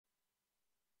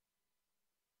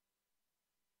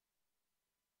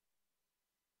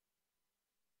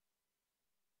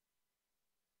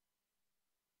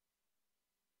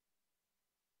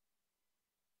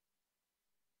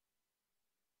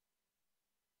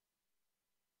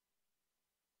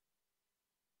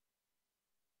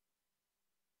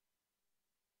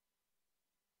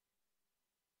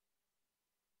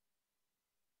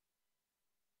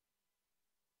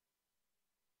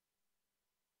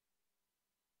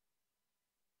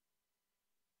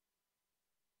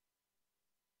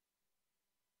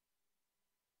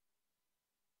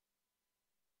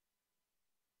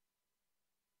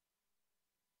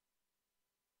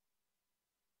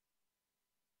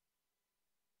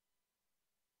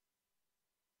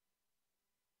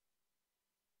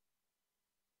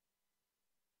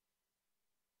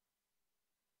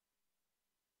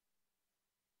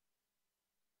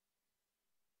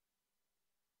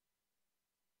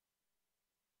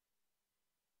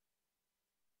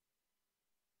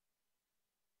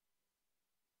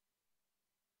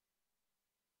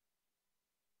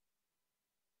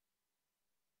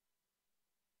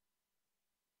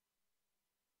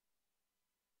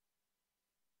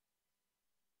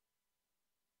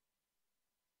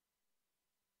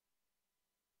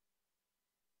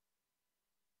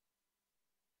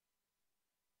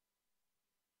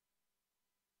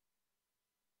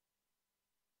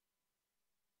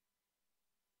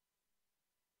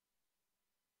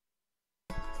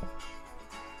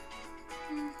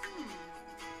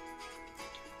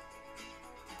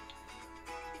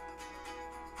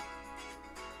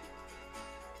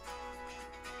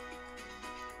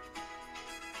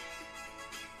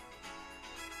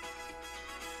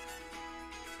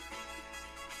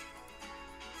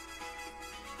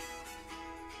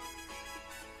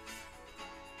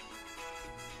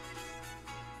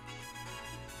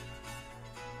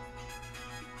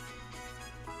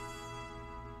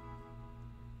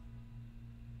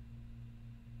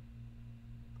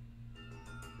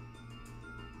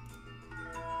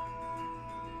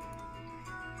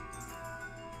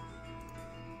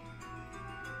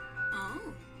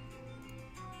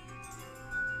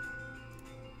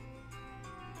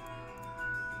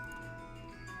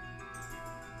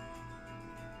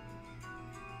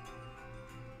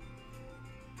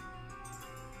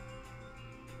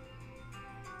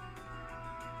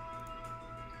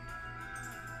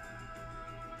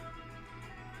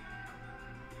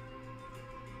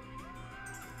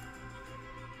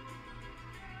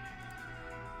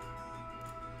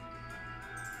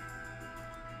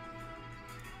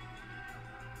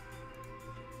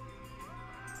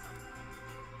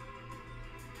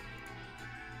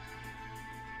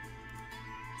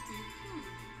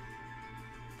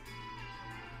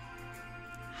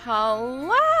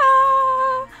Hello!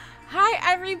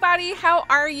 Hi everybody, how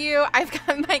are you? I've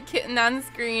got my kitten on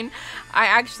screen. I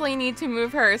actually need to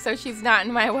move her so she's not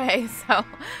in my way, so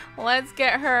let's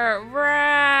get her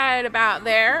right about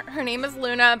there. Her name is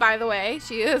Luna, by the way.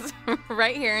 She is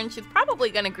right here, and she's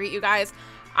probably gonna greet you guys.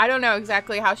 I don't know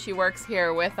exactly how she works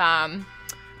here with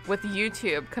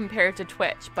YouTube compared to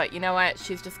Twitch, but you know what?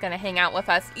 She's just gonna hang out with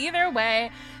us either way.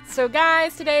 So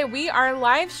guys, today we are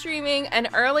live streaming an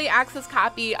early access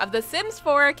copy of The Sims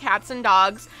 4 Cats and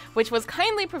Dogs, which was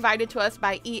kindly provided to us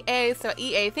by EA. So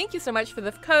EA, thank you so much for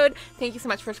the code. Thank you so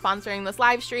much for sponsoring this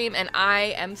live stream, and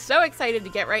I am so excited to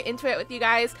get right into it with you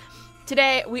guys.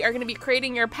 Today we are gonna be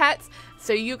creating your pets,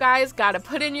 so you guys gotta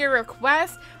put in your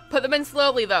requests. Put them in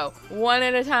slowly though, one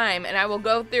at a time, and I will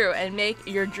go through and make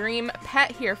your dream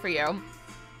pet here for you.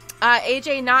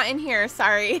 AJ not in here,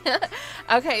 sorry.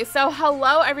 Okay, so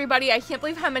hello everybody. I can't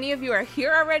believe how many of you are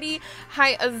here already.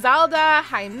 Hi Azalda,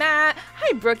 hi Matt,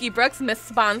 hi Brookie Brooks, Miss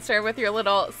Sponsor with your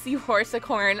little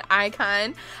seahorse-icorn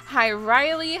icon. Hi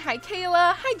Riley, hi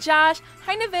Kayla, hi Josh,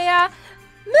 hi Nevea,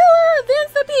 Milla,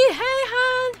 Vincipy, hey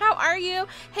hon, how are you?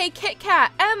 Hey Kit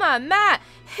Kat, Emma, Matt,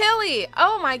 Hilly,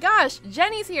 oh my gosh,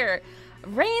 Jenny's here.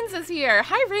 Rains is here.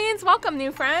 Hi Rains, welcome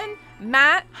new friend.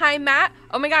 Matt, hi Matt.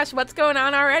 Oh my gosh, what's going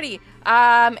on already?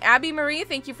 Abby Marie,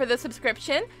 thank you for the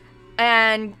subscription.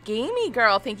 And Gamey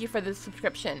Girl, thank you for the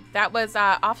subscription. That was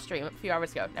off stream a few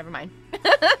hours ago, never mind.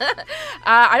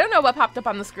 I don't know what popped up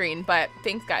on the screen, but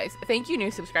thanks guys. Thank you new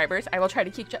subscribers. I will try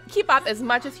to keep up as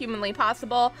much as humanly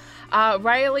possible.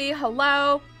 Riley,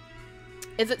 hello.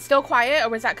 Is it still quiet, or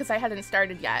was that because I hadn't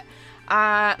started yet?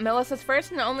 Melissa's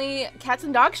first and only Cats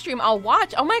and Dogs stream I'll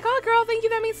watch. Oh my god, girl, thank you.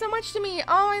 That means so much to me. Oh,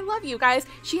 I love you guys.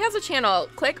 She has a channel.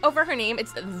 Click over her name.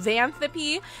 It's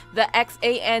Xanthippe, the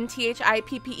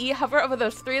Xanthippe. Hover over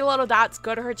those three little dots.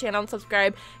 Go to her channel and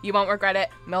subscribe. You won't regret it.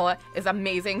 Milla is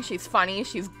amazing. She's funny.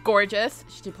 She's gorgeous.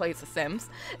 She plays The Sims.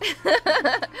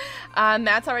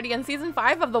 Matt's already in season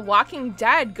 5 of The Walking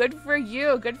Dead. Good for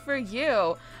you. Good for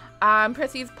you.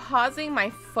 Prissy's pausing my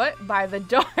foot by the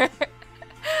door.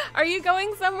 Are you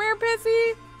going somewhere,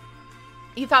 Prissy?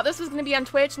 You thought this was going to be on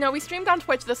Twitch? No, we streamed on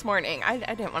Twitch this morning. I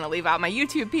didn't want to leave out my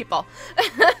YouTube people.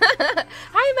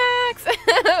 Hi, Max.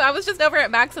 I was just over at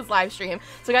Max's live stream.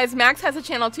 So guys, Max has a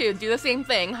channel too. Do the same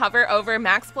thing. Hover over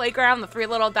Max Playground, the three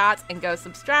little dots, and go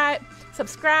subscribe.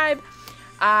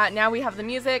 Now we have the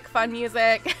music, fun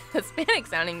music, Hispanic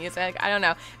sounding music. I don't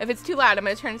know. If it's too loud, I'm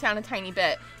going to turn it down a tiny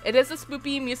bit. It is the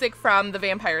spoopy music from the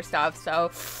vampire stuff,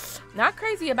 so not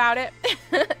crazy about it.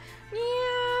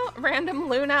 Meow. Random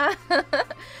Luna.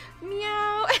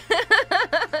 Meow.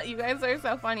 You guys are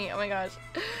so funny. Oh my gosh.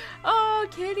 Oh,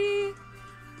 kitty.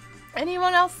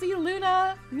 Anyone else see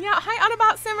Luna? Yeah, hi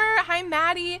Autobot Simmer, hi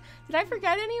Maddie. Did I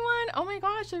forget anyone? Oh my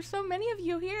gosh, there's so many of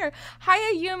you here. Hi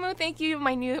Ayumu, thank you,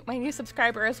 my new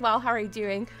subscriber as well. How are you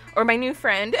doing? Or my new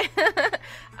friend.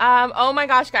 Oh my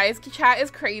gosh, guys, chat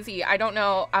is crazy. I don't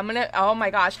know. Oh my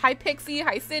gosh. Hi Pixie,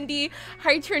 hi Cindy,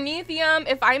 hi Trinithium.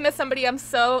 If I miss somebody, I'm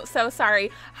so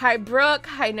sorry. Hi Brooke,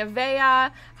 hi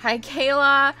Nevea, hi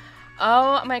Kayla.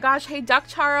 Oh my gosh, hey Duck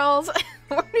Charles.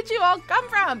 Where did you all come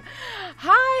from?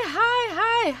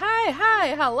 Hi.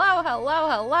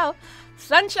 Hello.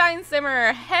 Sunshine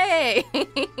Simmer, hey.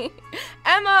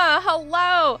 Emma,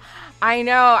 hello. I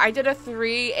know, I did a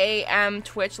 3 a.m.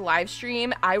 Twitch live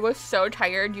stream. I was so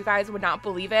tired, you guys would not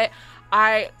believe it.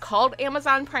 I called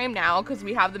Amazon Prime Now because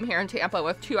we have them here in Tampa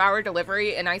with 2-hour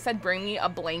delivery, and I said bring me a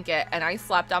blanket, and I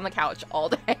slept on the couch all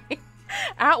day.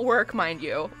 At work, mind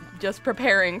you, just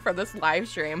preparing for this live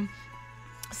stream.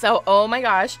 So, oh my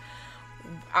gosh,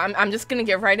 I'm just gonna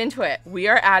get right into it. We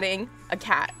are adding a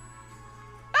cat.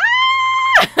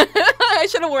 Ah! I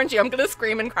should have warned you, I'm gonna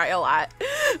scream and cry a lot.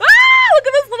 Ah! Look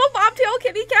at this little bobtail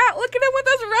kitty cat. Look at him with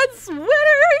his red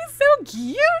sweater. He's so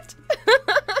cute.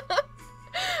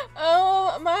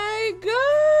 Oh my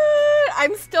god.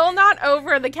 I'm still not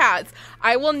over the cats.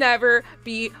 I will never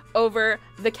be over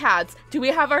the cats. Do we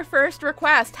have our first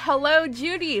request? Hello,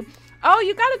 Judy. Oh,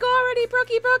 you gotta go already,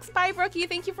 Brookie Brooks. Bye, Brookie.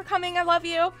 Thank you for coming. I love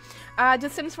you.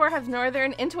 Does Sims 4 have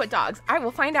Northern Inuit dogs? I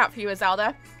will find out for you,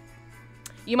 Azalda.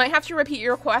 You might have to repeat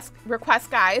your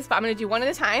request, guys, but I'm going to do one at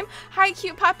a time. Hi,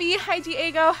 cute puppy. Hi,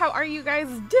 Diego. How are you guys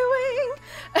doing?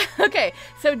 Okay,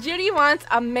 so Judy wants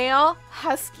a male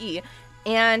husky,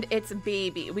 and it's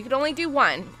baby. We could only do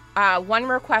one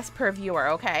request per viewer,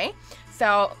 okay?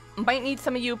 So might need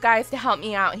some of you guys to help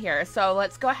me out here. So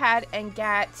let's go ahead and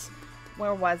get...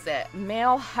 Where was it?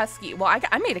 Male husky. Well,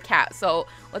 I made a cat, so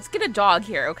let's get a dog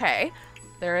here, okay?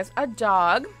 There is a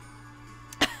dog.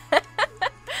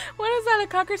 What is that, a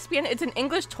Cocker Spaniel? It's an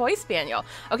English toy spaniel.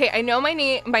 Okay, I know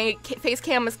my face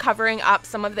cam is covering up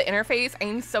some of the interface.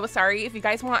 I'm so sorry. If you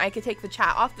guys want, I could take the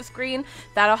chat off the screen.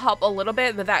 That'll help a little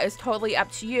bit, but that is totally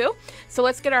up to you. So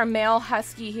let's get our male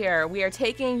husky here. We are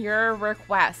taking your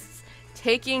requests.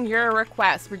 Taking your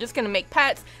requests. We're just gonna make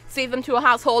pets, save them to a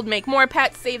household, make more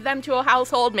pets, save them to a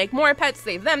household, make more pets,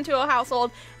 save them to a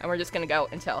household, and we're just gonna go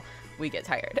until we get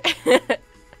tired.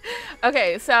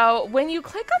 Okay, so when you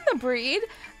click on the breed,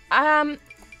 oh,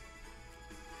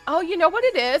 you know what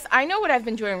it is? I know what I've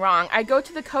been doing wrong. I go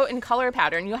to the coat and color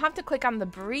pattern. You'll have to click on the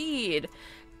breed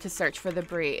to search for the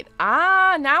breed.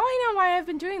 Ah, now I know why I've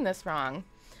been doing this wrong.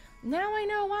 Now I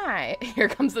know why. Here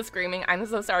comes the screaming. I'm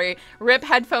so sorry. RIP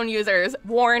headphone users.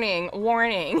 Warning,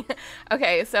 warning.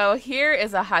 Okay, so here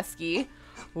is a husky.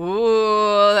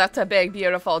 Ooh, that's a big,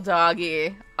 beautiful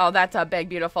doggy. Oh, that's a big,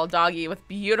 beautiful doggy with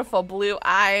beautiful blue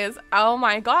eyes. Oh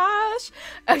my gosh.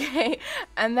 Okay,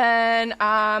 and then,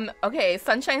 okay,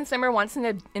 Sunshine Simmer wants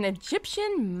an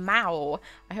Egyptian Mao.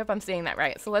 I hope I'm saying that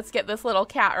right. So let's get this little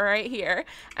cat right here.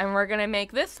 And we're gonna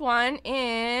make this one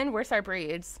in, where's our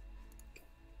breeds?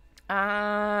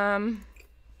 And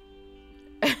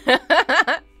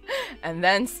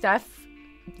then Steph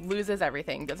loses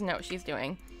everything, doesn't know what she's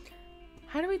doing.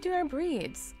 How do we do our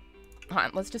breeds? Hold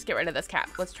on, let's just get rid of this cat.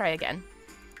 Let's try again.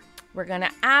 We're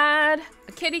gonna add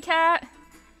a kitty cat.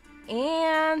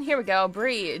 And here we go,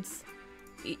 breeds.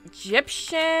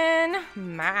 Egyptian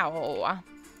Mao.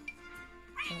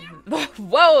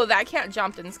 Whoa, that cat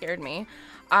jumped and scared me.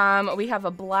 We have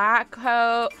a black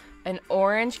coat, an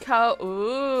orange coat.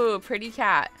 Ooh, pretty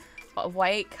cat. A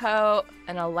white coat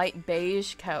and a light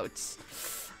beige coat.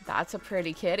 That's a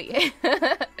pretty kitty.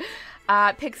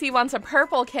 Pixie wants a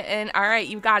purple kitten. All right,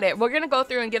 you got it. We're going to go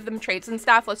through and give them traits and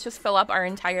stuff. Let's just fill up our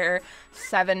entire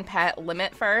 7-pet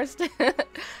limit first.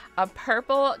 A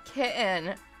purple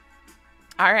kitten.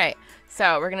 All right,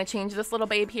 so we're going to change this little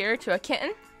babe here to a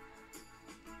kitten.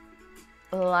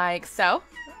 Like so.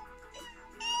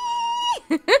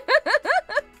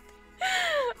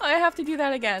 I have to do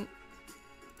that again.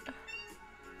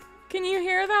 Can you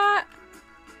hear that?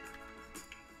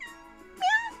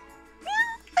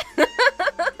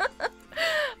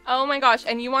 Oh my gosh,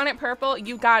 and you want it purple?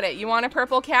 You got it. You want a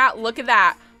purple cat? Look at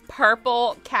that.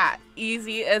 Purple cat.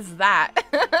 Easy as that.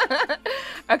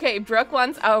 Okay, Brooke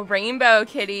wants a rainbow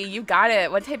kitty. You got it.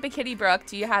 What type of kitty, Brooke?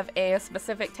 Do you have a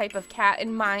specific type of cat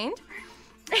in mind?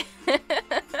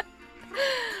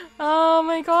 Oh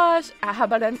my gosh. How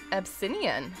about an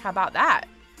Abyssinian? How about that?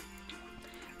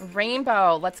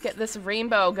 Rainbow. Let's get this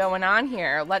rainbow going on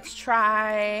here. Let's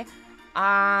try,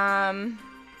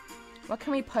 what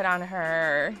can we put on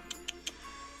her?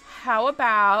 How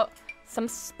about some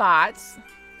spots?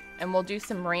 And we'll do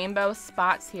some rainbow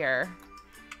spots here.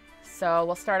 So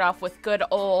we'll start off with good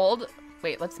old,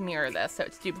 wait, let's mirror this so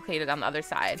it's duplicated on the other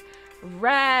side.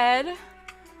 Red.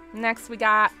 Next we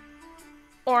got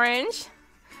orange.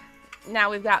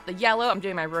 Now we've got the yellow. I'm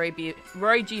doing my Roy G.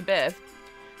 Biv.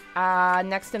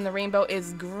 Next in the rainbow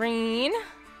is green.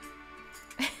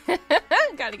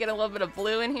 Gotta get a little bit of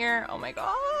blue in here. Oh my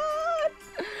god.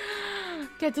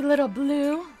 Get a little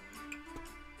blue.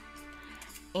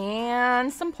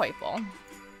 And some purple.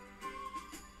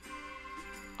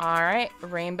 Alright,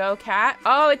 rainbow cat.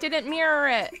 Oh, it didn't mirror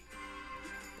it.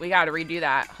 We gotta redo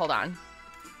that. Hold on.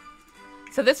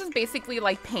 So this is basically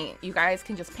like paint. You guys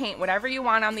can just paint whatever you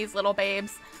want on these little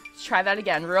babes. Let's try that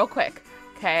again real quick.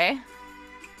 Okay.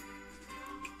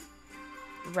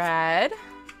 Red.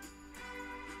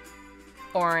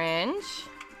 Orange.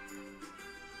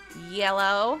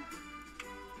 Yellow.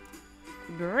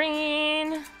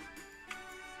 Green.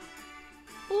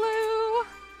 Blue.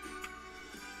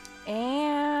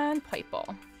 And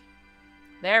purple.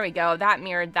 There we go. That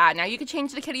mirrored that. Now you can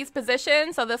change the kitty's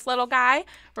position. So this little guy,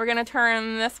 we're going to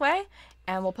turn this way.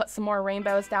 And we'll put some more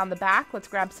rainbows down the back. Let's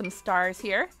grab some stars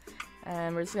here.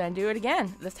 And we're just going to do it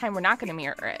again. This time we're not going to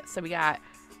mirror it. So we got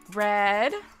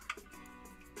red.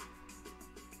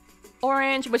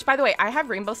 Orange. Which, by the way, I have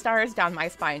rainbow stars down my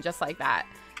spine just like that.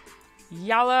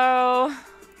 Yellow.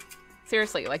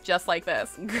 Seriously, like just like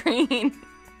this. Green.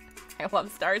 I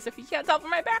love stars if you can't tell from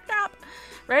my backdrop.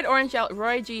 Red, orange, yellow.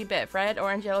 Roy G. Biff. Red,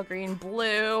 orange, yellow, green,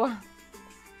 blue. Well,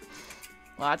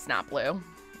 that's not blue.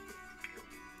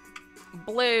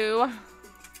 Blue.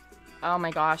 Oh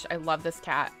my gosh, I love this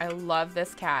cat. I love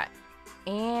this cat.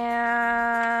 And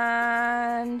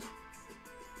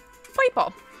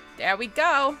purple. There we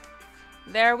go.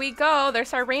 There we go.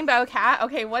 There's our rainbow cat.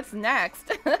 Okay, what's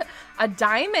next? A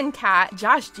diamond cat.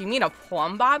 Josh, do you mean a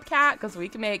plum bob cat? Because we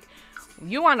can make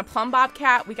You want a plum bob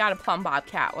cat? We got a plum bob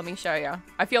cat. Let me show you.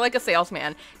 I feel like a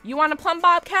salesman. You want a plum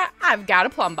bob cat? I've got a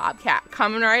plum bob cat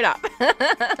coming right up.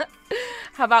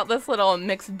 How about this little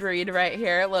mixed breed right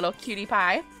here, little cutie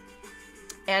pie?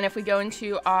 And if we go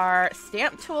into our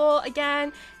stamp tool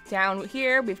again, down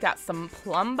here, we've got some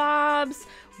plum bobs.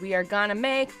 We are gonna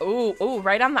make, ooh,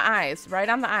 right on the eyes, right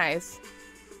on the eyes.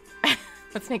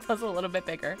 Let's make those a little bit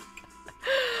bigger.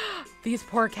 These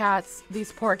poor cats,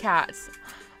 these poor cats.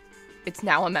 It's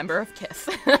now a member of KISS.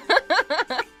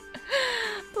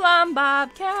 Plum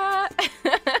bob cat.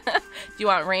 Do you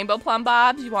want rainbow plum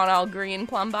bobs? You want all green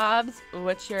plum bobs?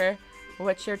 What's your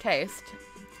taste?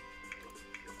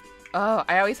 Oh,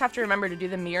 I always have to remember to do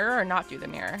the mirror or not do the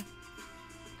mirror.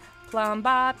 Plum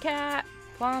bob cat,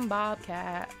 plum bob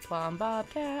cat, plum bob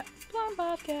cat, plum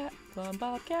bob cat, plum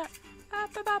bob cat.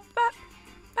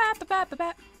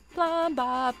 Plum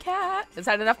bob cat. Is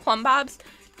that enough plum bobs?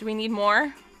 Do we need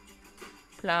more?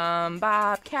 Plum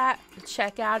bob cat,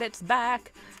 check out its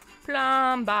back.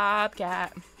 Plum bob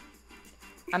cat.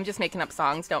 I'm just making up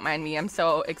songs, don't mind me. I'm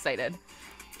so excited.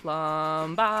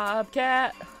 Plum bob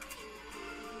cat.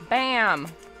 Bam.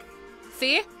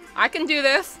 See? I can do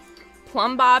this.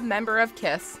 Plum bob, member of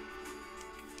KISS.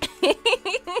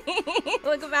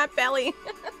 Look at that belly.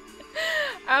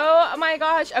 Oh my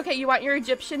gosh. Okay, you want your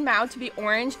Egyptian Mao to be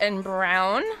orange and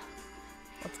brown?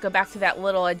 Let's go back to that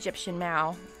little Egyptian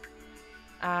Mao.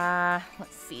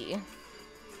 Let's see.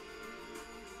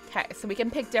 Okay, so we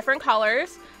can pick different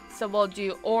colors. So we'll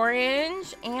do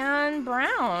orange and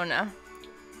brown.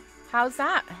 How's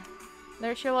that?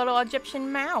 There's your little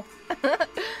Egyptian Mao.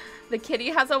 The kitty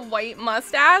has a white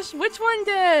mustache. Which one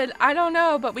did? I don't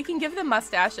know, but we can give them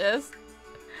mustaches.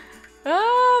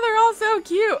 Oh, they're all so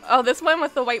cute. Oh, this one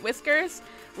with the white whiskers.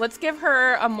 Let's give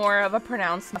her a more of a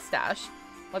pronounced mustache.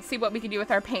 Let's see what we can do with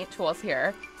our paint tools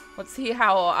here. Let's see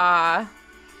how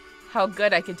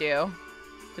good I could do.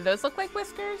 Do those look like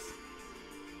whiskers?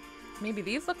 Maybe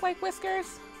these look like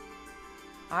whiskers?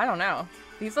 I don't know.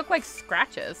 These look like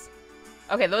scratches.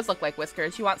 Okay, those look like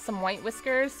whiskers. You want some white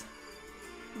whiskers?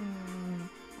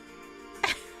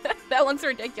 That one's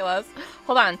ridiculous.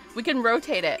 Hold on. We can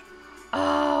rotate it.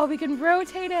 Oh, we can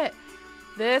rotate it.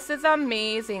 This is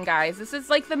amazing, guys. This is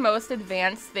like the most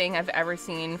advanced thing I've ever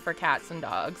seen for cats and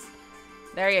dogs.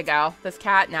 There you go. This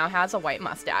cat now has a white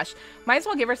mustache. Might as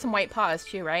well give her some white paws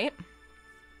too, right?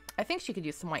 I think she could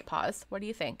use some white paws. What do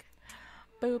you think?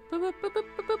 Boop, boop, boop, boop, boop,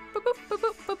 boop, boop, boop,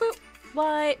 boop, boop, boop.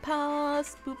 White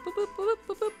paws. Boop, boop, boop, boop,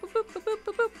 boop, boop, boop, boop, boop,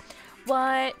 boop, boop.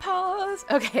 White paws.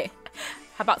 Okay.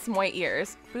 How about some white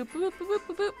ears? Boop, boop, boop,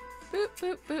 boop, boop, boop,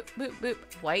 boop, boop, boop, boop.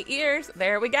 White ears.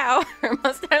 There we go. Her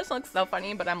mustache looks so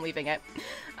funny, but I'm leaving it.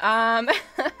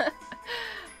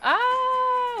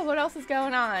 What else is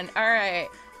going on? All right.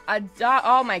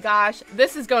 Oh my gosh.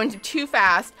 This is going too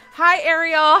fast. Hi,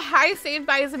 Ariel. Hi, Saved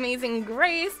by His Amazing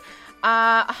Grace.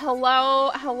 Hello,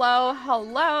 hello,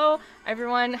 hello,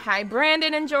 everyone. Hi,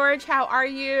 Brandon and George. How are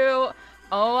you?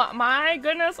 Oh my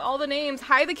goodness, all the names.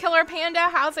 Hi, the Killer Panda.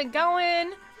 How's it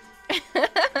going?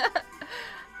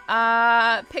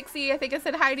 Pixie, I think I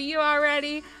said hi to you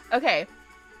already. Okay.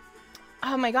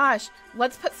 Oh my gosh.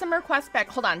 Let's put some requests back.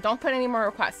 Hold on. Don't put any more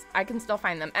requests. I can still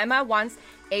find them. Emma wants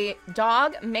a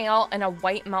dog, male, and a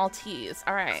white Maltese.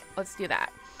 All right. Let's do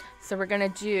that. So we're going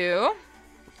to do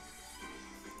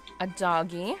a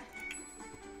doggy.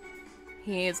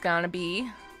 He's going to be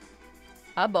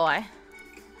a boy.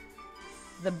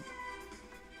 The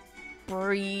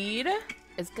breed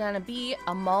is going to be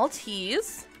a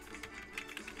Maltese.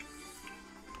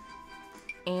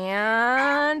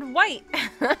 And white.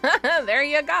 There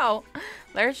you go.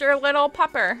 There's your little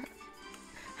pupper.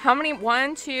 How many?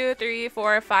 1, 2, 3,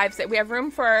 4, 5, 6. We have room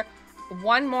for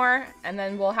one more, and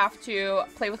then we'll have to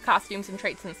play with costumes and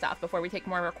traits and stuff before we take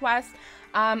more requests.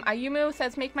 Ayumu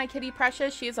says, make my kitty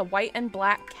precious. She is a white and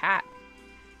black cat.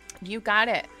 You got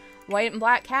it. White and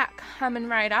black cat coming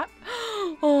right up.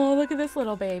 Oh, look at this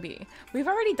little baby. We've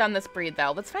already done this breed,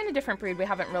 though. Let's find a different breed we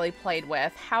haven't really played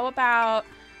with. How about...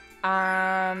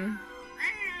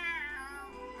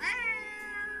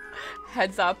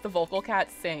 heads up, the vocal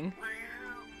cats sing.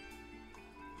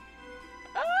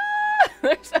 Ah,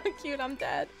 they're so cute, I'm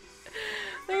dead.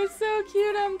 They're so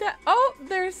cute, I'm dead. Oh,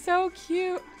 they're so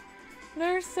cute.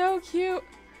 They're so cute.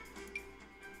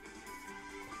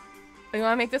 You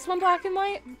want to make this one black and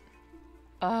white?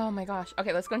 Oh my gosh.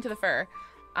 Okay, let's go into the fur.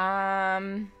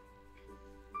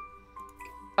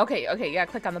 Okay, yeah,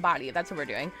 click on the body. That's what we're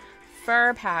doing.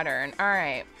 Fur pattern. All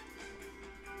right.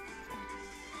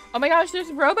 Oh my gosh,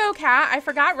 there's RoboCat. I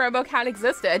forgot RoboCat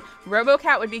existed.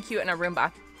 RoboCat would be cute in a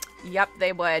Roomba. Yep,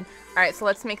 they would. All right, so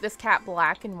let's make this cat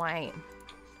black and white.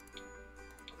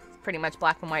 pretty much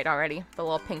black and white already. The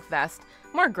little pink vest.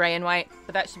 More gray and white,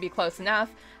 but that should be close enough.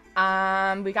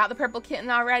 We got the purple kitten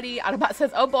already. Autobot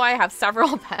says, oh boy, I have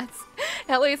several pets.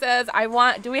 Ellie says,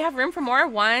 do we have room for more?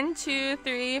 1, 2,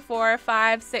 3, 4,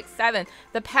 5, 6, 7.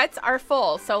 The pets are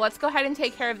full. So let's go ahead and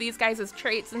take care of these guys'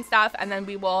 traits and stuff. And then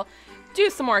we will do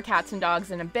some more cats and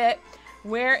dogs in a bit.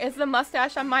 Where is the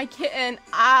mustache on my kitten?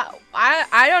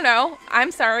 I don't know.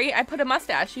 I'm sorry. I put a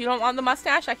mustache. You don't want the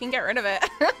mustache? I can get rid of it.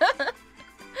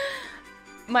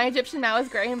 My Egyptian now is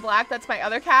gray and black. That's my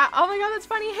other cat. Oh my god, that's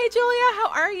funny. Hey, Julia, how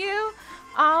are you?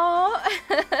 Oh,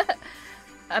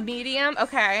 a medium.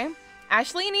 Okay.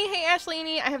 Ashleeny. Hey,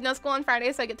 Ashleeny. I have no school on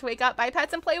Friday, so I get to wake up, buy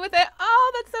pets, and play with it.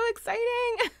 Oh, that's so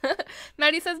exciting.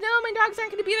 Maddie says, no, my dogs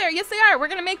aren't going to be there. Yes, they are. We're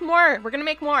going to make more. We're going to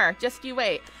make more. Just you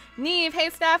wait. Neve, hey,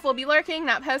 Steph. We'll be lurking,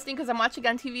 not posting because I'm watching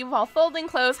on TV while folding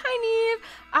clothes. Hi, Neve.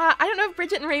 I don't know if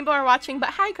Bridget and Rainbow are watching, but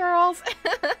hi, girls.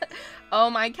 Oh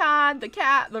my god, the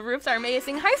cat, the roofs are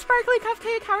amazing. Hi, Sparkly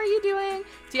Cupcake, how are you doing?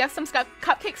 Do you have some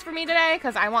cupcakes for me today?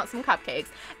 Because I want some cupcakes.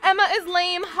 Emma is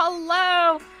lame,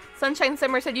 hello. Sunshine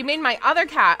Simmer said, you made my other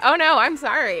cat. Oh no, I'm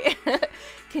sorry.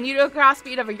 Can you do a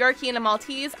crossbreed of a Yorkie and a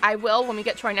Maltese? I will when we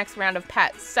get to our next round of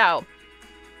pets. So,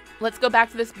 let's go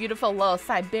back to this beautiful little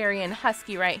Siberian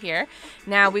Husky right here.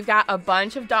 Now, we've got a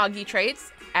bunch of doggy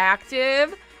traits.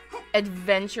 Active,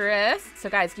 adventurous. So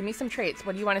guys, give me some traits.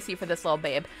 What do you want to see for this little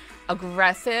babe?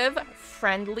 Aggressive,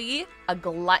 friendly, a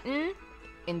glutton,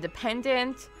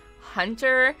 independent,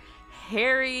 hunter,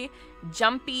 hairy,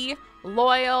 jumpy,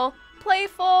 loyal,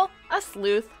 playful, a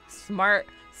sleuth, smart,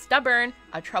 stubborn,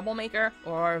 a troublemaker,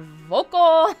 or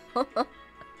vocal.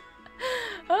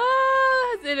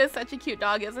 Oh, it is such a cute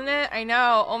dog, isn't it? I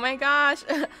know. Oh my gosh.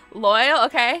 Loyal.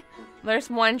 Okay. There's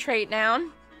one trait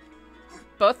down.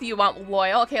 Both of you want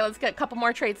loyal. Okay, let's get a couple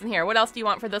more traits in here. What else do you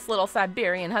want for this little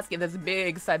Siberian Husky? This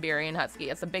big Siberian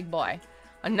Husky. It's a big boy.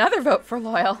 Another vote for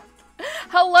loyal.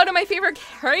 Hello to my favorite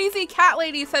crazy cat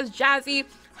lady, says Jazzy.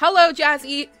 Hello,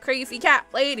 Jazzy. Crazy cat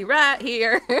lady right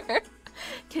here.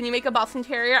 Can you make a Boston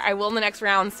Terrier? I will in the next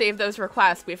round. Save those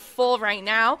requests. We have full right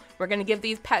now. We're going to give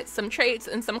these pets some traits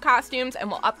and some costumes, and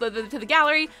we'll upload them to the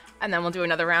gallery, and then we'll do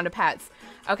another round of pets.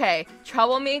 Okay,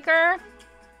 troublemaker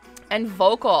and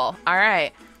vocal. All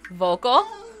right, vocal.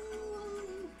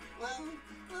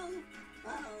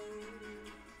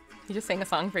 He just sang a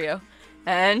song for you.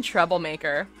 And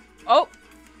troublemaker. Oh,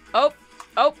 oh,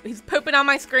 oh, he's pooping on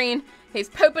my screen. He's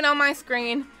pooping on my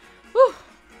screen. Whew.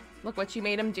 Look what you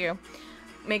made him do.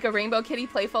 Make a rainbow kitty,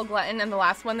 playful, glutton, and the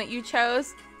last one that you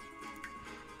chose.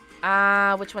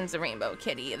 Which one's the rainbow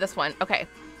kitty? This one. Okay.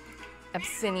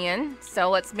 Abyssinian. So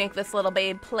let's make this little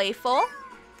babe playful.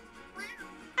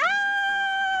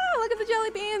 Ah! Look at the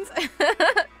jelly beans.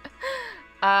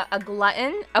 A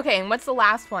glutton. Okay, and what's the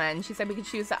last one? She said we could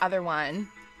choose the other one.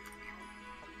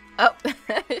 Oh.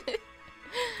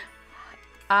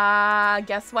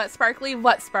 Guess what, Sparkly?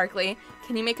 What, Sparkly?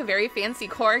 Can you make a very fancy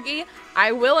corgi?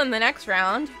 I will in the next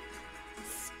round.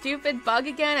 Stupid bug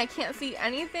again. I can't see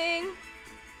anything.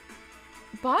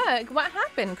 Bug? What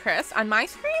happened, Chris? On my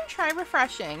screen? Try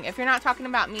refreshing. If you're not talking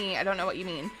about me, I don't know what you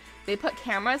mean. They put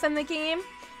cameras in the game?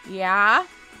 Yeah.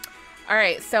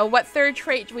 Alright, so what third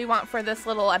trait do we want for this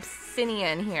little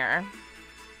Abyssinian here?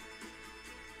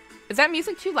 Is that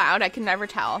music too loud? I can never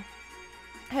tell.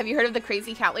 Have you heard of the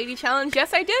Crazy Cat Lady Challenge?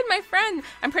 Yes, I did, my friend.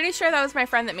 I'm pretty sure that was my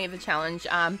friend that made the challenge.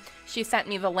 She sent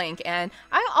me the link, and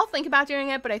I'll think about doing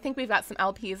it, but I think we've got some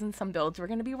LPs and some builds we're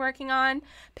going to be working on.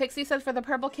 Pixie says, for the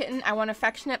purple kitten, I want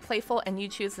affectionate, playful, and you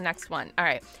choose the next one. All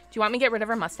right. Do you want me to get rid of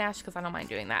her mustache? Because I don't mind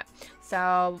doing that.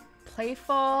 So,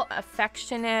 playful,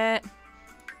 affectionate,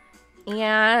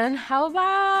 and how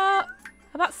about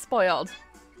spoiled?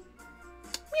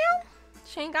 Meow.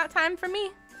 She ain't got time for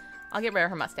me. I'll get rid of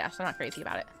her mustache. I'm not crazy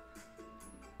about it.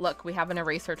 Look, we have an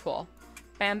eraser tool.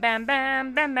 Bam, bam,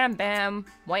 bam, bam, bam, bam.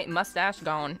 White mustache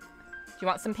gone. Do you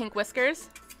want some pink whiskers?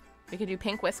 We could do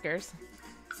pink whiskers.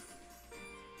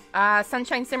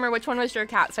 Sunshine Simmer, which one was your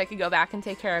cat? So I could go back and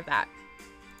take care of that.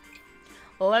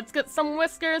 Let's get some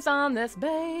whiskers on this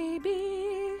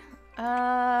baby.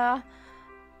 I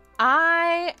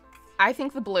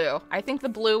think the blue. I think the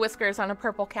blue whiskers on a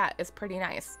purple cat is pretty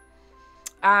nice.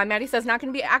 Maddie says, not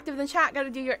going to be active in the chat. Got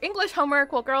to do your English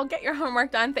homework. Well, girl, get your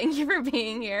homework done. Thank you for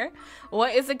being here.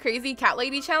 What is the Crazy Cat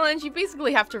Lady Challenge? You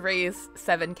basically have to raise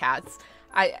 7 cats.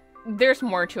 There's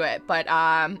more to it, but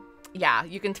yeah,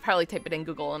 you can probably type it in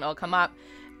Google and it'll come up.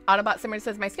 Autobot Simmer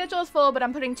says, my schedule is full, but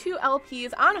I'm putting 2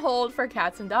 LPs on hold for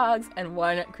cats and dogs and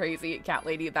 1 Crazy Cat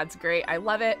Lady. That's great. I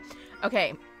love it.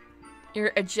 Okay,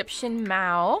 your Egyptian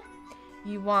Mao.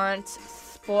 You want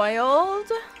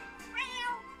spoiled...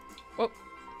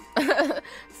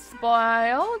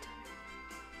 Spoiled.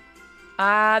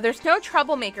 There's no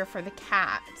troublemaker for the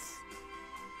cats.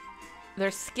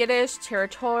 There's skittish,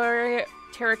 territorial,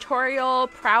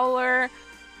 prowler.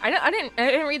 I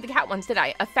didn't read the cat ones, did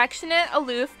I? Affectionate,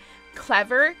 aloof,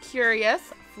 clever, curious,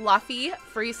 fluffy,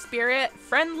 free spirit,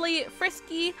 friendly,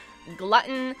 frisky,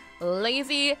 glutton,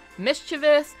 lazy,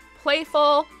 mischievous,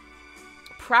 playful,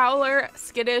 prowler,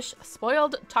 skittish,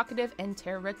 spoiled, talkative, and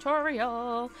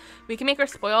territorial. We can make her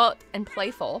spoiled and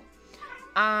playful.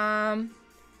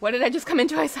 What did I just come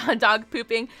into? I saw a dog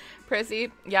pooping.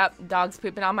 Prissy. Yep, dog's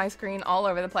pooping on my screen all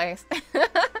over the place.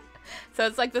 So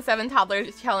it's like the 7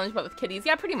 toddlers challenge, but with kitties.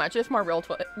 Yeah, pretty much. There's more rules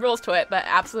to it, but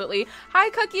absolutely. Hi,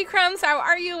 Cookie Crumbs. How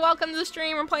are you? Welcome to the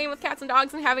stream. We're playing with cats and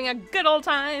dogs and having a good old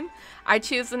time. I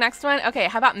choose the next one. Okay,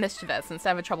 how about mischievous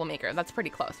instead of a troublemaker? That's pretty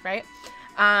close, right?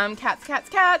 Cats, cats,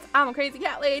 cats. I'm a crazy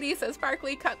cat lady, says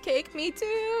Sparkly Cupcake. Me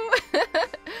too.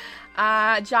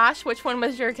 Josh, which one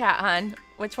was your cat, hon?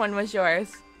 Which one was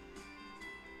yours?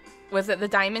 Was it the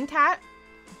diamond cat?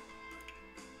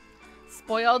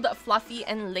 Spoiled, fluffy,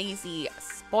 and lazy.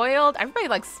 Spoiled. Everybody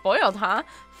likes spoiled, huh?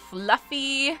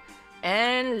 Fluffy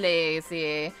and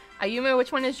lazy. Ayumu,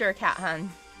 which one is your cat,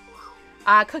 hun?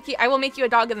 Cookie, I will make you a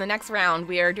dog in the next round.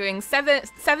 We are doing seven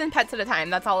pets at a time.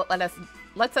 That's all it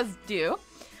lets us do.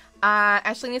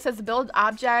 Ashley says, build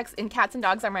objects in cats and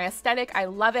dogs are my aesthetic. I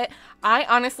love it. I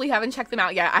honestly haven't checked them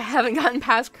out yet. I haven't gotten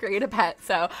past create a pet,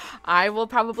 so I will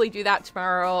probably do that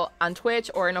tomorrow on Twitch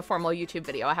or in a formal YouTube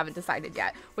video. I haven't decided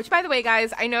yet. Which, by the way,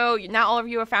 guys, I know not all of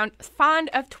you are fond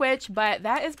of Twitch, but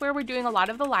that is where we're doing a lot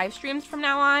of the live streams from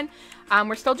now on.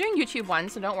 We're still doing YouTube one,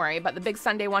 so don't worry, but the big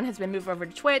Sunday one has been moved over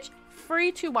to Twitch.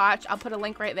 Free to watch. I'll put a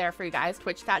link right there for you guys,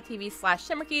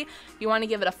 twitch.tv/Shimmerkey. If you want to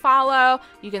give it a follow,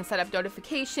 you can set up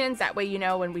notifications. That way you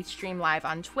know when we stream live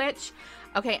on Twitch.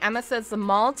 Okay, Emma says the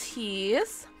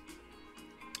Maltese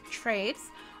traits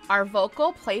are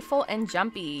vocal, playful, and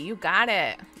jumpy. You got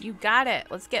it. You got it.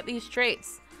 Let's get these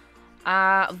traits.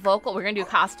 Vocal. We're going to do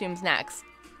costumes next.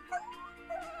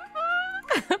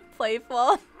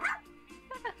 Playful.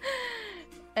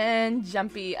 And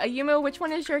jumpy. Ayumu, which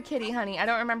one is your kitty, honey? I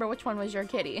don't remember which one was your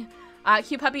kitty.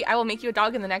 Cute puppy, I will make you a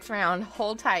dog in the next round.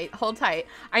 Hold tight, hold tight.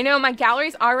 I know my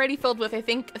gallery's already filled with, I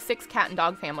think, 6 cat and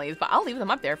dog families, but I'll leave them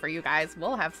up there for you guys.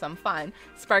 We'll have some fun.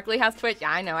 Sparkly has Twitch.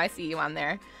 Yeah, I know. I see you on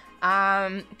there.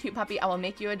 Cute puppy, I will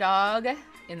make you a dog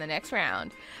in the next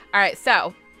round. All right,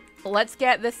 so let's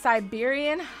get this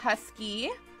Siberian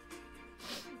Husky.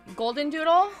 Golden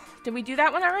Doodle. Did we do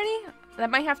that one already? That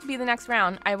might have to be the next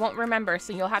round. I won't remember,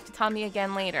 so you'll have to tell me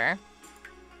again later.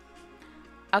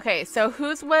 Okay, so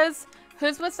whose was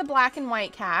the black and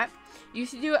white cat? You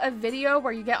should do a video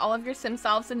where you get all of your sim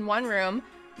selves in one room,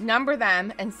 number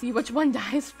them, and see which one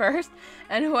dies first.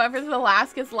 And whoever's the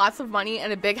last gets lots of money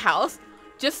and a big house.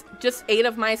 Just 8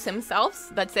 of my sim selves.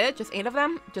 That's it. Just 8 of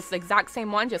them. Just the exact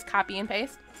same one. Just copy and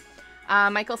paste.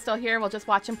 Michael's still here. We'll just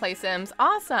watch him play Sims.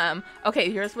 Awesome. Okay,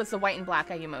 yours was the white and black,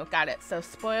 Ayumu. Got it. So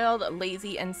spoiled,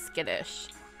 lazy, and skittish.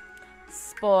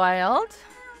 Spoiled,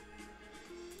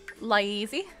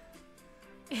 lazy,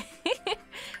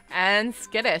 and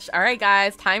skittish. All right,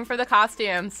 guys, time for the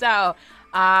costume. So,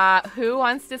 who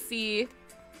wants to see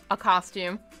a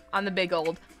costume on the big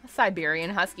old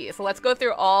Siberian Husky? So let's go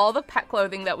through all the pet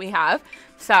clothing that we have.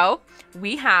 So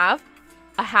we have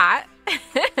a hat.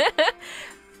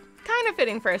 Kind of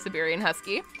fitting for a Siberian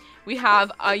Husky. We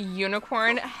have a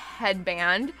unicorn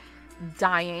headband,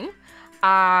 dying.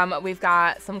 We've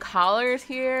got some collars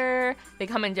here. They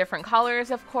come in different colors,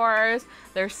 of course.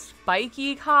 They're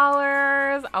spiky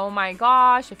collars. Oh my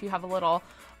gosh, if you have a little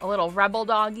rebel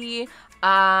doggy.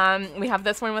 We have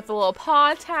this one with a little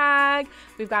paw tag.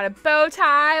 We've got a bow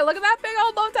tie. Look at that big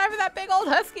old bow tie for that big old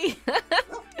husky.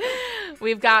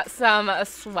 We've got some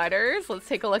sweaters. Let's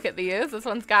take a look at these. This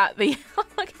one's got the,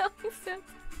 look how he sits.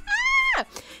 Ah!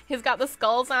 He's got the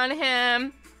skulls on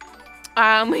him.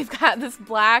 We've got this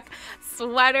black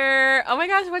sweater. Oh my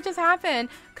gosh, what just happened?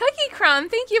 Cookie Crumb,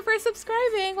 thank you for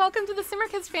subscribing. Welcome to the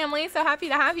Simmerkids family. So happy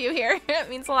to have you here. It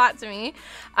means a lot to me.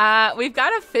 We've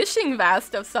got a fishing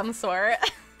vest of some sort.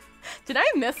 Did I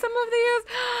miss some of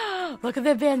these? Look at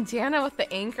the bandana with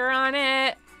the anchor on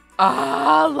it.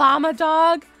 Oh, llama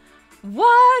dog.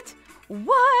 What?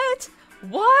 What?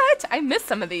 What? I missed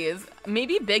some of these.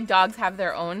 Maybe big dogs have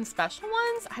their own special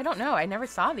ones? I don't know. I never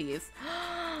saw these.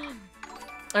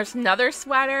 There's another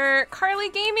sweater. Carly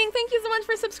Gaming, thank you so much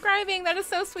for subscribing. That is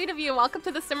so sweet of you. Welcome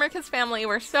to the Simmerkids family.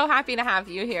 We're so happy to have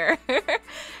you here.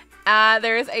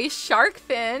 There's a shark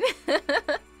fin.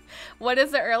 What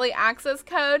is the early access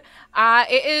code?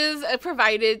 It is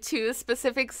provided to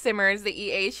specific simmers that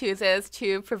EA chooses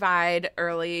to provide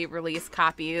early release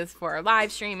copies for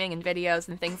live streaming and videos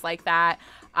and things like that.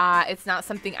 It's not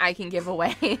something I can give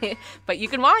away, but you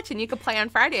can watch and you can play on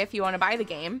Friday if you want to buy the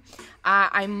game.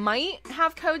 I might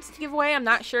have codes to give away. I'm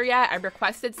not sure yet. I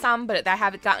requested some, but I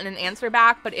haven't gotten an answer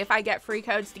back. But if I get free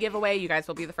codes to give away, you guys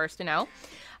will be the first to know.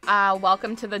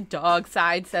 Welcome to the dog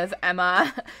side, says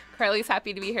Emma. Carly's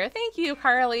happy to be here. Thank you,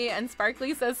 Carly. And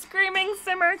Sparkly says, Screaming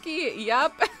Simurky.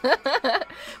 Yup.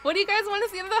 What do you guys want to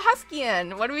see the husky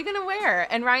in? What are we going to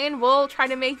wear? And Ryan, we'll try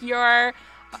to make your...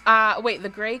 wait, the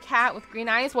gray cat with green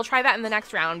eyes? We'll try that in the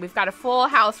next round. We've got a full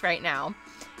house right now.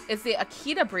 Is the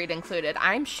Akita breed included?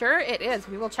 I'm sure it is.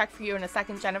 We will check for you in a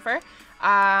second, Jennifer.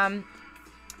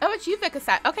 Oh, it's you,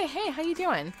 Vicasette. Okay, hey, how you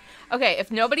doing? Okay,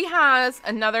 if nobody has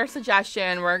another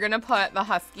suggestion, we're gonna put the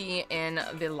husky in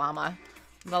the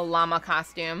llama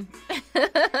costume. All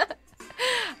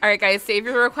right, guys, save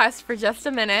your request for just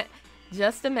a minute.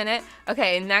 Just a minute.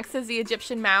 Okay, next is the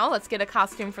Egyptian Mao. Let's get a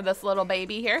costume for this little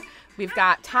baby here. We've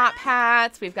got top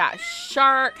hats. We've got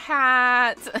shark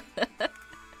hats.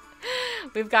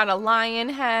 We've got a lion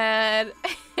head.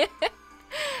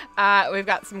 We've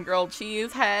got some grilled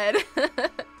cheese head.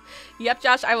 Yep,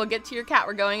 Josh, I will get to your cat.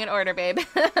 We're going in order, babe.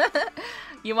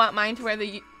 You want mine to wear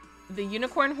the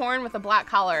unicorn horn with a black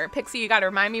collar. Pixie, you got to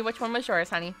remind me which one was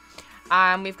yours, honey.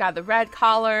 We've got the red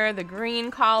collar, the green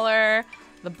collar,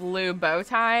 the blue bow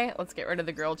tie. Let's get rid of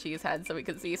the grilled cheese head so we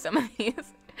can see some of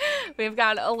these. We've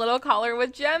got a little collar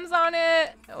with gems on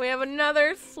it. We have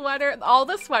another sweater. All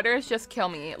the sweaters just kill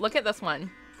me. Look at this one.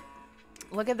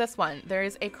 Look at this one.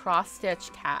 There's a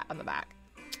cross-stitch cat on the back.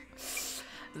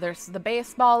 There's the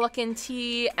baseball-looking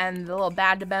tee and the little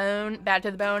bad to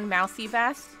the bone mousy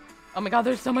vest. Oh my god,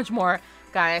 there's so much more.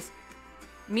 Guys,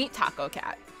 meet Taco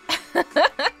Cat.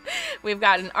 We've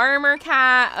got an armor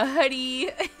cat, a hoodie,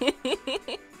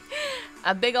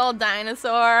 a big old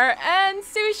dinosaur, and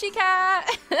sushi cat.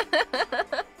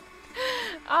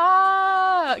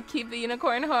 Oh, keep the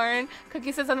unicorn horn.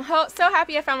 Cookie says, I'm so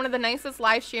happy I found one of the nicest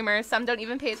live streamers. Some don't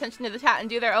even pay attention to the chat and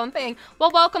do their own thing.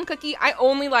 Well, welcome, Cookie. I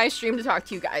only live stream to talk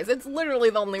to you guys. It's literally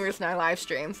the only reason I live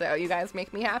stream. So you guys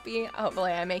make me happy.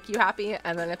 Hopefully I make you happy.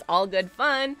 And then it's all good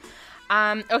fun.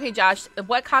 Okay, Josh,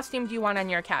 what costume do you want on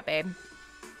your cat, babe?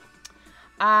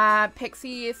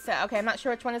 Pixie, okay, I'm not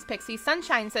sure which one is Pixie.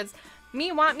 Sunshine says, me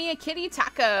want me a kitty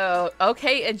taco.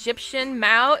 Okay, Egyptian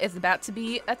Mao is about to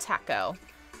be a taco.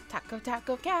 Taco,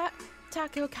 taco, cat.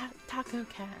 Taco, cat, taco,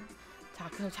 cat.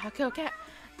 Taco, taco, cat.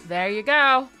 There you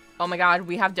go. Oh my god,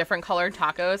 we have different colored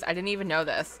tacos. I didn't even know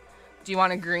this. Do you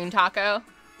want a green taco?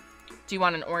 Do you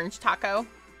want an orange taco?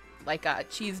 Like a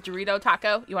cheese Dorito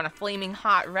taco? You want a flaming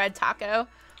hot red taco?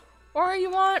 Or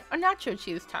you want a nacho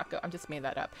cheese taco? I just made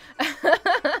that up.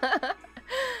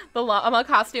 The llama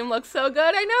costume looks so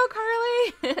good. I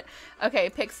know, Carly. Okay,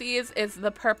 Pixie's is the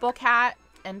purple cat.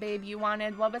 And babe, you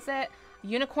wanted, what was it?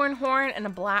 Unicorn horn and a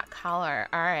black collar.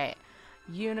 All right.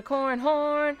 Unicorn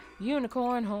horn,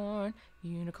 unicorn horn,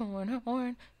 unicorn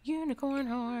horn, unicorn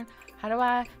horn. How do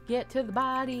I get to the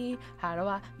body? How do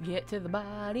I get to the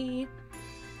body?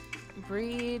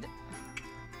 Breed.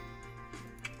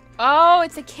 Oh,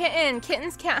 it's a kitten.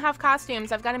 Kittens can't have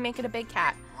costumes. I've got to make it a big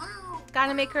cat.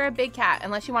 Gotta make her a big cat.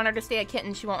 Unless you want her to stay a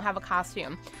kitten, she won't have a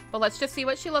costume. But let's just see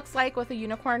what she looks like with a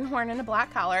unicorn horn and a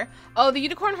black collar. Oh, the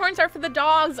unicorn horns are for the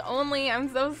dogs only.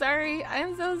 I'm so sorry.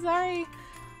 I'm so sorry.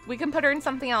 We can put her in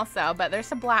something else though, but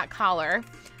there's a black collar.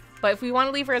 But if we want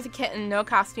to leave her as a kitten, no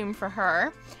costume for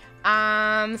her.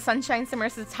 Sunshine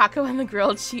Simmers is taco and the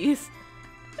grilled cheese.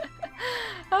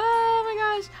 Oh my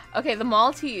gosh. Okay, the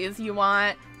Maltese, you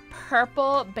want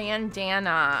purple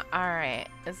bandana. All right,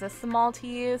 is this the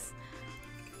Maltese?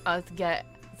 Oh, let's get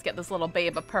this little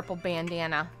babe a purple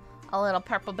bandana. A little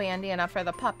purple bandana for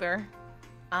the pupper.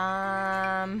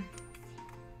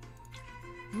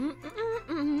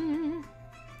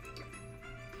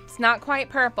 It's not quite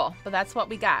purple, but that's what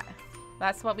we got.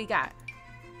 That's what we got.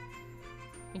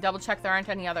 You double check there aren't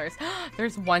any others.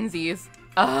 There's onesies.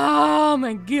 Oh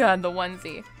my god, the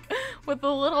onesie. With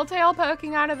the little tail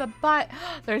poking out of the butt.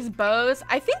 There's bows.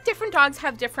 I think different dogs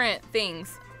have different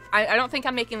things. I don't think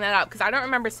I'm making that up because I don't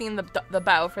remember seeing the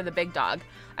bow for the big dog.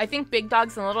 I think big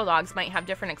dogs and little dogs might have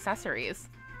different accessories.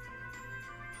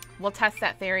 We'll test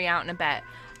that theory out in a bit.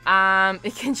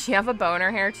 Can she have a bow in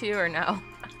her hair too or no?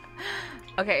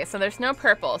 Okay, so there's no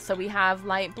purple. So we have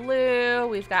light blue.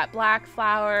 We've got black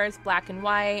flowers, black and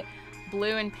white,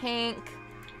 blue and pink,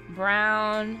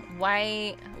 brown,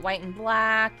 white, white and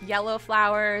black, yellow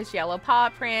flowers, yellow paw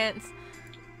prints,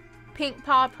 pink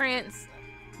paw prints,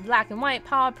 black and white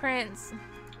paw prints.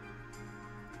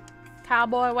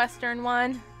 cowboy western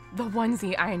one. The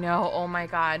onesie, I know. Oh my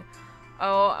god.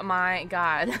 Oh my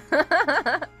god.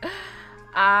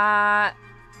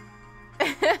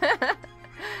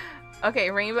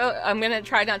 Okay, Rainbow, I'm gonna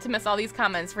try not to miss all these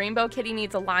comments. Rainbow Kitty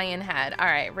needs a lion head. All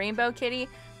right, Rainbow Kitty.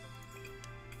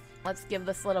 Let's give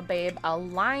this little babe a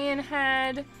lion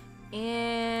head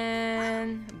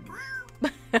in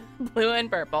blue and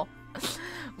purple.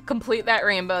 Complete that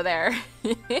rainbow there.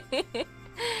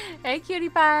 Hey, cutie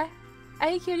pie.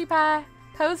 Hey, cutie pie.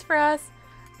 Pose for us.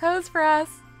 Pose for us.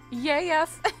 Yeah,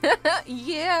 yes.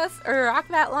 Yes. Rock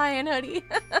that lion hoodie.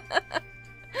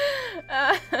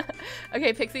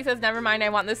 Okay, Pixie says, never mind, I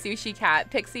want the sushi cat.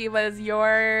 Pixie, was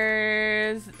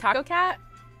yours taco cat?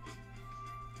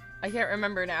 I can't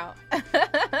remember now.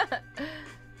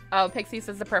 Oh, Pixie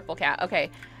says the purple cat.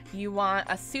 Okay, you want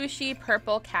a sushi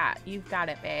purple cat. You've got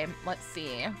it, babe. Let's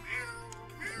see.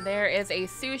 There is a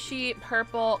sushi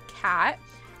purple cat.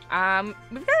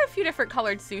 We've got a few different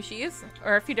colored sushis,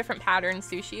 or a few different pattern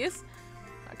sushis.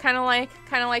 Kind of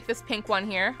like this pink one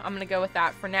here. I'm gonna go with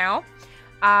that for now.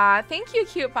 Thank you,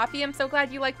 cute puppy. I'm so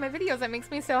glad you like my videos. That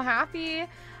makes me so happy.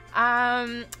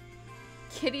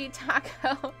 Kitty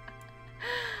Taco.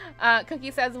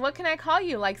 Cookie says, what can I call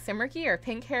you? Like Simmerky or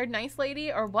pink-haired nice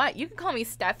lady or what? You can call me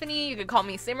Stephanie. You could call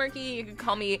me Simmerky. You could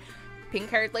call me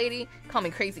pink-haired lady. Call me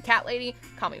crazy cat lady.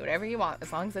 Call me whatever you want,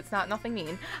 as long as it's not nothing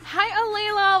mean. Hi,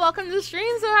 Alayla. Welcome to the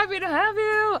stream. So happy to have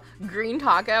you. Green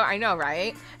Taco. I know,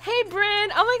 right? Hey,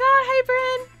 Bryn. Oh my god. Hey,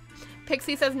 Bryn.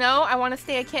 Pixie says, no, I want to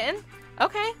stay a kitten.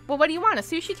 Okay, well, what do you want, a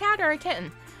sushi cat or a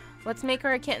kitten? Let's make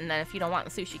her a kitten then if you don't want a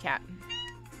sushi cat.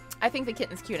 I think the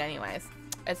kitten's cute anyways.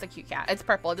 It's a cute cat. It's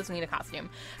purple. It doesn't need a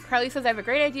costume. Carly says, I have a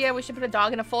great idea. We should put a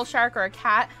dog in a full shark or a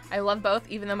cat. I love both,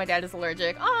 even though my dad is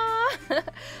allergic. Aww.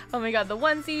 Oh my god, the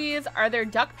onesies. Are there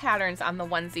duck patterns on the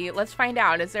onesie? Let's find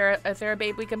out. Is there a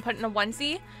babe we can put in a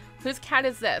onesie? Whose cat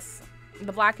is this?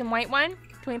 The black and white one?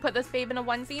 Can we put this babe in a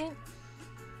onesie?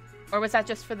 Or was that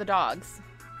just for the dogs?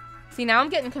 See, now I'm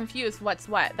getting confused what's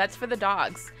what. That's for the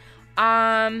dogs.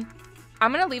 I'm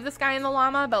gonna leave this guy in the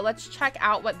llama, but let's check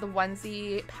out what the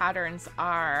onesie patterns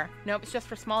are. Nope, it's just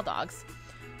for small dogs.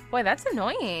 Boy, that's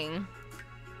annoying.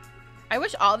 I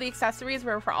wish all the accessories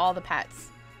were for all the pets.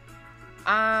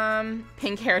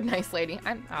 Pink-haired nice lady.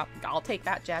 I'll take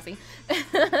that, Jazzy.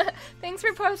 Thanks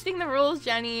for posting the rules,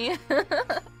 Jenny.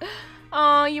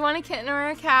 Oh, you want a kitten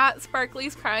or a cat?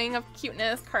 Sparkly's crying of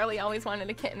cuteness. Carly always wanted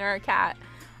a kitten or a cat.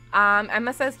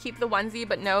 Emma says keep the onesie,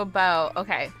 but no bow.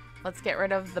 Okay, let's get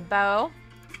rid of the bow.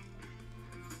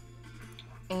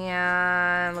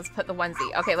 And let's put the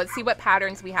onesie. Okay, let's see what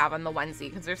patterns we have on the onesie,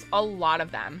 because there's a lot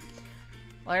of them.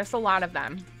 Well, there's a lot of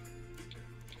them.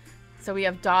 So we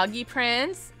have doggy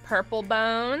prints, purple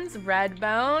bones, red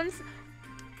bones.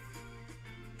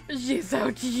 She's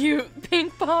so cute.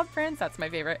 Pink paw prints, that's my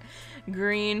favorite.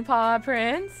 Green paw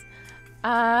prints.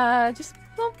 Just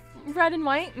little red and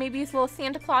white, maybe his little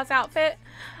Santa Claus outfit.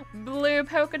 Blue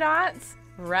polka dots,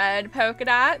 red polka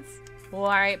dots,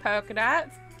 white polka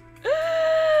dots.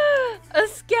 A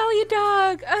skelly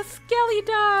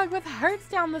dog with hearts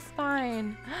down the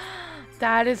spine.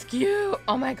 That is cute.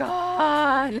 Oh my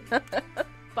god.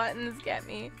 Buttons get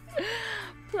me.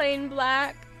 Plain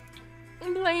black,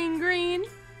 plain green,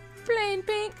 plain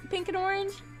pink, pink and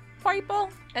orange,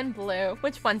 purple, and blue.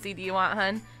 Which onesie do you want,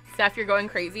 hun? Steph, you're going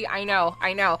crazy. I know.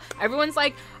 Everyone's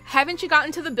like, haven't you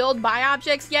gotten to the build buy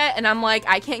objects yet? And I'm like,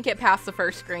 I can't get past the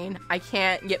first screen.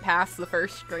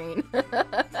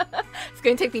 It's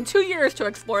going to take me 2 years to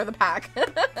explore the pack.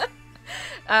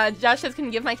 Josh says, can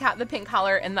you give my cat the pink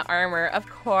collar and the armor? Of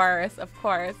course.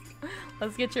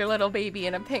 Let's get your little baby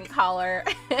in a pink collar.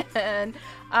 And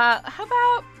how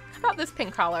about this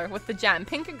pink collar with the gem?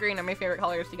 Pink and green are my favorite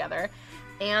colors together.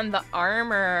 And the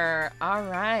armor. All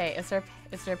right. Is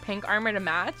there pink armor to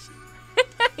match?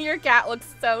 Your cat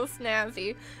looks so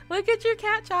snazzy. Look at your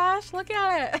cat, Josh. Look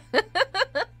at it.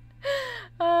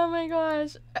 Oh my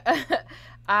gosh.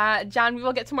 John, we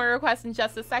will get to more requests in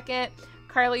just a second.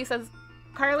 Carly says,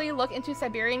 Carly, look into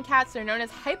Siberian cats. They're known as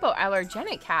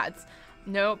hypoallergenic cats.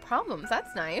 No problems.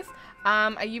 That's nice.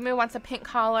 Ayumu wants a pink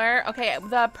collar. Okay,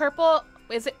 the purple.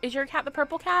 Is your cat the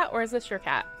purple cat, or is this your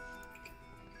cat?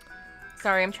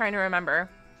 Sorry, I'm trying to remember.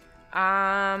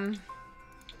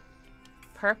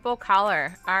 Purple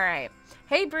collar. All right.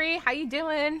 Hey, Bree, how you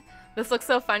doing? This looks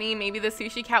so funny. Maybe the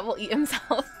sushi cat will eat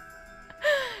himself.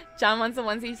 John wants a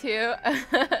onesie too.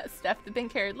 Steph, the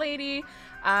pink-haired lady.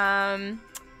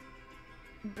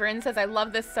 Bryn says, I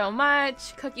love this so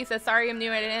much. Cookie says, sorry, I'm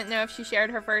new. I didn't know if she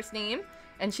shared her first name.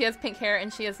 And she has pink hair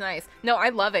and she is nice. No, I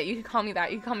love it. You can call me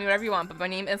that. You can call me whatever you want, but my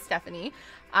name is Stephanie.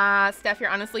 Steph, you're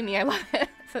honestly me. I love it.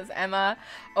 says Emma.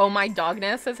 Oh my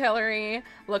dogness, says Hillary.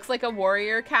 Looks like a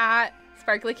warrior cat.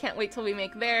 Sparkly can't wait till we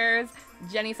make theirs.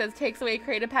 Jenny says takes away,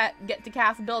 create a pet, get to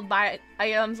cast, build, buy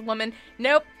items, woman.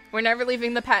 Nope, we're never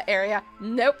leaving the pet area.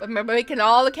 Nope, I'm making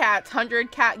all the cats.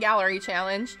 100 cat gallery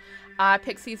challenge.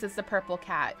 Pixies is the purple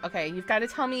cat. Okay, you've got to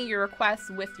tell me your requests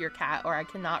with your cat or I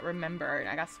cannot remember.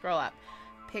 I got to scroll up.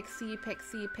 Pixie,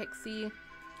 Pixie, Pixie.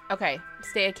 Okay,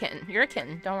 stay a kitten. You're a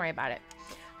kitten. Don't worry about it.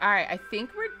 All right, I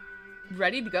think we're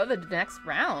ready to go to the next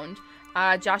round.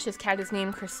 Josh's cat is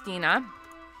named Christina.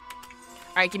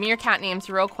 All right, give me your cat names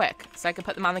real quick so I can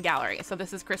put them on the gallery. So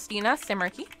this is Christina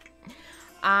Simmerke.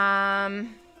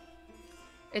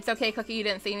 It's okay, Cookie. You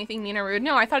didn't say anything mean or rude.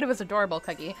 No, I thought it was adorable,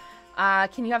 Cookie.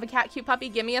 Can you have a cat, cute puppy?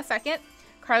 Give me a second.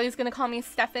 Carly's gonna call me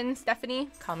Stephanie.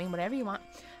 Call me whatever you want.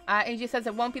 AJ says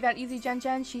it won't be that easy,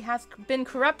 Jen. She has been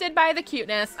corrupted by the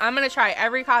cuteness. I'm gonna try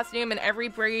every costume and every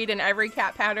breed and every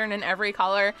cat pattern and every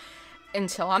color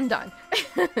until I'm done.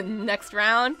 Next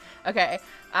round. Okay.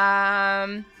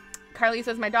 Carly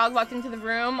says my dog walked into the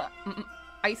room.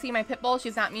 Icy, my pit bull.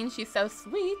 She's not mean. She's so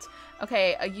sweet.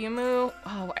 Okay, a Yumu.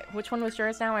 Oh, which one was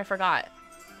yours now? I forgot.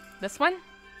 This one?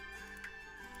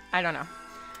 I don't know.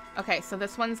 Okay, so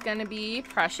this one's gonna be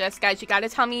Precious. Guys, you gotta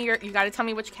tell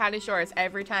me which cat is yours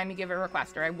every time you give a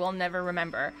request, or I will never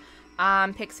remember.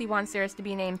 Pixie wants theirs to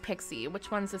be named Pixie.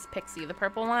 Which one's this Pixie? The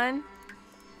purple one?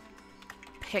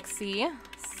 Pixie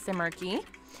Simmerke.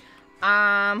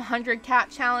 100 cat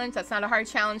challenge. That's not a hard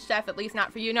challenge, Steph. At least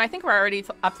not for you. No, I think we're already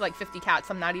up to like 50 cats.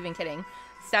 I'm not even kidding.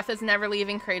 Steph is never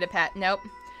leaving. Create a pet. Nope.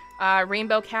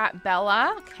 Rainbow cat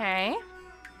Bella. Okay.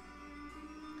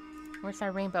 Where's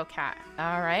our rainbow cat?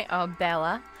 All right. Oh,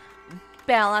 Bella.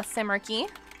 Bella Simmerke.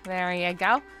 There you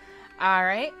go. All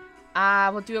right.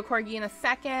 We'll do a corgi in a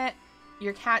second.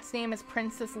 Your cat's name is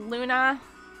Princess Luna.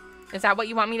 Is that what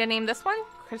you want me to name this one?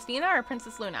 Christina or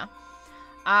Princess Luna?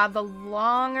 The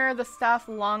longer the stuff,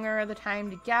 longer the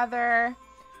time together.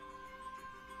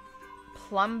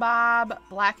 Plum Bob.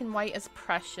 Black and white is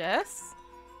Precious.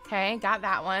 Okay, got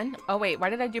that one. Oh, wait.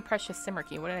 Why did I do Precious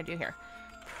Simmerke? What did I do here?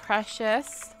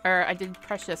 Precious, or I did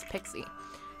Precious Pixie.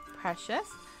 Precious.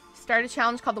 Start a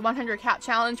challenge called the 100 Cat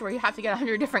Challenge where you have to get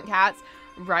 100 different cats.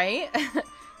 Right?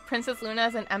 Princess Luna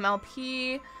is an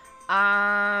MLP.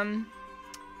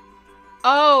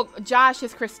 Oh, Josh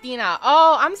is Christina.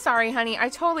 Oh, I'm sorry, honey. I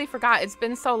totally forgot. It's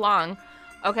been so long.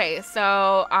 Okay,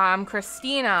 so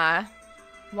Christina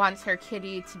wants her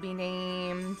kitty to be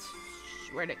named...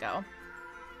 Where'd it go?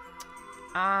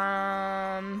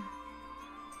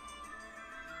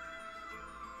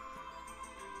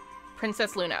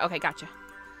 Princess Luna. Okay, gotcha.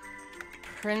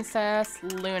 Princess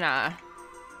Luna.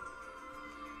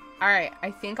 All right,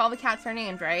 I think all the cats are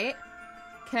named, right?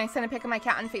 Can I send a pic of my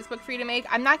cat on Facebook for you to make?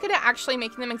 I'm not good at actually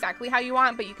making them exactly how you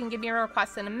want, but you can give me a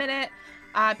request in a minute.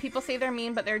 People say they're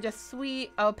mean, but they're just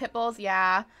sweet. Oh, Pitbulls,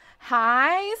 yeah.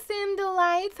 Hi, Sim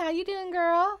Delights. How you doing,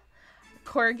 girl?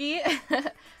 Corgi.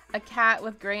 A cat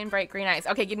with gray and bright green eyes.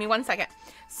 Okay, give me 1 second.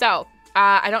 So,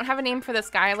 I don't have a name for this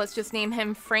guy. Let's just name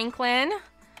him Franklin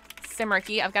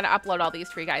Simmerke. I've got to upload all these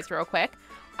for you guys real quick.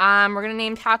 We're going to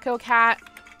name Taco Cat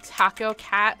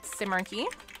Simmerke.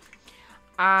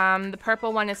 The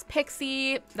purple one is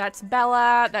Pixie. That's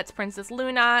Bella. That's Princess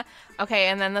Luna. Okay,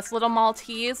 and then this little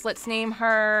Maltese, let's name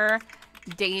her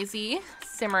Daisy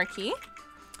Simmerke.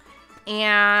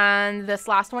 And this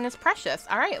last one is Precious.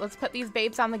 All right, let's put these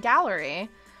babes on the gallery.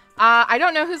 I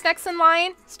don't know who's next in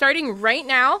line. Starting right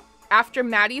now, after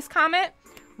Maddie's comment,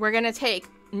 we're going to take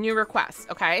new requests,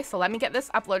 okay? So let me get this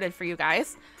uploaded for you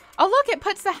guys. Oh, look, it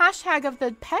puts the hashtag of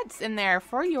the pets in there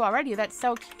for you already. That's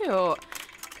so cute.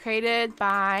 Created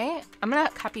by, I'm going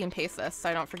to copy and paste this so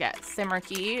I don't forget,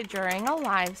 Simmerke during a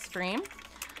live stream.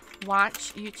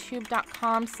 Watch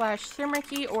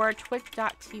youtube.com/Simmerke or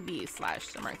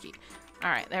twitch.tv/Simmerke. All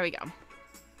right, there we go.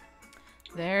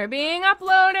 They're being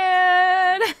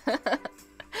uploaded.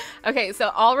 Okay, so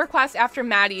all requests after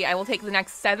Maddie, I will take the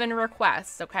next 7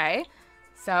 requests, okay?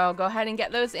 So go ahead and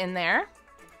get those in there.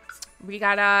 We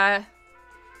got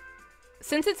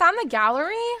since it's on the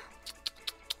gallery,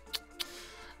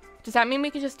 does that mean we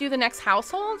could just do the next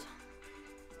household?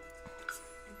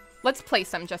 Let's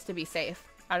place them just to be safe.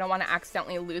 I don't want to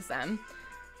accidentally lose them.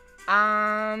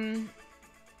 I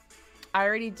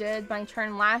already did my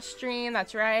turn last stream.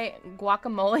 That's right.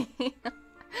 Guacamole.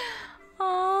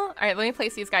 All right, let me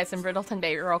place these guys in Brittleton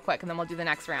Bay real quick, and then we'll do the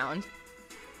next round.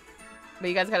 But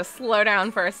you guys got to slow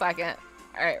down for a second.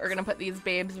 All right, we're going to put these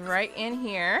babes right in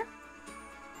here.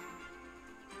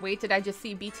 Wait, did I just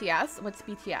see BTS? What's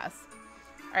BTS?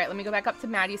 All right, let me go back up to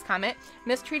Maddie's comment.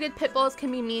 Mistreated pit bulls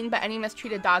can be mean, but any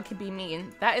mistreated dog can be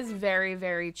mean. That is very,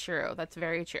 very true. That's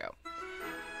very true.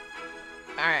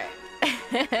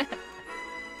 Alright.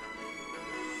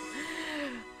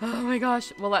 Oh my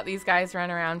gosh. We'll let these guys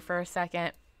run around for a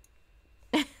second.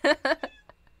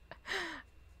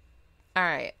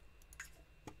 Alright.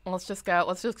 Let's just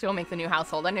go make the new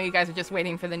household. I know you guys are just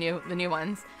waiting for the new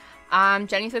ones.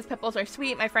 Jenny says Pitbulls are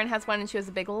sweet. My friend has one and she has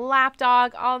a big lap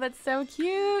dog. Oh, that's so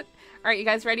cute. Alright, you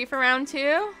guys ready for round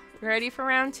 2? Ready for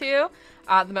round 2?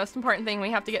 The most important thing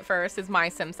we have to get first is my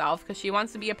sim self because she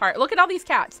wants to be a part. Look at all these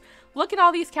cats. Look at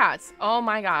all these cats. Oh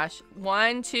my gosh.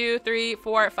 1, 2, 3,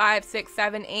 4, 5, 6,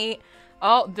 7, 8.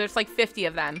 Oh, there's like 50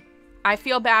 of them. I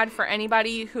feel bad for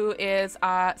anybody who is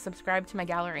subscribed to my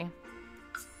gallery.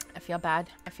 I feel bad.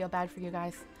 I feel bad for you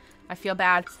guys. I feel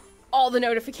bad. All the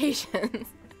notifications.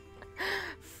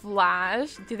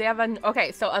 Flash. Do they have a...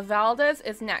 Okay, so Avalda's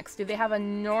is next. Do they have a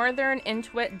Northern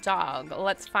Intuit dog?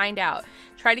 Let's find out.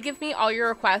 Try to give me all your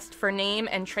requests for name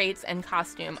and traits and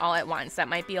costume all at once. That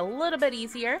might be a little bit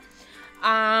easier.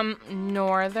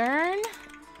 Northern.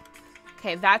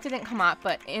 Okay, that didn't come up,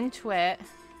 but Intuit.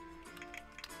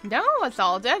 No,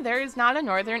 Avalda, there is not a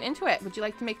Northern Intuit. Would you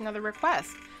like to make another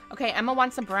request? Okay, Emma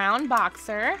wants a brown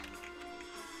boxer.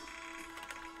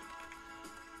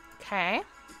 Okay.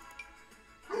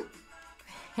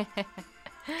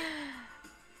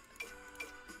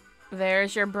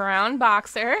 There's your brown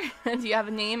boxer. Do you have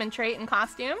a name and trait and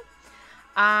costume?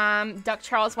 Duck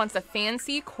Charles wants a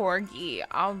fancy corgi.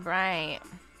 All right.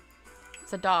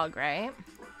 It's a dog, right?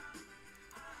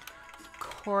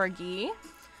 Corgi.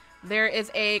 There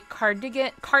is a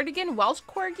cardigan Welsh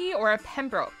corgi or a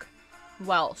Pembroke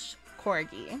Welsh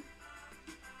corgi.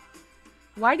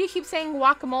 Why do you keep saying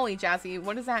guacamole, Jazzy?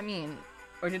 What does that mean?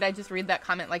 Or did I just read that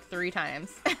comment like 3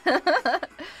 times?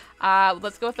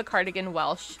 Let's go with the cardigan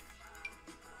Welsh.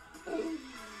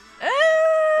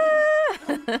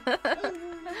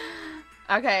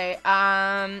 Okay,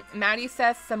 Maddie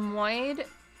says Samoyed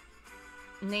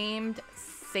named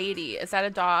Sadie. Is that a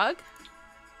dog?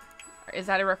 Or is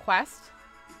that a request?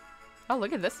 Oh,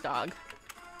 look at this dog.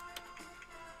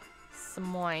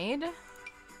 Samoyed.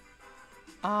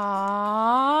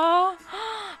 Aww.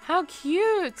 How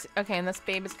cute. Okay, and this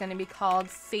babe is going to be called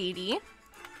Sadie.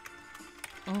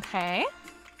 Okay.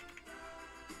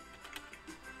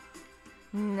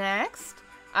 Next.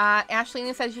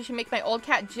 Ashley says you should make my old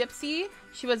cat Gypsy.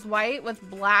 She was white with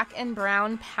black and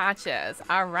brown patches.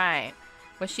 All right.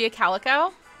 Was she a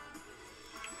calico?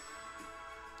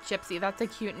 Gypsy, that's a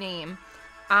cute name.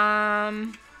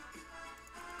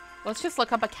 Let's just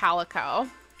look up a calico.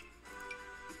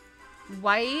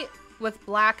 White with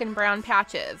black and brown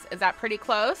patches. Is that pretty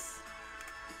close?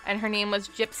 And her name was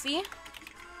Gypsy.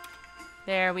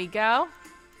 There we go.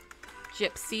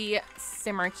 Gypsy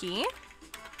Simmerkey.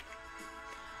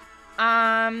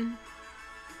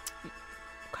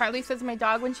 Carly says my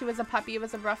dog when she was a puppy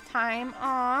was a rough time.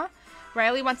 Aw.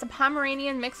 Riley wants a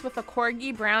Pomeranian mixed with a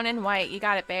Corgi, brown and white. You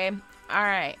got it, babe. All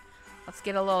right. Let's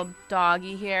get a little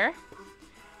doggy here.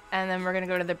 And then we're going to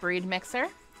go to the breed mixer.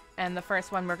 And the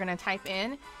first one we're going to type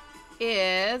in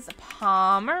is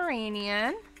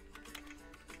Pomeranian.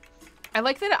 I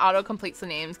like that it auto-completes the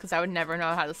names because I would never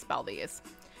know how to spell these.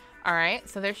 All right.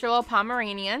 So there's your little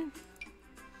Pomeranian.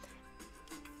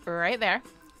 Right there.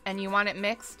 And you want it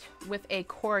mixed with a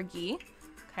Corgi.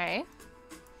 Okay.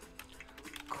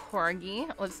 Corgi.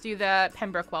 Let's do the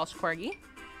Pembroke Welsh Corgi.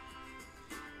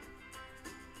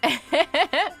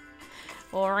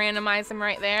 We'll randomize them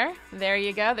right there. There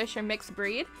you go. There's your mixed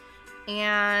breed.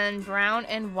 And brown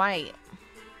and white.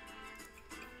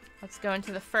 Let's go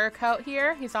into the fur coat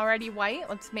here. He's already white.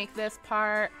 Let's make this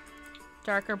part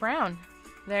darker brown.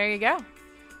 There you go.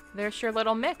 There's your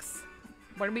little mix.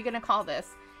 What are we going to call this?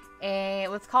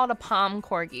 Let's call it a Pom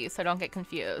Corgi, so don't get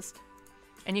confused.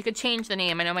 And you could change the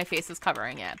name. I know my face is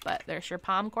covering it, but there's your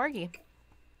Pom Corgi.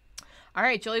 All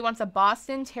right, Julie wants a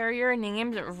Boston Terrier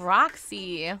named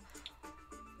Roxy.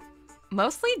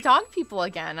 Mostly dog people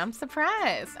again. I'm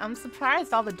surprised. I'm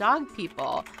surprised all the dog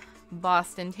people.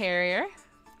 Boston Terrier.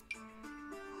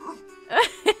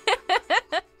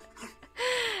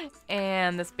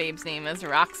 And this babe's name is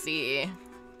Roxy.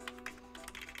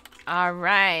 All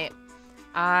right.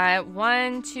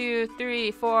 1, 2,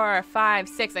 3, 4, 5,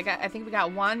 6. I think we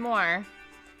got one more.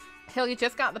 Hill, you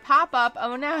just got the pop-up.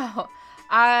 Oh no.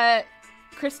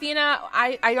 Christina,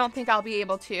 I don't think I'll be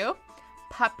able to.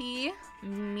 Puppy,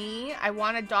 me. I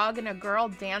want a dog in a girl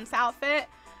dance outfit.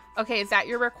 Okay, is that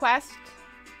your request?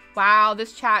 Wow,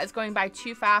 this chat is going by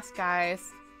too fast,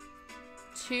 guys.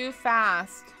 Too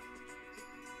fast.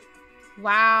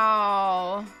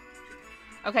 Wow.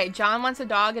 Okay, John wants a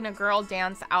dog in a girl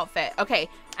dance outfit. Okay,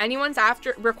 anyone's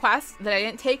after requests that I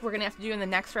didn't take, we're going to have to do in the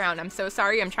next round. I'm so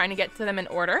sorry. I'm trying to get to them in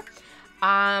order.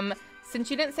 Since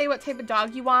you didn't say what type of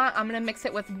dog you want, I'm going to mix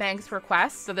it with Meg's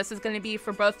request. So this is going to be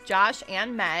for both Josh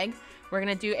and Meg. We're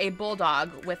going to do a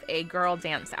bulldog with a girl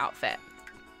dance outfit.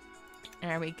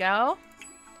 There we go.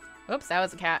 Oops, that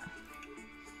was a cat.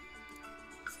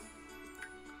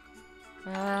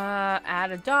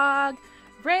 Add a dog.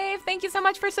 Brave, thank you so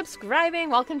much for subscribing.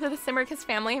 Welcome to the Simmerkiss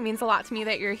family. It means a lot to me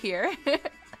that you're here. All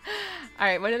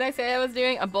right, what did I say I was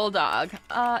doing? A bulldog.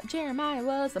 Jeremiah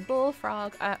was a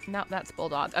bullfrog. No, that's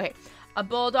bulldog. Okay, a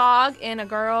bulldog in a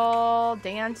girl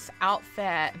dance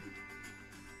outfit.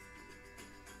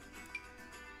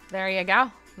 There you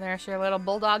go. There's your little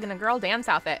bulldog in a girl dance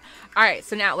outfit. All right,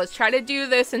 so now let's try to do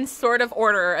this in sort of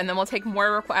order, and then we'll take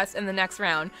more requests in the next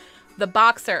round. The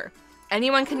boxer.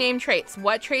 Anyone can name traits.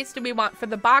 What traits do we want for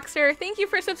the boxer? Thank you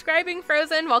for subscribing,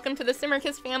 Frozen. Welcome to the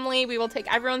Simmerkiss family. We will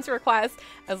take everyone's request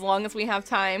as long as we have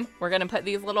time. We're going to put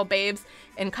these little babes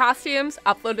in costumes,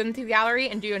 upload them to the gallery,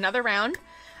 and do another round.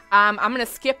 I'm going to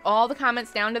skip all the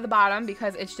comments down to the bottom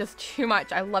because it's just too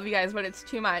much. I love you guys, but it's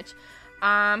too much.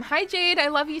 Hi, Jade. I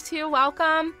love you too.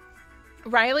 Welcome.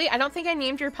 Riley, I don't think I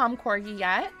named your Pom Corgi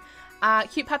yet.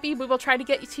 Cute puppy, we will try to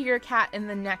get you to your cat in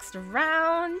the next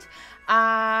round.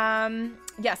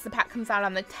 Yes, the pack comes out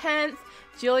on the 10th.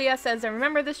 Julia says, I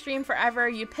remember the stream forever.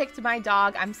 You picked my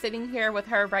dog. I'm sitting here with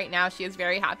her right now. She is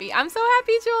very happy. I'm so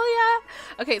happy, Julia.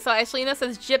 Okay, so Ashlina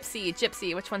says Gypsy.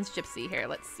 Gypsy. Which one's Gypsy here?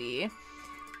 Let's see.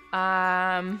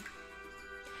 Gypsy.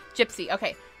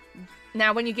 Okay.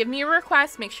 Now, when you give me a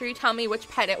request, make sure you tell me which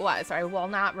pet it was, or I will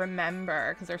not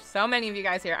remember, because there's so many of you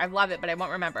guys here. I love it, but I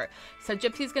won't remember. So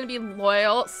Gypsy's going to be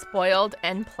loyal, spoiled,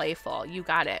 and playful. You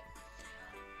got it.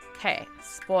 Okay,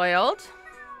 spoiled.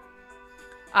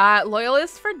 Loyal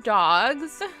is for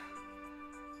dogs.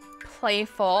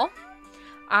 Playful.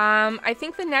 I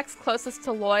think the next closest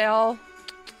to loyal...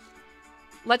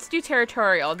 Let's do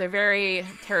territorial. They're very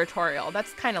territorial.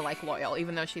 That's kind of like loyal,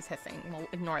 even though she's hissing. We'll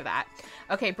ignore that.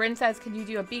 Okay, Bryn says, can you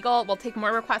do a beagle? We'll take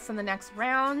more requests in the next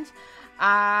round.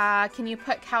 Can you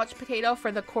put couch potato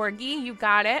for the corgi? You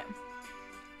got it.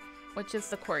 Which is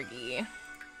the corgi?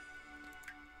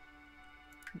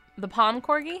 The Pom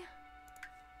Corgi?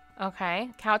 Okay,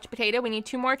 couch potato. We need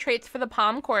 2 more traits for the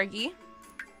Pom Corgi.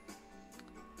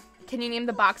 Can you name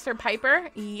the boxer Piper?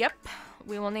 Yep.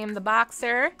 We will name the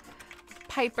boxer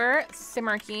Piper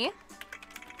Simmerkey.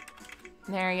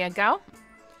 There you go.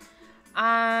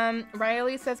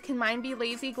 Riley says, can mine be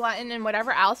lazy, glutton, and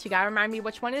whatever else? You gotta remind me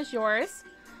which one is yours.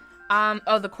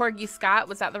 Oh, the Corgi Scott.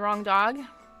 Was that the wrong dog?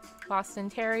 Boston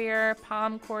Terrier,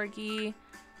 Pom Corgi.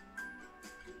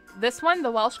 This one,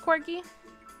 the Welsh Corgi.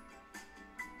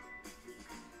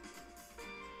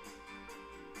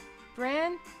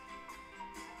 Bryn?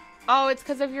 Oh, it's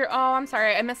because of your... Oh, I'm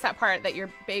sorry. I missed that part that your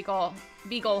beagle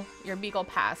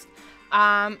passed.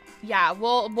 Yeah,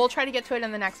 we'll try to get to it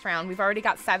in the next round. We've already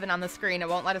got 7 on the screen. It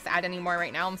won't let us add any more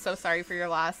right now. I'm so sorry for your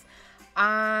loss.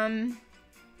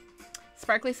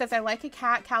 Sparkly says, I like a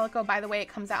cat. Calico, by the way, it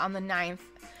comes out on the 9th.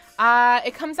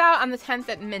 It comes out on the 10th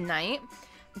at midnight.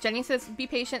 Jenny says, be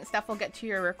patient. Steph will get to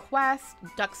your request.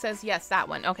 Duck says, yes, that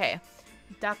one. Okay.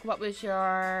 Duck, what was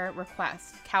your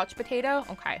request? Couch potato?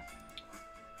 Okay.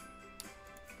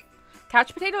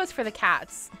 Couch potato is for the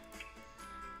cats.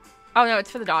 Oh, no, it's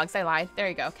for the dogs. I lied. There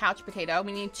you go. Couch potato.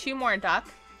 We need 2 more, Duck.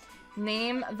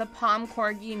 Name the Pom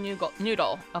Corgi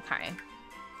Noodle. Okay.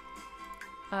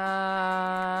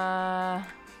 Pom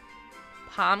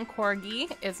Corgi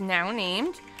is now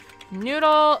named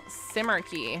Noodle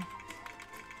Simmerkey.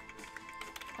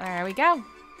 There we go. All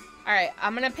right,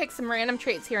 I'm going to pick some random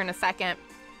traits here in a second.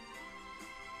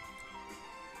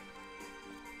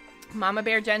 Mama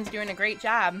Bear Jen's doing a great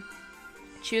job.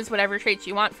 Choose whatever traits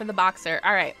you want for the boxer.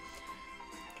 All right.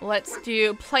 Let's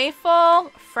do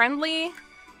playful, friendly,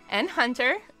 and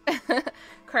hunter.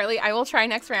 Carly, I will try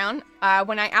next round.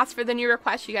 When I ask for the new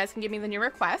request, you guys can give me the new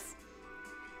request.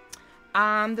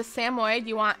 The Samoyed,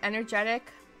 you want energetic,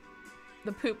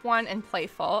 the poop one, and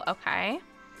playful. Okay.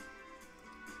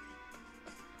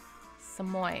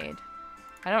 Samoyed.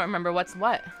 I don't remember what's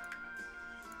what.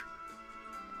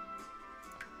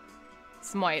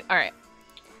 Samoyed. All right.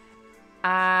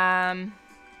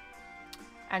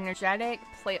 Energetic,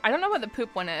 I don't know what the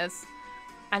poop one is.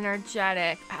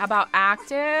 Energetic. How about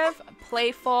active,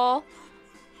 playful?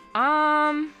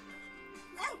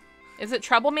 Is it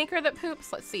troublemaker that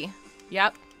poops? Let's see.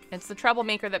 Yep, it's the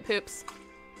troublemaker that poops.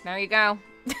 There you go.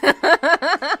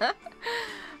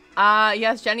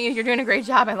 Yes, Jenny, you're doing a great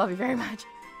job. I love you very much.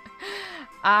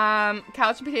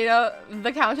 Couch potato.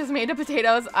 The couch is made of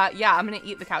potatoes. Yeah, I'm gonna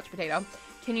eat the couch potato.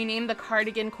 Can you name the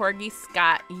cardigan corgi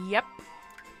Scott? Yep.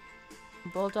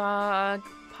 Bulldog,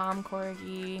 Pom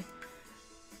Corgi,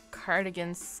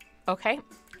 Cardigans. Okay.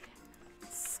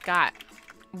 Scott.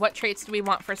 What traits do we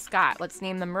want for Scott? Let's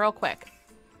name them real quick.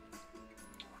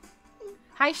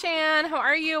 Hi, Shan. How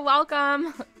are you?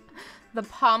 Welcome. The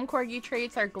Palm Corgi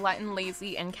traits are glutton,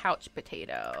 lazy, and couch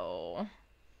potato.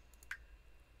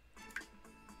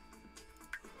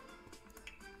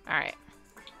 All right.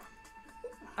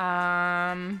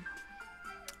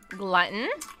 Glutton.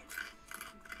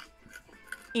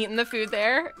 Eating the food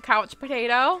there. Couch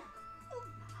potato.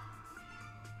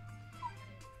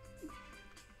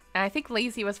 And I think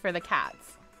lazy was for the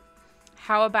cats.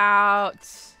 How about...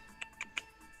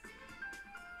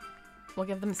 We'll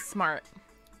give them smart.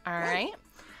 All right.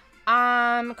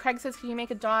 Craig says, can you make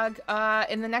a dog?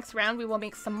 In the next round, we will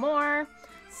make some more.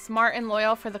 Smart and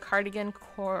loyal for the Cardigan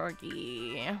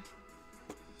Corgi.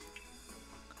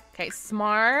 Okay,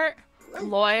 smart,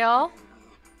 loyal,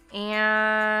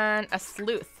 and a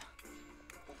sleuth.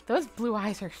 Those blue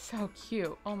eyes are so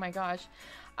cute. Oh my gosh.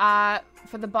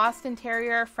 For the Boston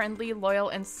Terrier, friendly, loyal,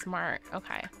 and smart.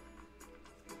 Okay.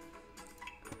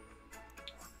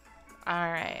 All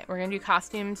right, we're gonna do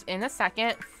costumes in a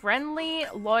second. Friendly,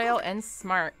 loyal, and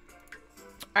smart.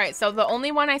 All right, so the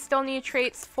only one I still need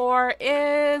traits for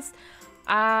is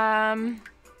the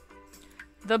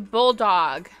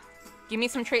bulldog. Give me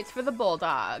some traits for the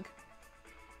bulldog.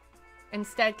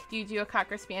 Instead, could you do a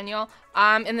Cocker Spaniel?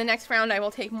 In the next round, I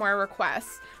will take more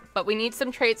requests, but we need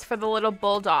some traits for the little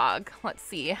bulldog. Let's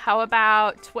see. How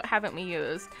about, what haven't we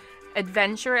used?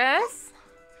 Adventurous,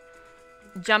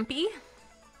 jumpy,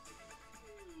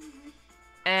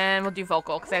 and we'll do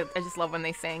vocal because I just love when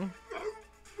they sing.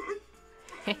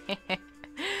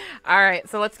 All right,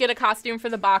 so let's get a costume for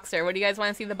the boxer. What do you guys want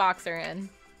to see the boxer in?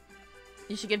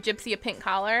 You should give Gypsy a pink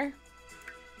collar.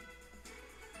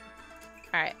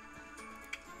 All right.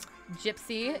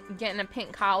 Gypsy getting a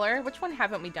pink collar. Which one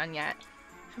haven't we done yet?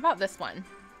 How about this one?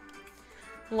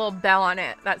 A little bell on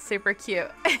it. That's super cute.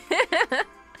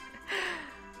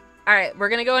 All right, we're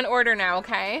going to go in order now,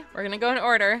 okay? We're going to go in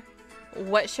order.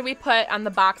 What should we put on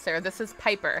the boxer? This is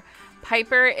Piper.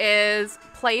 Piper is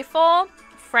playful,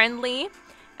 friendly,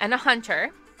 and a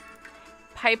hunter.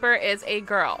 Piper is a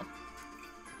girl.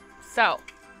 So,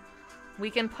 we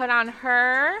can put on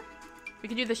her... We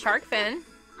could do the shark fin.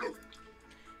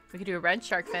 We could do a red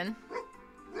shark fin.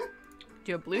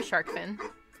 Do a blue shark fin.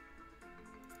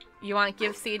 You want to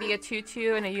give Sadie a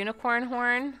tutu and a unicorn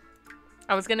horn?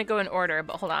 I was going to go in order,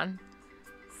 but hold on.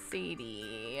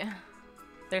 Sadie.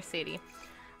 There's Sadie.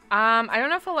 I don't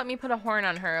know if it'll let me put a horn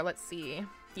on her. Let's see.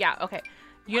 Yeah, okay.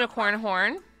 Unicorn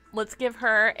horn. Let's give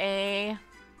her a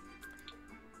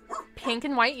pink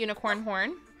and white unicorn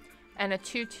horn and a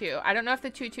tutu. I don't know if the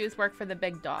tutus work for the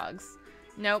big dogs.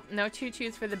 Nope, no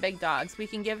tutus for the big dogs. We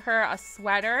can give her a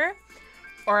sweater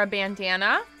or a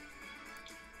bandana.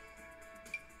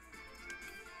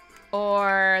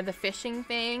 Or the fishing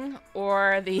thing.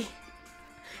 Or the...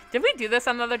 Did we do this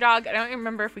on the other dog? I don't even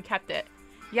remember if we kept it.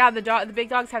 Yeah, the big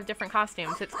dogs have different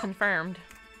costumes. It's confirmed.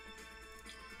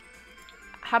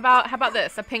 How about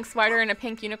this? A pink sweater and a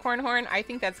pink unicorn horn? I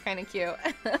think that's kind of cute.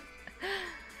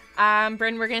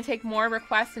 Bryn, we're going to take more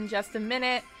requests in just a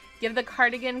minute. Give the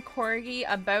Cardigan Corgi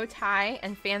a bow tie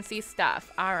and fancy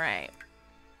stuff. All right.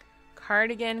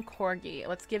 Cardigan Corgi.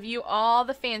 Let's give you all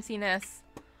the fanciness.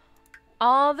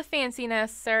 All the fanciness,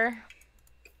 sir.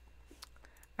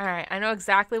 All right. I know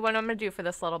exactly what I'm going to do for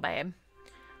this little babe.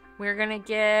 We're going to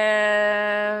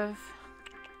give...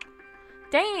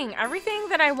 Dang, everything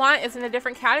that I want is in a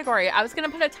different category. I was going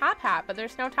to put a top hat, but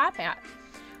there's no top hat.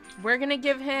 We're going to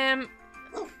give him...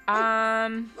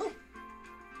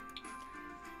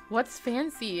 What's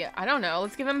fancy? I don't know.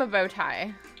 Let's give him a bow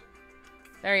tie.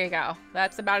 There you go.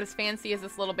 That's about as fancy as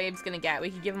this little babe's going to get. We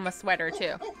could give him a sweater,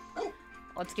 too.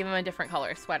 Let's give him a different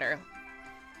color sweater.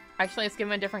 Actually, let's give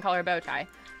him a different color bow tie.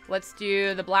 Let's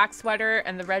do the black sweater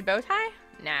and the red bow tie?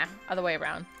 Nah, other way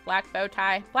around. Black bow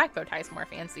tie. Black bow tie is more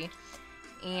fancy.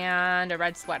 And a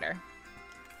red sweater.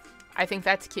 I think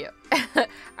that's cute. All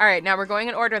right, now we're going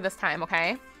in order this time,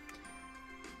 okay?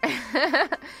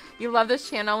 You love this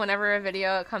channel. Whenever a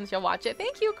video comes, you'll watch it.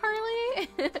 Thank you, Carly.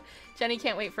 Jenny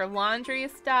can't wait for laundry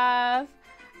stuff.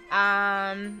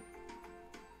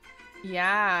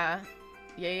 Yeah.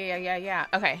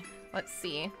 Okay, let's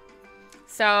see.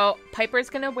 So Piper's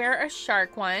gonna wear a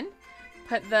shark one.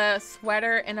 Put the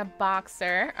sweater in a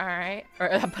boxer. All right, or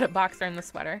put a boxer in the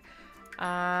sweater.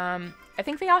 I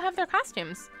think they all have their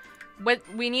costumes. What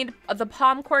we need, the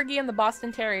Palm Corgi and the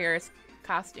Boston Terriers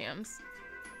costumes.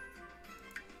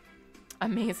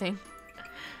 Amazing.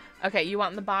 Okay, you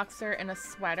want the boxer and a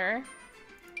sweater.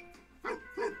 Let's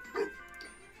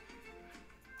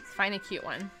find a cute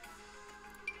one.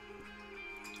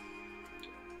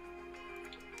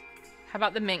 How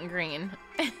about the mint green?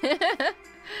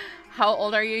 How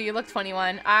old are you? You look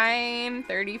 21. I'm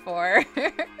 34.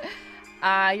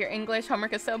 Your English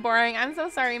homework is so boring. I'm so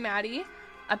sorry, Maddie.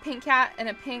 A pink cat and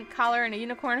a pink collar and a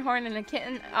unicorn horn and a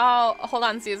kitten. Oh, hold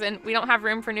on, Susan. We don't have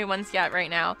room for new ones yet right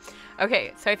now.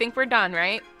 Okay, so I think we're done,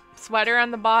 right? Sweater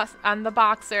on the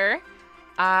boxer.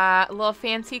 A little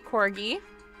fancy corgi.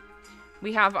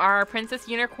 We have our Princess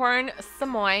Unicorn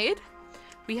Samoyed.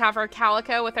 We have our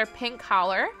calico with our pink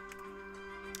collar.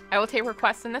 I will take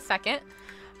requests in a second.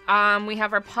 We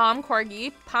have our Pom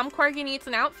Corgi. Pom Corgi needs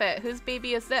an outfit. Whose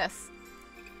baby is this?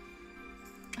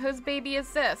 Whose baby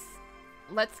is this?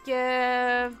 Let's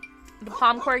give... The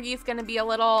Pom Corgi is going to be a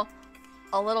little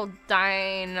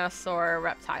dinosaur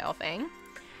reptile thing.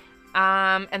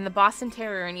 And the Boston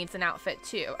Terrier needs an outfit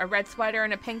too. A red sweater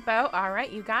and a pink bow. All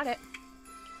right, you got it.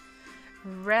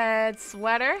 Red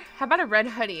sweater. How about a red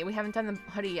hoodie? We haven't done the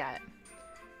hoodie yet.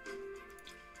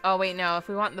 Oh, wait, no. If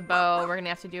we want the bow, we're going to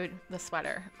have to do the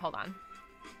sweater. Hold on.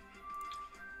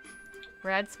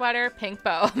 Red sweater, pink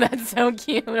bow. That's so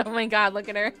cute. Oh, my God. Look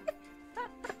at her.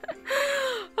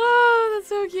 Oh, that's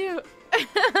so cute.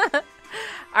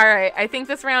 All right. I think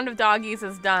this round of doggies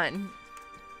is done.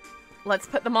 Let's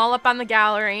put them all up on the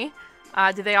gallery.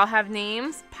 Do they all have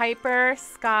names? Piper,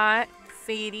 Scott,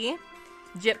 Sadie,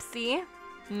 Gypsy,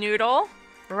 Noodle,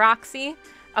 Roxy.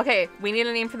 Okay, we need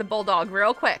a name for the bulldog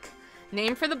real quick.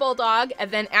 Name for the bulldog,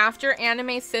 and then after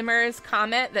Anime Simmer's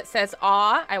comment that says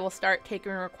aw, I will start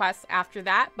taking requests after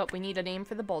that, but we need a name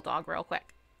for the bulldog real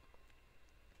quick.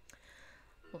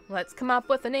 Let's come up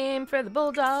with a name for the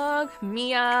bulldog.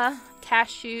 Mia,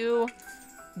 Cashew,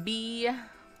 Bee,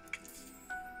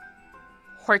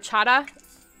 Horchata,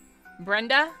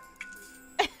 Brenda,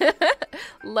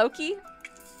 Loki,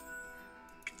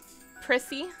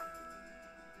 Prissy,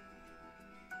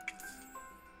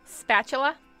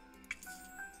 Spatula,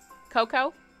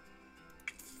 Coco.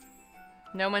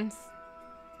 No one's...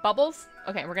 Bubbles?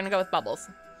 Okay, we're gonna go with Bubbles.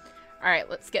 Alright,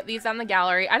 let's get these on the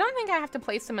gallery. I don't think I have to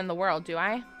place them in the world, do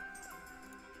I?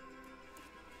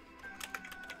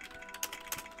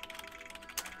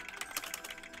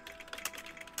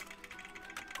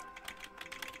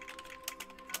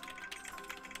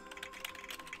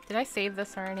 Did I save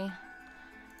this already?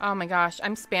 Oh my gosh,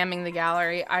 I'm spamming the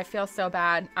gallery. I feel so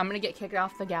bad. I'm gonna get kicked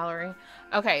off the gallery.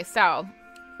 Okay, so...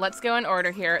 let's go in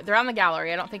order here. They're on the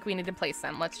gallery. I don't think we need to place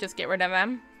them. Let's just get rid of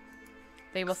them.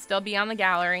 They will still be on the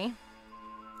gallery.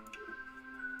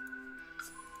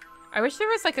 I wish there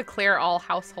was like a clear all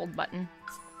household button.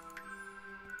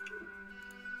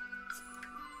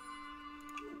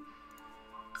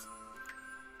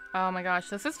 Oh my gosh,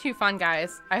 this is too fun,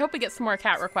 guys. I hope we get some more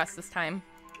cat requests this time.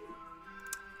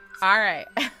 All right.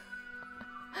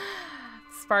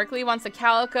 Sparkly wants a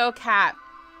calico cat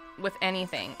with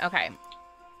anything. Okay.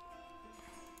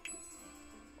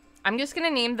 I'm just going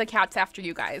to name the cats after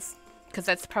you guys, because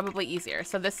that's probably easier.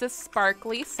 So this is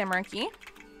Sparkly Simmerky.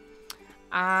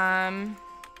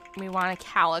 We want a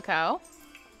calico.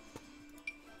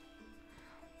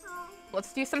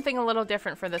 Let's do something a little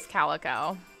different for this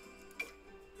calico.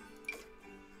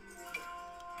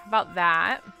 How about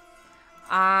that?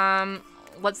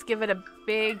 Let's give it a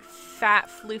big, fat,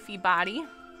 floofy body.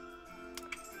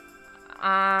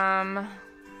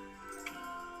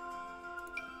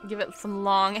 Give it some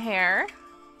long hair.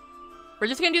 We're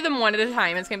just gonna do them one at a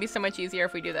time. It's gonna be so much easier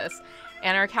if we do this.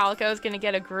 And our calico is gonna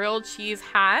get a grilled cheese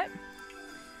hat.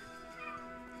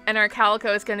 And our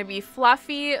calico is gonna be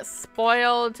fluffy,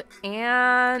 spoiled,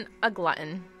 and a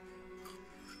glutton.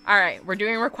 Alright, we're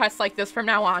doing requests like this from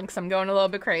now on because I'm going a little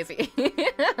bit crazy.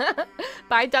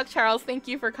 Bye, Duck Charles. Thank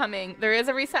you for coming. There is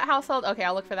a reset household. Okay,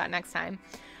 I'll look for that next time.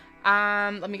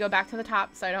 Let me go back to the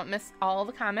top so I don't miss all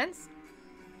the comments.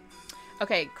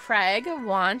 Okay, Craig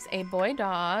wants a boy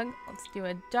dog. Let's do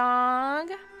a dog.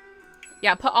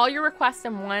 Yeah, put all your requests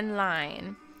in one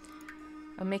line.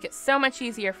 It'll make it so much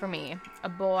easier for me. A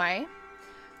boy.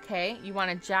 Okay, you want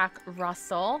a Jack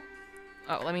Russell.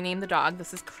 Oh, let me name the dog.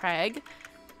 This is Craig.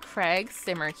 Craig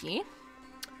Simmerky.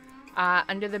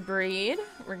 Under the breed,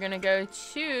 we're gonna go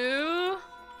to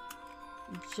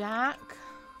Jack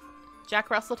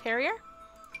Russell Terrier.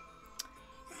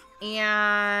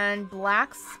 And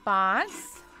black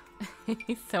spots.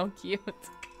 He's so cute.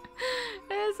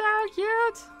 He's so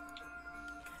cute.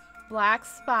 Black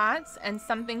spots and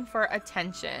something for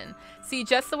attention. See,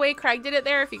 just the way Craig did it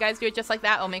there, if you guys do it just like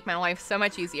that, it'll make my life so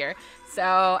much easier.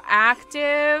 So,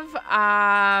 active,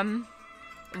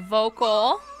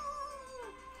 vocal,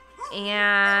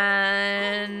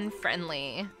 and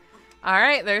friendly. All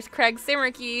right, there's Craig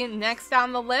Simmerky. Next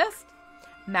on the list,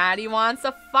 Maddie wants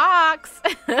a fox.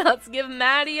 Let's give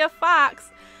Maddie a fox.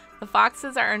 The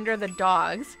foxes are under the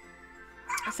dogs.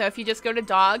 So if you just go to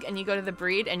dog and you go to the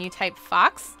breed and you type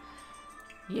fox,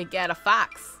 you get a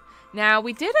fox. Now,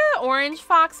 we did an orange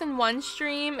fox in one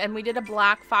stream and we did a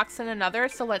black fox in another.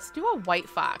 So let's do a white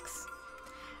fox.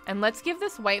 And let's give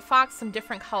this white fox some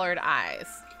different colored eyes.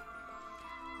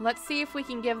 Let's see if we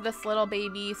can give this little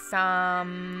baby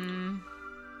some...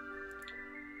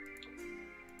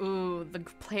 Ooh, the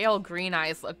pale green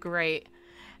eyes look great.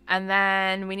 And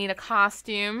then we need a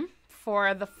costume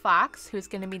for the fox, who's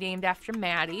going to be named after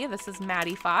Maddie. This is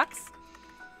Maddie Fox.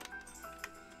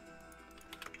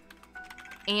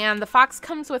 And the fox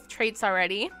comes with traits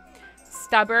already.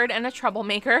 Stubborn and a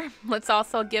troublemaker. Let's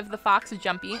also give the fox a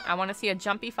jumpy. I want to see a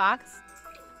jumpy fox.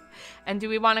 And do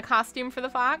we want a costume for the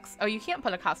fox? Oh, you can't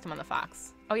put a costume on the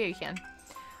fox. Oh, yeah, you can.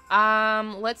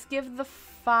 Let's give the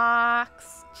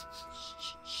fox...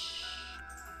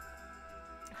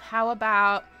 How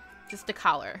about just a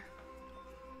collar?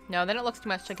 No, then it looks too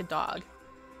much like a dog.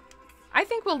 I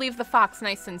think we'll leave the fox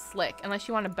nice and slick, unless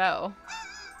you want a bow.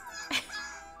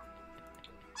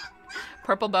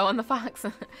 Purple bow on the fox.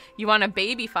 You want a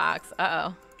baby fox?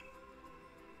 Uh-oh.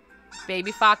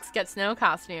 Baby fox gets no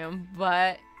costume,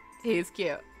 but he's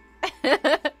cute.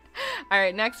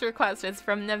 Alright, next request is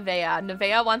from Nevaeh.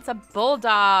 Nevaeh wants a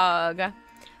bulldog.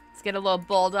 Let's get a little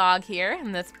bulldog here,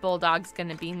 and this bulldog's going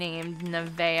to be named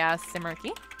Nevaeh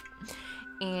Simmerke.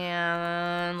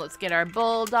 And let's get our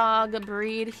bulldog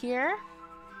breed here.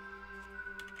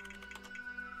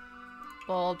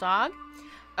 Bulldog.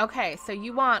 Okay, so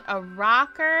you want a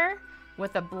rocker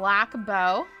with a black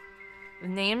bow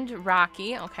named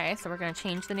Rocky. Okay, so we're going to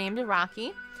change the name to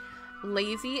Rocky.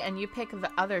 Lazy, and you pick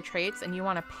the other traits, and you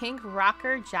want a pink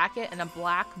rocker jacket and a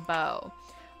black bow.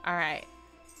 All right.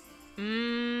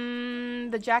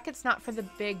 The jacket's not for the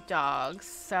big dogs,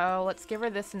 so let's give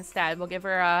her this instead. We'll give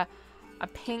her a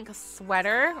pink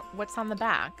sweater. What's on the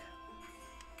back?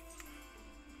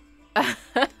 Oh,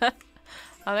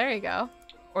 there you go.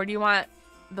 Or do you want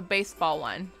the baseball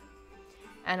one?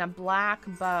 And a black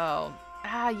bow.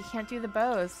 Ah, you can't do the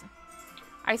bows.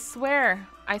 I swear,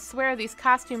 these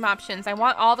costume options. I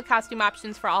want all the costume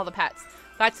options for all the pets.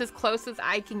 That's as close as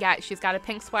I can get. She's got a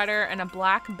pink sweater and a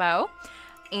black bow.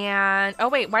 And, oh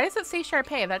wait, why does it say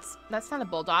Shar-Pei? That's not a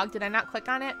bulldog. Did I not click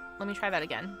on it? Let me try that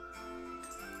again.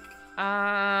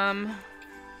 I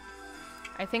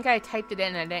think I typed it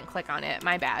in and I didn't click on it.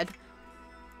 My bad.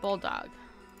 Bulldog.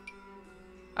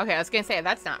 Okay, I was gonna say,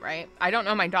 that's not right. I don't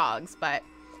know my dogs, but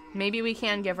maybe we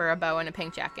can give her a bow and a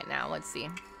pink jacket now. Let's see.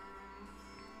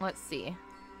 Let's see.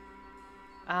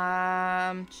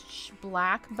 Black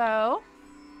bow.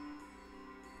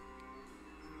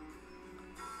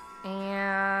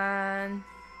 And...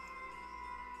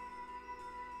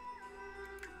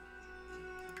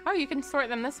 oh, you can sort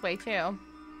them this way, too.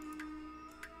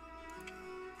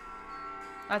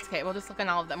 That's okay. We'll just look on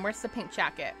all of them. Where's the pink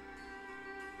jacket?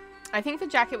 I think the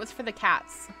jacket was for the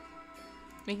cats.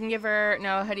 We can give her...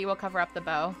 no, a hoodie will cover up the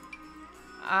bow.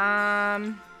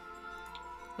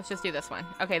 Let's just do this one.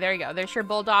 Okay, there you go. There's your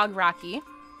bulldog, Rocky.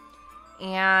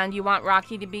 And you want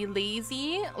Rocky to be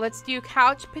lazy. Let's do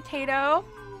couch potato.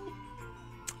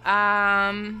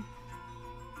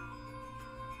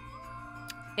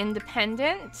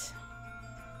 Independent.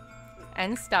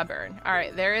 And stubborn.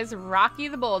 Alright, there is Rocky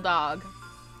the bulldog.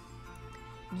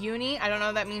 Uni, I don't know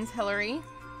what that means, Hillary.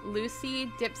 Lucy,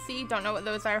 Dipsy, don't know what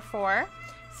those are for.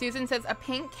 Susan says a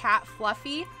pink cat,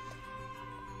 Fluffy,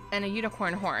 and a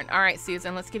unicorn horn. All right,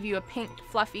 Susan, let's give you a pink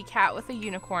fluffy cat with a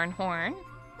unicorn horn.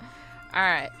 All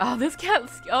right. Oh, this cat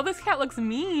looks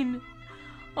mean.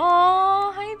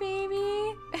 Oh, hi,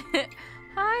 baby.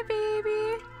 Hi,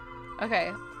 baby.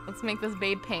 Okay, let's make this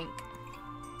babe pink.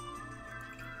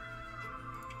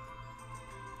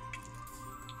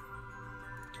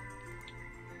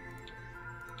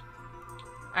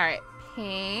 All right,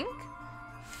 pink,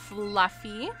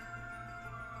 fluffy.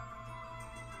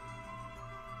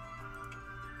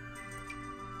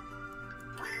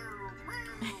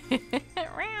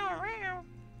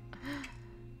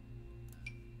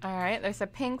 All right, there's a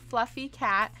pink fluffy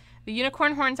cat. The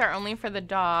unicorn horns are only for the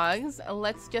dogs.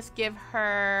 Let's just give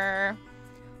her...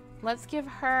 let's give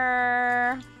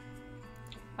her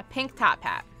a pink top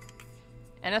hat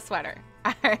and a sweater.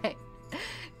 All right.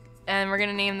 And we're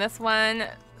gonna name this one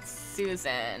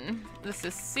Susan. This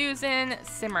is Susan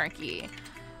Simmerke.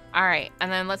 All right,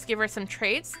 and then let's give her some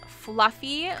traits.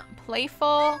 Fluffy,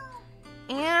 playful,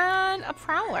 and a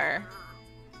prowler.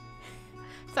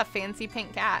 It's a fancy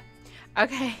pink cat.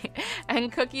 Okay,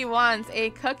 and Cookie wants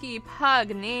a cookie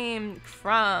pug named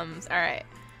Crumbs. All right,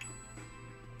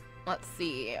 let's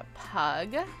see,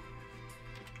 pug.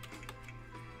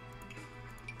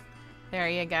 There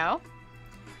you go.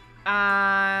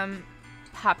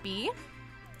 Puppy.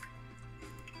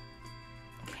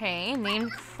 Okay,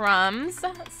 named Crumbs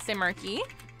Simmerky.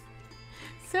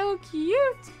 So cute.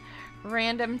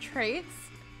 Random traits.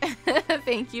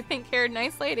 Thank you, pink-haired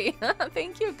nice lady.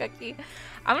 Thank you, Cookie.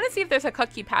 I want to see if there's a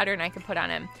cookie pattern I can put on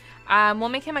him. We'll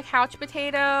make him a couch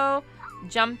potato,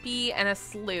 Jumpy, and a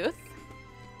sleuth.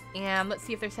 And let's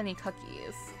see if there's any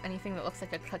cookies. Anything that looks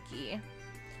like a cookie.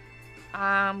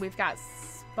 We've got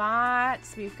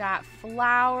spots. We've got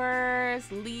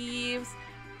flowers, leaves,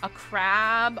 a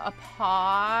crab, a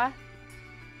paw.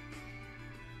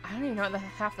 I don't even know what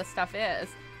half the stuff is.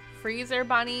 Freezer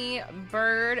bunny,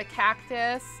 bird, a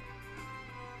cactus.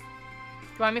 Do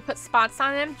you want me to put spots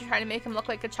on him to try to make him look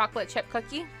like a chocolate chip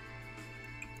cookie?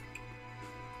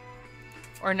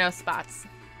 Or no spots?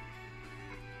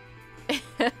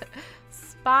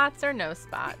 Spots or no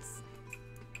spots?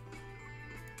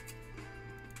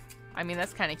 I mean,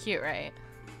 that's kind of cute, right?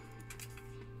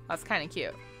 That's kind of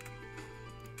cute.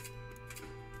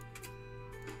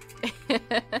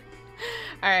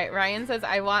 Alright, Ryan says,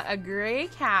 I want a gray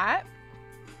cat.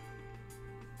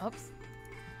 Oops.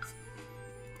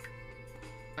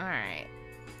 Alright.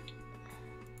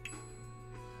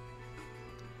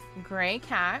 Gray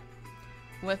cat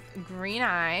with green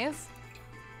eyes.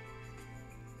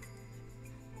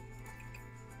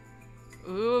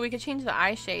 Ooh, we could change the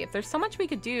eye shape. There's so much we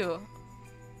could do.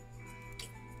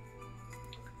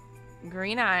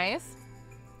 Green eyes.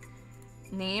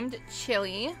 Named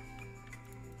Chili.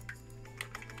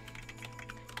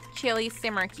 Chili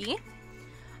Simmerky.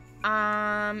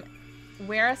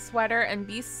 Wear a sweater and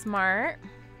be smart.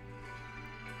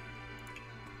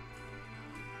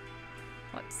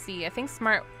 Let's see. I think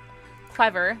smart,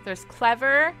 clever. There's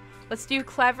clever. Let's do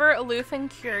clever, aloof, and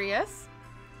curious.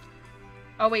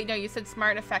 Oh, wait, no, you said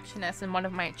smart, affectionate, and one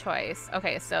of my choice.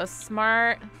 Okay, so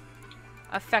smart,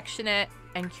 affectionate,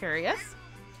 and curious.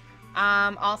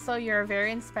 Also, you're a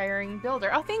very inspiring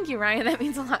builder. Oh, thank you, Ryan. That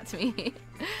means a lot to me.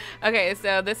 Okay,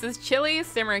 so this is Chili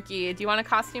Simmerky. Do you want a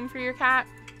costume for your cat?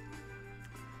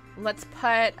 Let's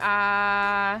put,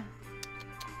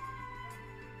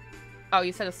 oh,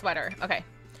 you said a sweater. Okay.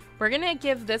 We're gonna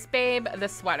give this babe the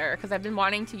sweater because I've been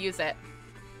wanting to use it.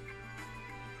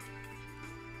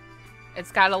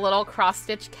 It's got a little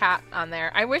cross-stitch cat on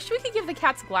there. I wish we could give the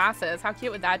cats glasses. How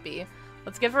cute would that be?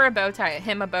 Let's give her a bow tie.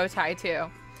 Him a bow tie,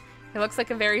 too. He looks like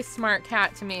a very smart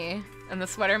cat to me. And the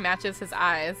sweater matches his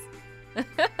eyes.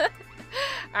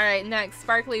 Alright, next.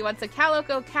 Sparkly wants a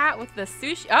calico cat with the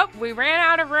sushi. Oh, we ran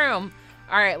out of room.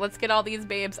 Alright, let's get all these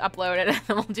babes uploaded and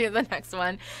then we'll do the next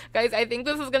one. Guys, I think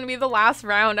this is going to be the last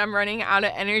round. I'm running out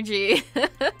of energy.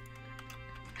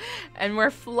 And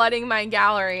we're flooding my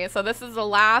gallery. So this is the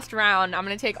last round. I'm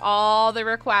going to take all the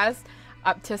requests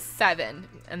up to 7.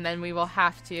 And then we will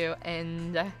have to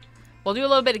end. We'll do a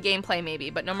little bit of gameplay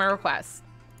maybe, but no more requests.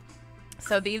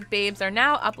 So these babes are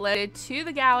now uploaded to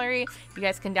the gallery. You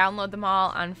guys can download them all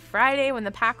on Friday when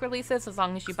the pack releases, as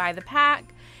long as you buy the pack.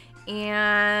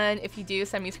 And if you do,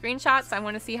 send me screenshots. I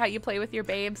want to see how you play with your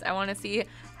babes. I want to see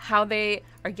how they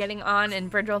are getting on in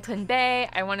Bridgerton Bay.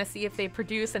 I want to see if they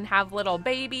produce and have little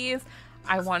babies.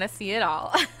 I want to see it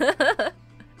all.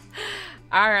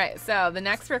 Alright, so the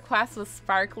next request was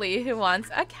Sparkly, who wants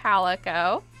a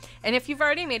calico. And if you've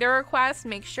already made a request,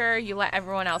 make sure you let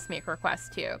everyone else make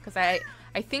requests too. Because I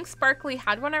think Sparkly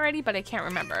had one already, but I can't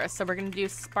remember. So we're going to do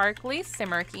Sparkly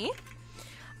Simmerky.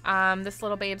 This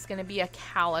little babe's going to be a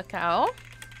calico.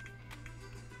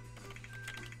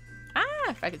 Ah,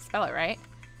 if I could spell it right.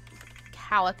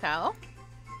 Calico.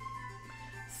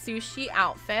 Sushi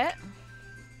outfit.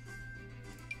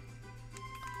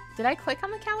 Did I click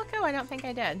on the calico? I don't think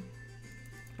I did.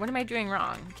 What am I doing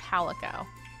wrong? Calico.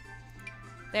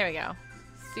 There we go.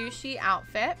 Sushi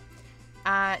outfit.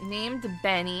 Named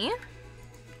Benny.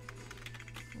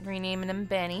 Renaming him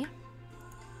Benny.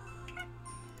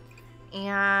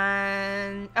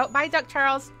 And oh, bye Duck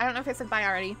Charles. I don't know if I said bye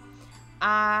already.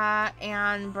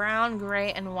 And brown,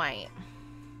 gray, and white.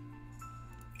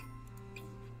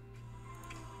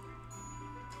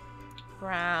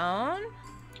 Brown,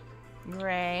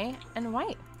 gray, and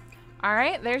white. All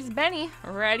right, there's Benny,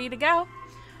 ready to go.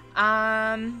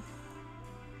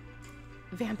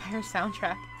 Vampire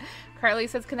soundtrack. Carly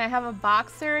says, can I have a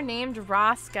boxer named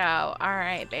Roscoe? All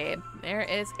right, babe. There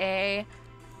is a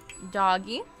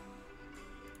doggy.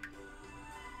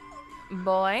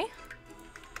 Boy.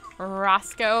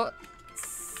 Roscoe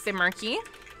Simmerky.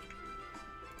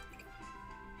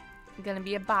 Gonna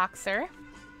be a boxer.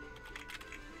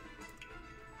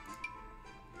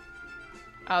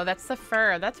 Oh, that's the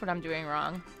fur. That's what I'm doing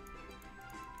wrong.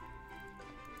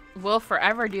 Will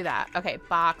forever do that. Okay,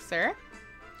 boxer.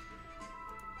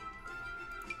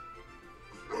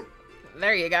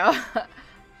 There you go.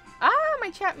 Ah, my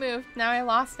chat moved. Now I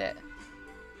lost it.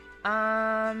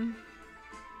 I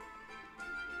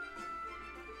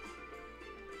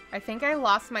think I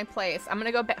lost my place. I'm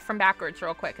gonna go from backwards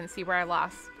real quick and see where I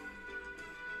lost.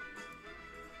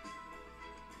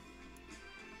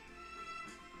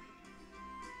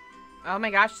 Oh my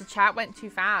gosh, the chat went too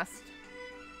fast.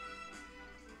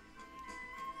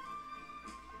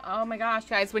 Oh my gosh,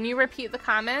 guys, when you repeat the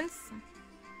comments,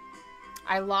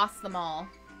 I lost them all.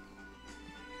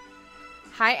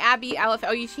 Hi, Abby LF.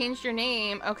 Oh, you changed your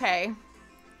name. Okay.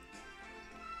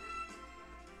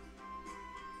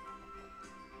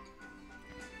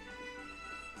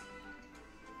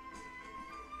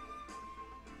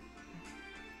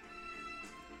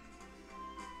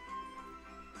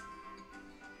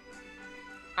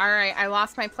 Alright, I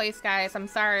lost my place, guys. I'm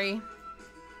sorry.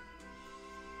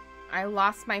 I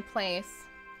lost my place.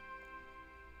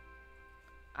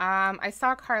 I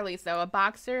saw Carly's, though. A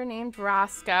boxer named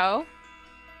Roscoe.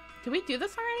 Did we do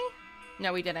this already?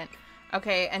 No, we didn't.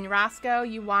 Okay, and Roscoe,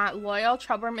 you want loyal,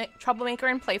 troublemaker,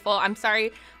 and playful. I'm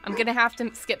sorry. I'm going to have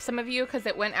to skip some of you because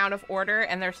it went out of order,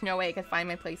 and there's no way I could find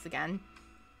my place again.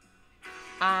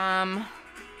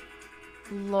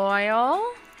 Loyal,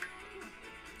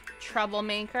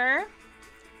 troublemaker,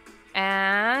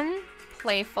 and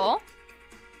playful.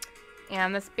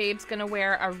 And this babe's going to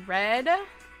wear a red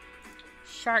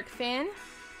shark fin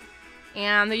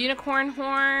and the unicorn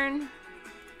horn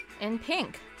in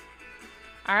pink.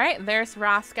 All right, there's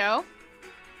Roscoe.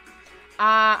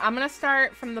 I'm gonna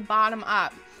start from the bottom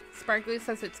up. Sparkly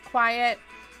says it's quiet.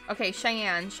 Okay,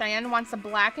 Cheyenne. Cheyenne wants a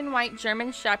black and white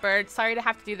German Shepherd. Sorry to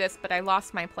have to do this, but I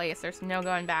lost my place. There's no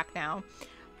going back now.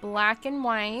 Black and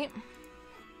white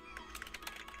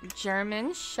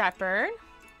German Shepherd.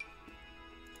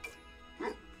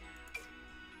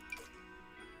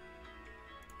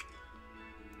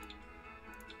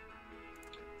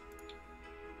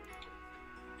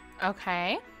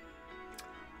 Okay.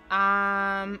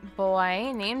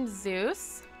 Boy named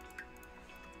Zeus.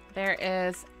 There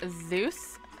is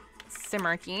Zeus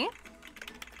Simmerkey.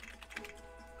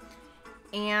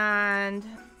 And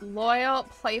loyal,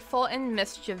 playful, and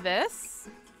mischievous.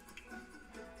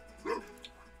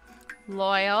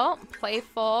 Loyal,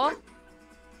 playful,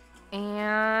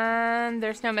 and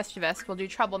there's no mischievous. We'll do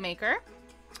troublemaker.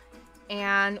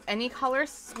 And any color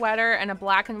sweater and a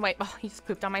black and white. Oh, he just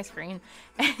pooped on my screen.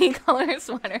 Any color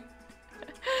sweater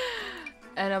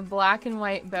and a black and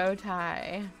white bow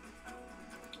tie.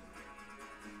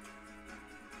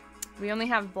 We only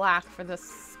have black for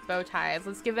this bow ties.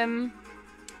 Let's give him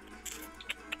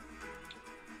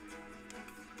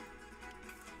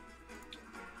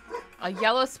a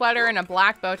yellow sweater and a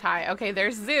black bow tie. Okay,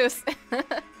 there's Zeus.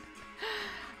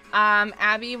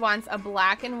 Abby wants a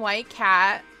black and white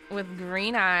cat with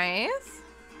green eyes.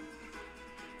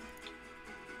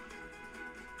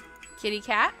 Kitty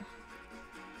cat.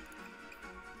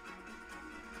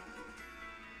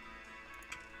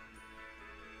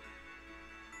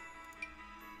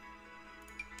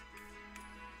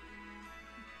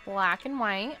 Black and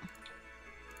white.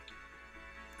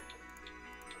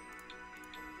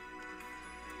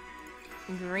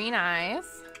 Green eyes.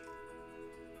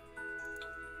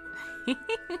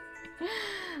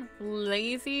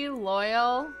 Lazy,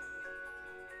 loyal,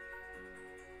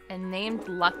 and named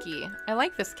Lucky. I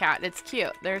like this cat. It's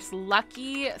cute. There's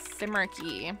Lucky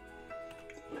Simmerkey.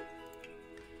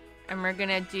 And we're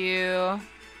gonna do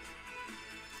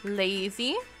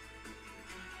lazy.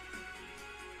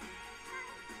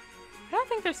 I don't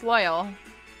think there's loyal. How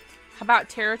about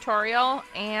territorial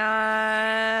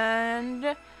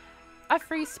and a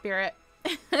free spirit?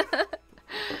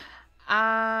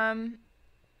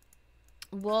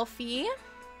 Wolfie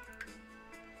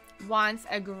wants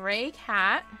a gray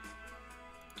cat.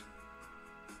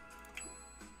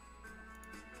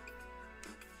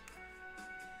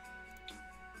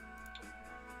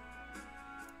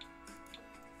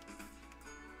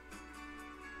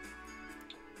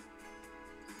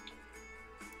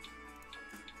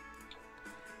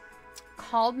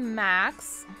 Called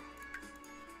Max.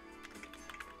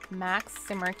 Max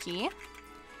Simmerkey.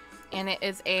 And it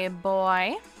is a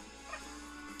boy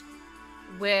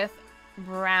with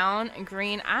brown and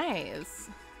green eyes.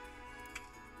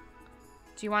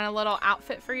 Do you want a little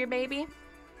outfit for your baby?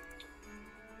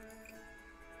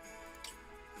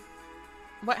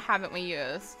 What haven't we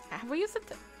used? Have we used it?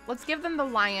 Let's give them the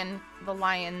lion. The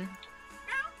lion.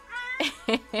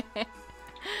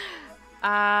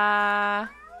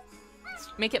 Let's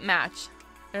make it match.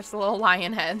 There's a little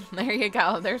lion head. There you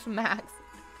go. There's Max.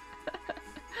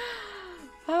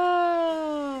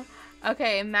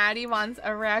 Okay, Maddie wants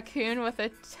a raccoon with a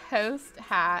toast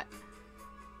hat.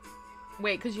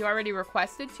 Wait, because you already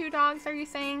requested 2 dogs, are you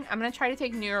saying? I'm going to try to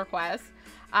take new requests.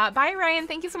 Bye, Ryan.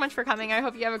 Thank you so much for coming. I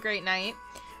hope you have a great night.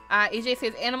 AJ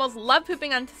says, animals love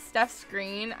pooping on Steph's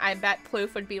screen. I bet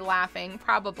Plouf would be laughing.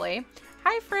 Probably.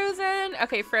 Hi, Frozen.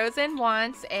 Okay, Frozen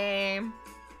wants a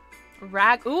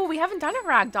rag... Ooh, we haven't done a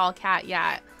ragdoll cat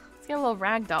yet. Let's get a little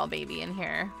ragdoll baby in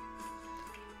here.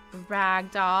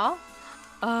 Ragdoll.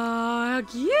 Oh,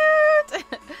 cute.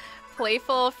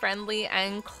 Playful, friendly,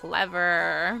 and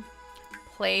clever.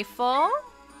 Playful.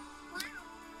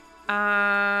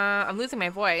 I'm losing my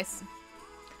voice.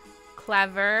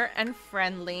 Clever and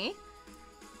friendly.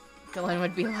 Dylan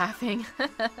would be laughing.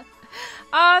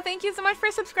 Oh, thank you so much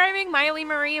for subscribing, Miley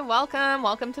Marie. Welcome.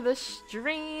 Welcome to the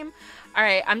stream. All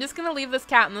right, I'm just going to leave this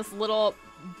cat in this little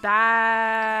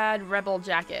bad rebel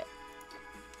jacket.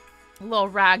 A little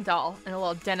rag doll and a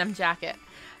little denim jacket.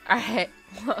 All right,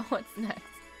 what's next?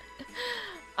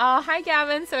 Oh, hi,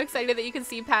 Gavin. So excited that you can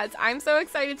see pets. I'm so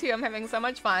excited, too. I'm having so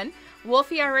much fun.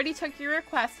 Wolfie, I already took your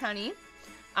request, honey.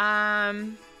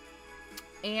 And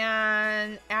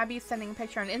Abby's sending a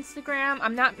picture on Instagram.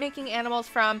 I'm not making animals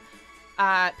from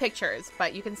pictures,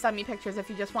 but you can send me pictures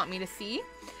if you just want me to see.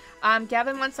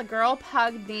 Gavin wants a girl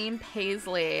pug named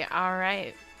Paisley. All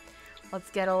right.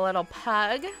 Let's get a little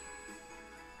pug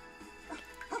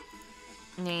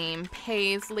named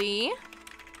Paisley.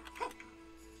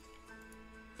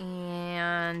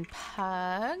 And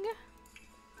pug.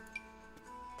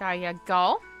 There you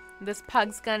go. This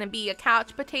pug's gonna be a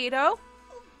couch potato.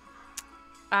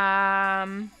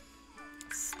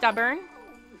 Stubborn.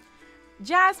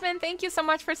 Jasmine, thank you so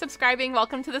much for subscribing.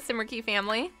 Welcome to the Simmerkey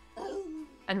family.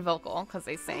 And vocal, because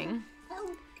they sing.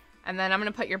 And then I'm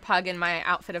gonna put your pug in my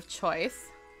outfit of choice.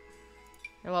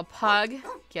 Your little pug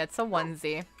gets a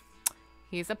onesie.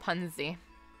 He's a punsy.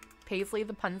 Paisley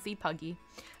the punsy puggy.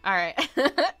 All right.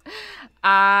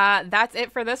 That's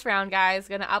it for this round, guys.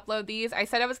 Gonna upload these. I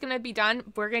said I was gonna be done.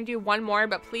 We're gonna do one more,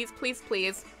 but please, please,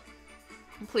 please,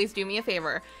 please do me a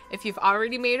favor. If you've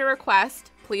already made a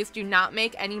request, please do not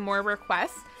make any more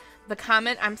requests. The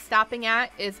comment I'm stopping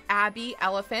at is Abby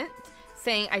Elephant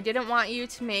saying, I didn't want you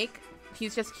to make,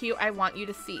 he's just cute, I want you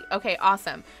to see. Okay,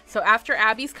 awesome. So after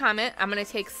Abby's comment, I'm gonna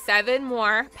take 7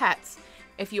 more pets.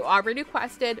 If you already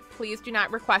requested, please do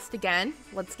not request again.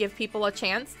 Let's give people a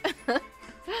chance.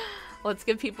 Let's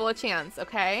give people a chance,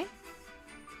 okay?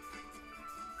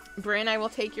 Bryn, I will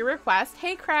take your request.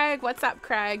 Hey, Craig. What's up,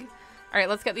 Craig? All right,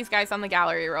 let's get these guys on the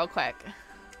gallery real quick.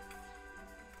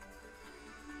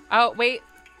 Oh, wait.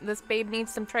 This babe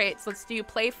needs some traits. Let's do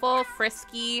playful,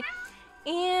 frisky,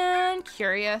 and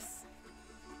curious.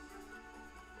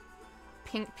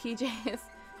 Pink PJs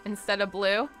instead of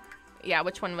blue. Yeah,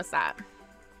 which one was that?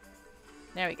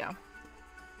 There we go.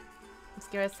 Let's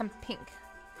give us some pink.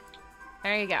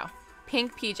 There you go.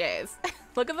 Pink PJs.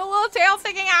 Look at the little tail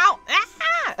sticking out.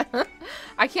 Ah!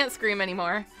 I can't scream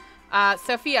anymore.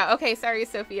 Sophia. Okay, sorry,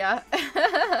 Sophia.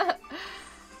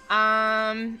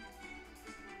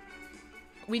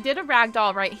 We did a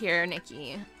ragdoll right here,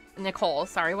 Nikki. Nicole,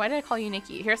 sorry. Why did I call you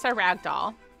Nikki? Here's our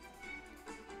ragdoll.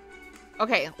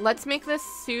 Okay, let's make this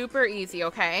super easy,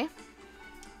 okay?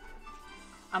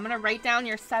 I'm going to write down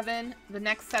your the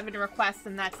next 7 requests,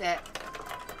 and that's it.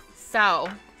 So,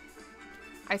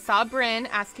 I saw Bryn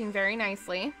asking very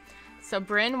nicely. So,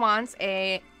 Bryn wants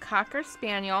a Cocker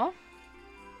Spaniel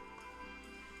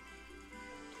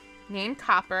named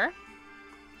Copper,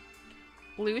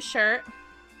 blue shirt,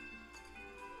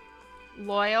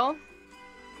 loyal,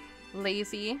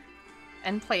 lazy,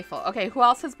 and playful. Okay, who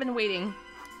else has been waiting?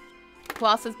 Who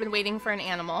else has been waiting for an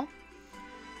animal?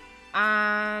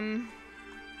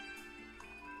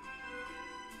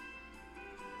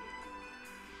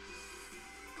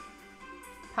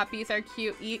 Puppies are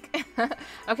cute. Eek.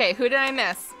 Okay, who did I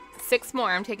miss? 6 more.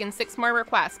 I'm taking 6 more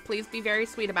requests. Please be very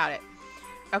sweet about it.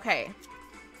 Okay.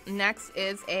 Next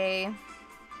is a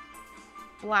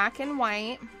black and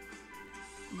white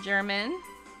German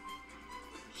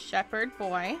Shepherd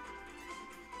boy.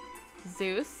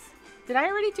 Zeus. Did I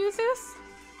already do Zeus?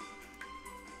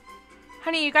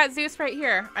 Honey, you got Zeus right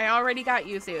here. I already got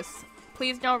you, Zeus.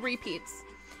 Please no repeats.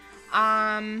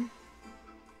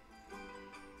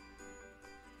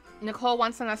 Nicole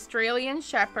wants an Australian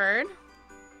Shepherd.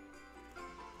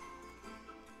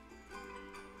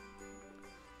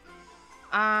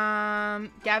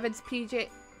 Gavin's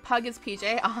pug is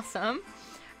PJ. Awesome.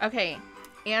 Okay.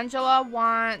 Angela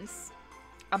wants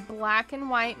a black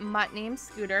and white mutt named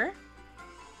Scooter.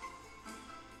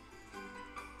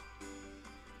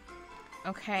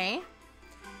 Okay.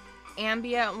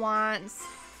 Ambient wants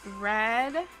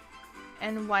red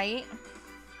and white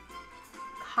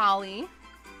Holly,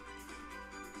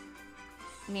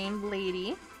 named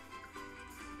Lady.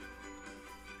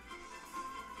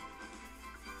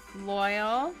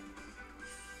 Loyal,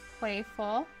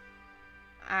 playful,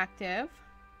 active.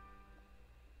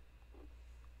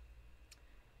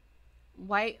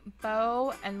 White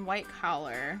bow and white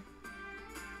collar.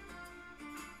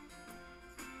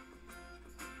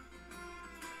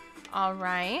 All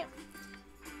right.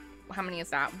 How many is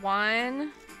that? 1,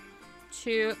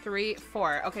 2, 3,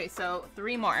 4. Okay, so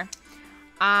 3 more.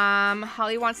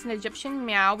 Holly wants an Egyptian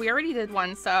meow. We already did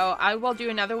one, so I will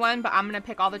do another one, but I'm gonna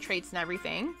pick all the traits and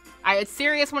everything. It's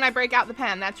serious when I break out the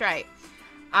pen, that's right.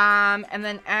 And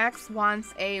then X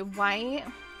wants a white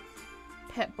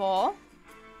pit bull.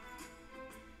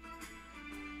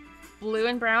 Blue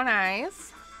and brown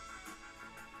eyes.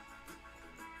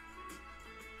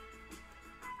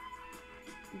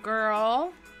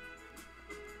 Girl.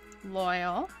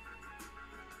 Loyal.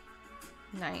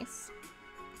 Nice.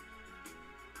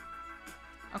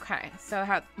 Okay, so I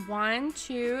have 1,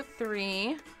 2,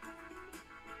 3,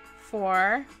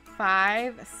 4,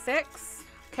 5, 6.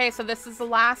 Okay, so this is the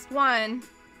last one.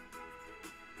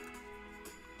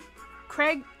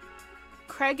 Craig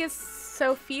is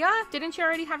Sophia? Didn't you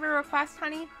already have a request,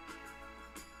 honey?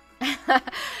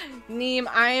 Neem,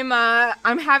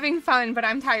 I'm having fun, but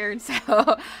I'm tired,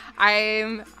 so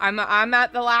I'm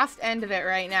at the last end of it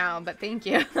right now, but thank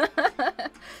you.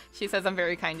 She says I'm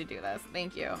very kind to do this.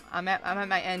 Thank you. I'm at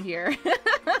my end here.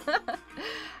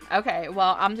 Okay,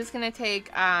 well, I'm just gonna take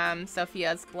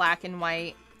Sophia's black and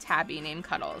white tabby named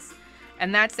Cuddles.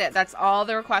 And that's it. That's all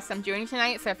the requests I'm doing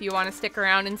tonight. So if you want to stick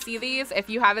around and see these, if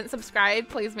you haven't subscribed,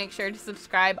 please make sure to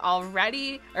subscribe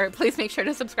already. Or please make sure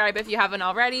to subscribe if you haven't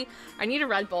already. I need a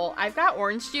Red Bull. I've got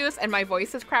orange juice and my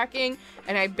voice is cracking.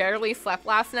 And I barely slept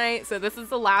last night. So this is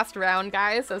the last round,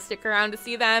 guys. So stick around to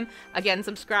see them. Again,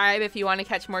 subscribe if you want to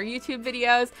catch more YouTube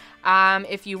videos.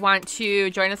 If you want to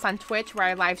join us on Twitch, where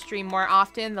I live stream more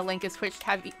often, the link is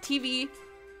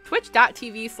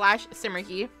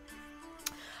twitch.tv/Simmerkey.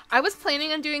 I was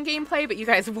planning on doing gameplay, but you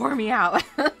guys wore me out.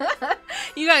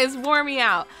 You guys wore me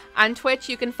out. On Twitch,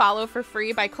 you can follow for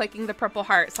free by clicking the purple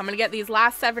heart. So I'm going to get these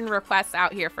last 7 requests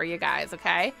out here for you guys,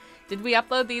 okay? Did we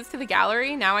upload these to the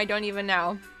gallery? Now I don't even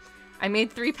know. I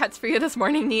made 3 pets for you this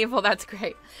morning, Neve. Well, that's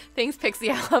great. Thanks,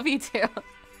 Pixie. I love you too.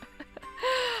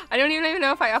 I don't even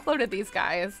know if I uploaded these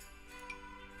guys.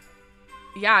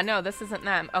 Yeah, no, this isn't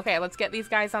them. Okay, let's get these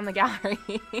guys on the gallery.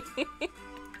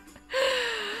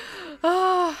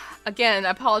 Oh, again,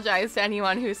 apologize to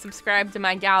anyone who subscribed to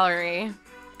my gallery.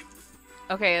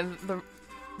 Okay, the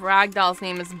ragdoll's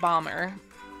name is Bomber.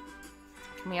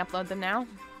 Can we upload them now?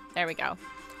 There we go.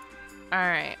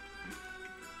 Alright.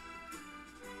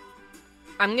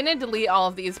 I'm gonna delete all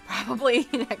of these probably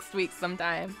next week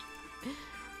sometime.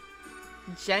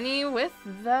 Jenny with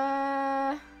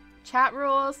the chat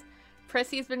rules.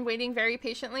 Prissy's been waiting very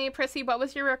patiently. Prissy, what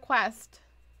was your request?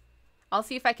 I'll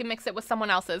see if I can mix it with someone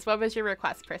else's. What was your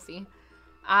request, Prissy?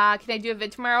 Can I do a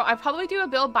vid tomorrow? I'll probably do a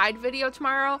Bill Bide video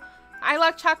tomorrow. I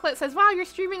Love Chocolate says, wow, you're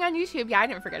streaming on YouTube. Yeah, I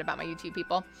didn't forget about my YouTube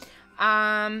people.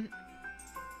 Yeah,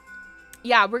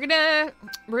 we're gonna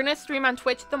stream on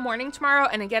Twitch the morning tomorrow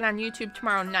and again on YouTube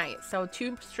tomorrow night. So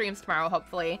 2 streams tomorrow,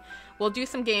 hopefully. We'll do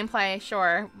some gameplay,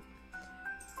 sure.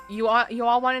 You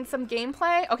all wanted some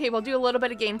gameplay? Okay, we'll do a little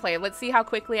bit of gameplay. Let's see how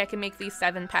quickly I can make these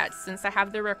 7 pets. Since I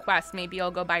have the request, maybe I'll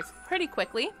go by pretty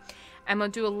quickly. And we'll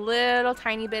do a little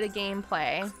tiny bit of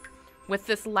gameplay with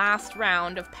this last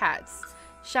round of pets.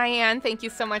 Cheyenne, thank you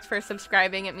so much for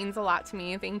subscribing. It means a lot to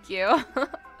me. Thank you.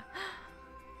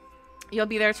 You'll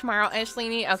be there tomorrow,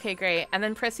 Ashley. Okay, great. And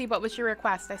then Prissy, what was your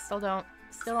request? I still don't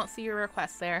see your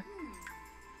request there.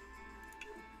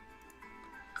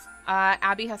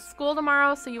 Abby has school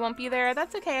tomorrow, so you won't be there.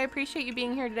 That's okay. I appreciate you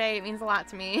being here today. It means a lot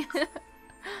to me.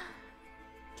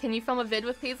 Can you film a vid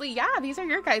with Paisley? Yeah, these are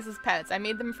your guys' pets. I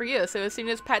made them for you. So as soon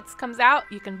as Pets comes out,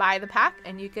 you can buy the pack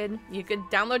and you could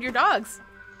download your dogs.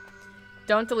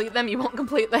 Don't delete them. You won't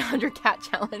complete the 100 cat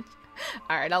challenge.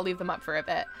 All right, I'll leave them up for a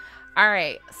bit. All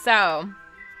right, so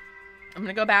I'm going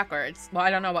to go backwards. Well, I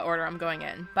don't know what order I'm going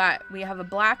in, but we have a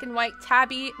black and white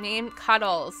tabby named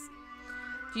Cuddles.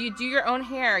 Do you do your own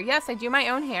hair? Yes, I do my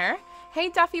own hair. Hey,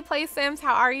 Duffy Play Sims,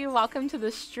 how are you? Welcome to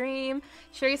the stream.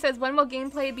 Sherry says, when will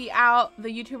gameplay be out? The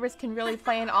YouTubers can really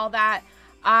play and all that.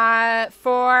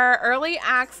 For early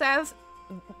access,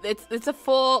 it's a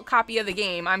full copy of the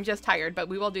game. I'm just tired, but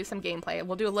we will do some gameplay.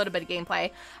 We'll do a little bit of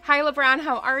gameplay. Hi, LeBron,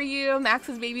 how are you?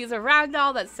 Max's baby is a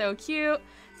ragdoll. That's so cute.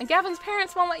 And Gavin's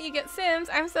parents won't let you get Sims.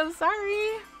 I'm so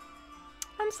sorry.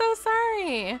 I'm so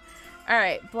sorry. All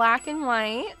right, black and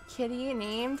white kitty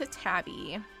named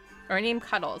Tabby, or named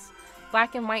Cuddles.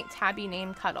 Black and white tabby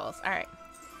named Cuddles. All right.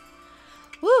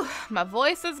 Woo, my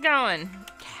voice is going.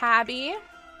 Tabby.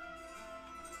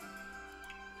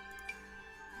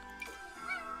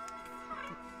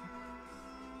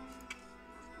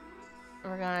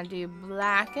 We're gonna do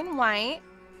black and white.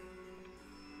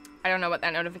 I don't know what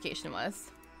that notification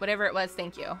was. Whatever it was,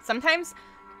 thank you. Sometimes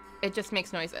it just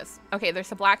makes noises. Okay,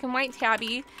 there's a black and white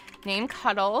tabby named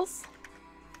Cuddles.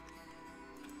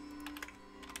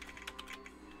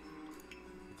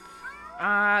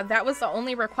 That was the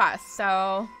only request,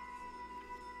 so...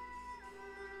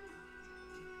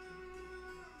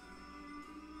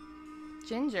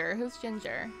 Ginger? Who's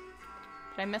Ginger?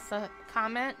 Did I miss a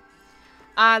comment?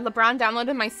 LeBron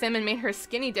downloaded my sim and made her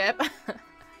skinny dip.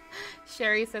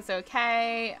 Sherry says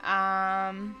okay.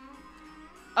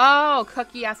 Oh,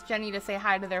 Cookie asked Jenny to say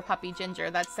hi to their puppy Ginger.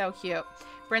 That's so cute.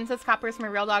 Bryn says Copper's my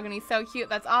real dog and he's so cute.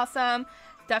 That's awesome.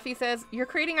 Duffy says, you're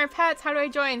creating our pets. How do I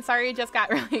join? Sorry, I just got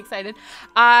really excited.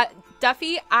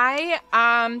 Duffy,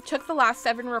 I took the last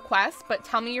 7 requests, but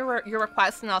tell me your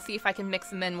requests and I'll see if I can mix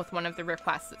them in with one of the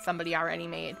requests that somebody already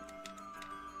made.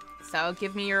 So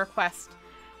give me your request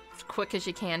as quick as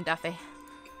you can, Duffy.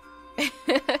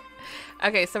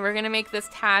 Okay, so we're going to make this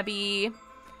tabby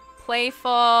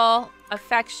playful,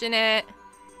 affectionate,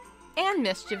 and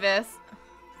mischievous.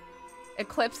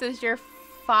 Eclipse is your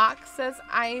fox, says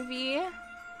Ivy.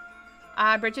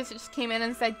 Bridget just came in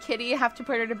and said, Kitty, have to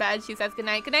put her to bed. She says, good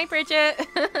night. Good night, Bridget.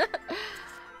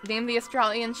 Name the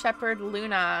Australian Shepherd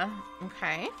Luna.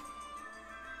 Okay.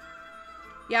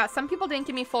 Yeah, some people didn't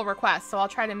give me full requests, so I'll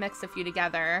try to mix a few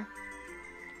together.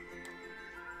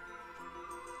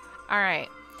 Alright.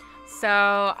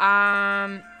 So,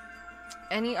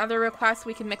 any other requests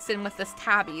we can mix in with this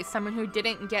tabby? Someone who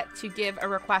didn't get to give a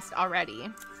request already.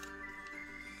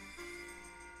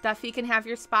 Duffy can have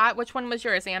your spot. Which one was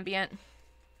yours, Ambient?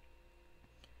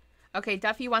 Okay,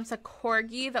 Duffy wants a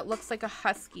corgi that looks like a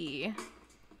husky.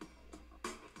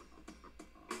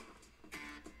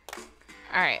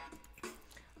 Alright.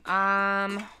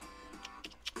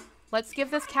 Let's give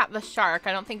this cat the shark.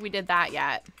 I don't think we did that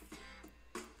yet.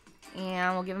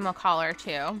 And we'll give him a collar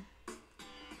too.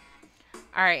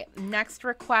 Alright, next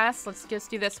request. Let's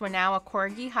just do this one now. A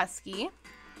corgi husky.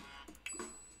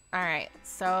 Alright,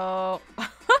 so...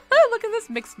 Look at this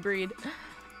mixed breed.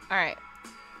 Alright.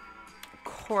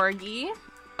 Corgi.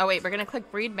 Oh wait, we're gonna click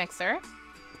breed mixer.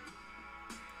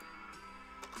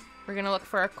 We're gonna look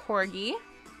for a corgi.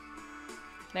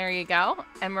 There you go.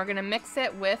 And we're gonna mix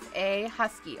it with a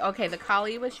husky. Okay, the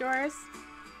collie was yours.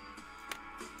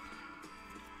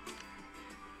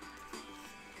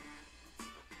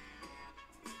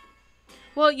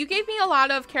 Well, you gave me a lot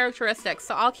of characteristics,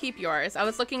 so I'll keep yours. I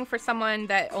was looking for someone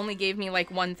that only gave me, like,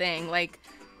 one thing. Like,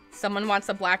 someone wants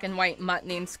a black and white mutt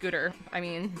named Scooter. I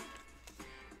mean...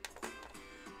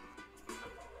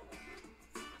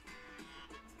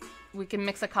 we can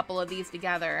mix a couple of these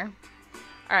together.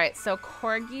 Alright, so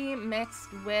corgi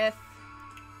mixed with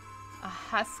a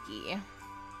husky.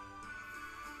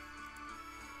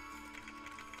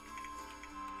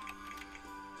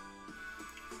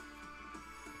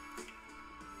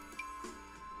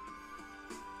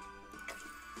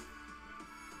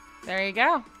 There you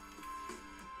go.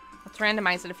 Let's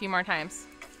randomize it a few more times.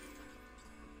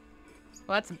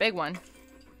 Well, that's a big one.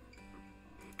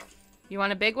 You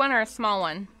want a big one or a small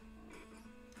one?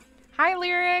 Hi,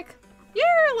 Lyric.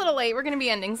 You're a little late. We're going to be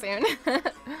ending soon. I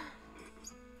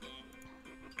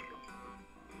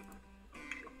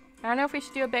don't know if we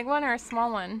should do a big one or a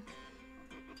small one.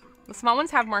 The small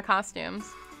ones have more costumes.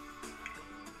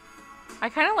 I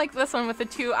kind of like this one with the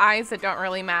 2 eyes that don't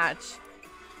really match.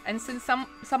 And since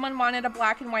someone wanted a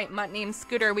black and white mutt named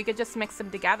Scooter, we could just mix them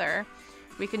together.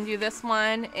 We can do this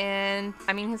one in...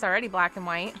 I mean, he's already black and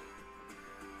white.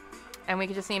 And we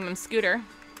could just name him Scooter.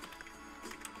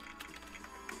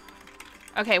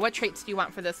 Okay, what traits do you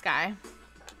want for this guy?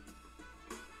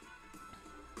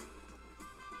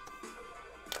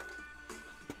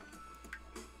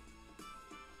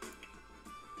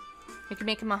 We can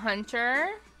make him a hunter.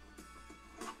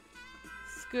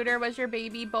 Scooter was your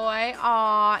baby boy.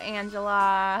 Aw,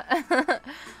 Angela.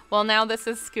 Well, now this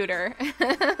is Scooter.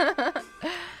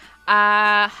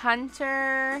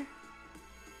 Hunter.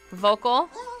 Vocal.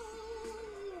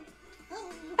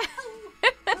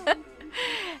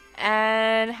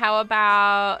 And how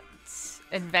about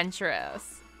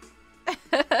adventurous?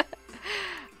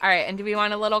 Alright, and do we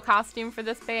want a little costume for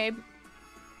this babe?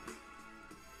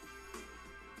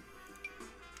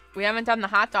 We haven't done the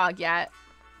hot dog yet.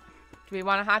 Do we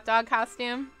want a hot dog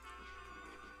costume?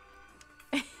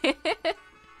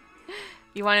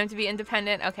 You want him to be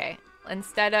independent? Okay.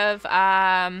 Instead of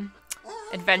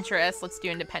adventurous. Let's do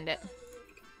independent.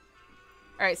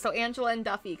 All right, so Angela and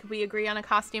Duffy, could we agree on a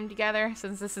costume together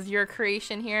since this is your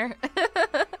creation here?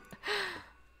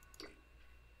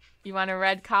 You want a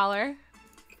red collar?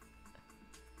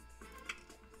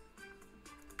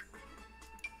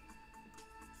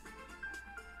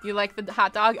 You like the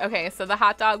hot dog? Okay, so the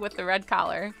hot dog with the red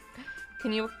collar.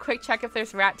 Can you quick check if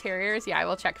there's rat terriers? Yeah, I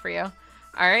will check for you. All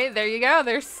right, there you go.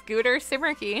 There's Scooter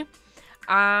Simmerkey.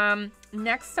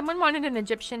 Next, someone wanted an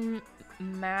Egyptian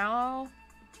Mao.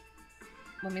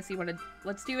 Let me see what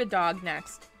let's do a dog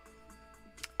next.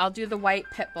 I'll do the white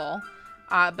pit bull,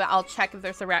 but I'll check if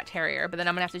there's a rat terrier, but then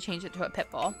I'm gonna have to change it to a pit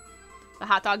bull. The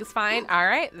hot dog is fine. All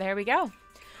right, there we go.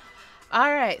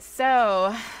 All right,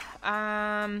 so,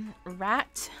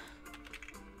 rat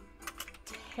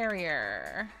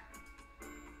terrier.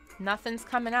 Nothing's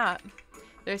coming up.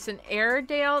 There's an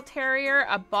Airedale Terrier,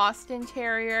 a Boston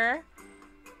Terrier,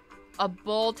 a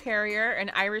Bull Terrier,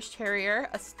 an Irish Terrier,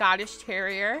 a Scottish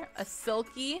Terrier, a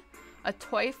Silky, a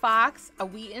Toy Fox, a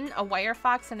Wheaton, a Wire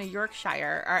Fox, and a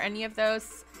Yorkshire. Are any of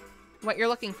those what you're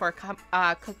looking for,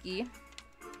 Cookie?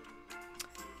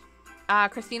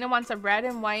 Christina wants a red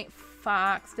and white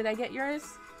fox. Did I get yours?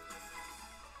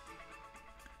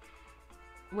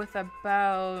 With a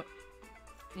bow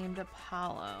named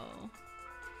Apollo.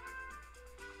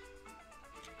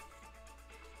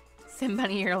 Sim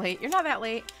Bunny, you're late. You're not that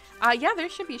late. Yeah, there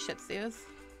should be Shih Tzus.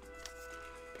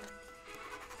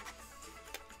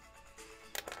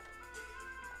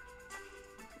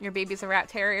 Your baby's a rat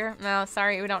terrier? No,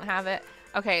 sorry, we don't have it.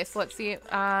 Okay, so let's see.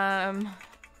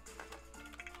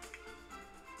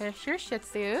 There's your Shih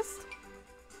Tzus.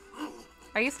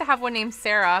 I used to have one named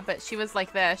Sarah, but she was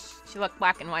like this. She looked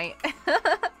black and white.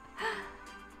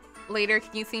 Later,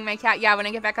 can you see my cat? Yeah, when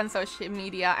I get back on social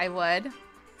media, I would.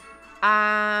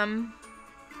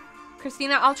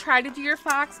 Christina, I'll try to do your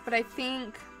fox, but I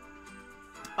think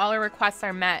all our requests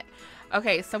are met.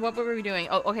 Okay, so what were we doing?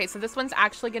 Oh, okay, so this one's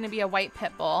actually going to be a white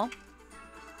pit bull.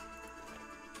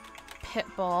 Pit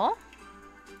bull.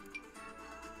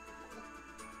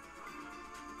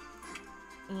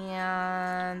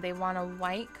 And they want a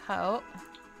white coat.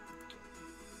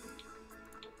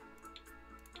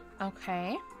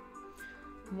 Okay.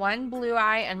 One blue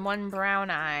eye and one brown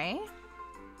eye.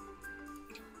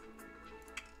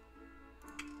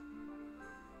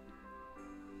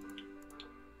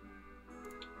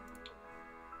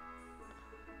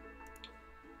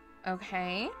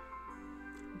 Okay.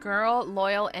 Girl,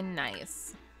 loyal, and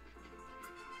nice.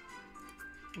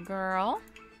 Girl.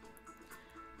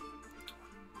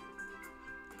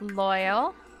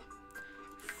 Loyal.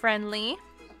 Friendly.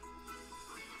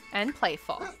 And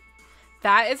playful.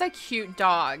 That is a cute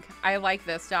dog. I like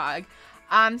this dog.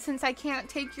 Since I can't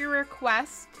take your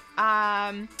request,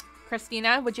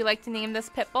 Christina, would you like to name this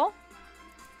pit bull?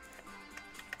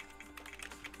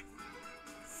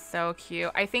 So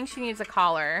cute. I think she needs a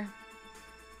collar.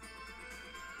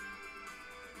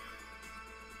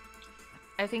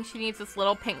 I think she needs this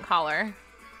little pink collar.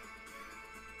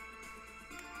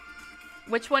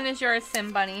 Which one is yours,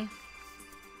 Sim Bunny?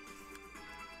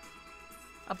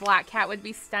 A black cat would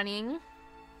be stunning.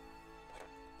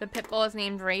 The pit bull is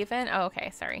named Raven. Oh,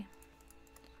 okay, sorry.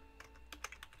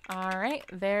 All right,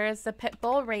 there's the pit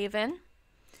bull, Raven.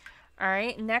 All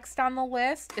right, next on the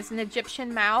list is an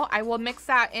Egyptian Mao. I will mix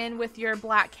that in with your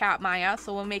black cat, Maya.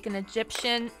 So we'll make an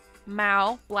Egyptian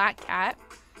Mao black cat.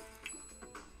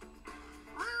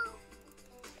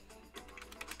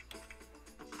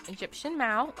 Egyptian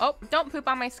Mao. Oh, don't poop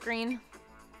on my screen.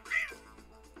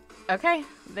 Okay,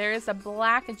 there's a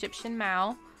black Egyptian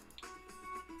Mao.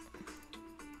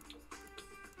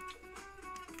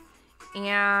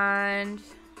 And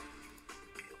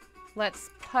let's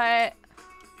put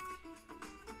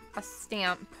a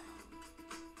stamp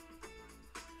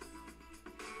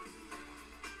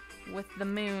with the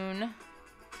moon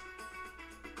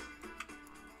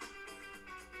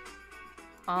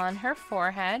on her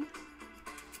forehead.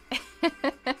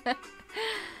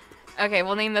 Okay,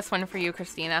 we'll name this one for you,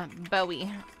 Christina.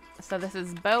 Bowie. So this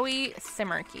is Bowie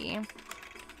Simmerkey.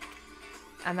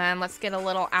 And then let's get a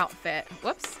little outfit.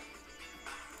 Whoops.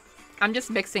 I'm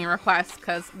just mixing requests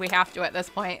because we have to at this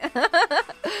point.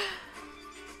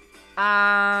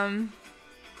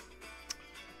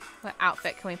 What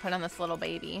outfit can we put on this little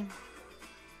baby?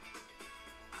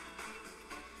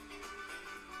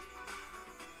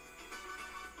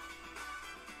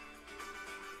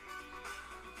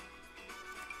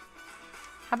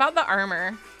 How about the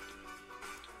armor?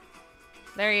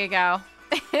 There you go.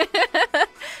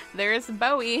 There's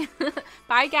Bowie.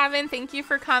 Bye, Gavin. Thank you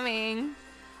for coming.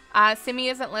 Simmy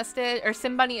isn't listed, or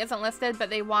Sim Bunny isn't listed, but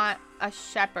they want a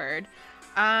shepherd.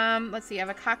 Let's see. I have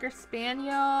a Cocker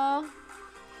Spaniel.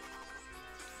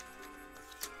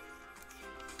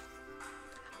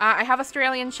 I have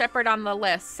Australian Shepherd on the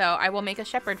list, so I will make a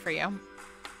Shepherd for you.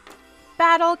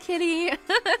 Battle Kitty. All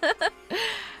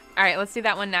right, let's do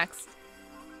that one next.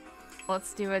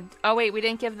 Let's do a... Oh, wait, we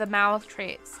didn't give the mouth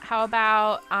traits. How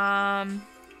about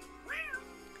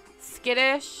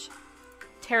skittish,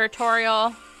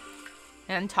 territorial,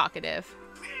 and talkative.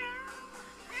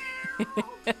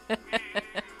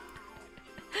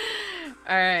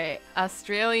 All right,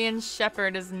 Australian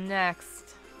Shepherd is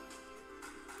next.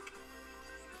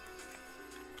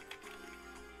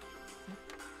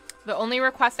 The only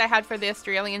request I had for the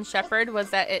Australian Shepherd was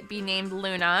that it be named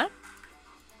Luna.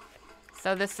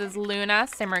 So this is Luna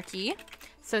Simmerkey.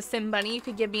 So Sim Bunny, you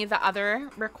could give me the other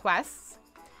requests.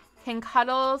 Can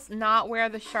Cuddles not wear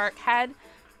the shark head?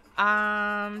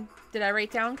 Did I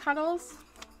write down Cuddles?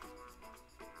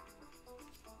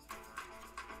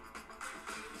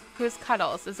 Who's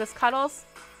Cuddles? Is this Cuddles?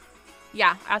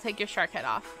 Yeah, I'll take your shark head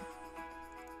off.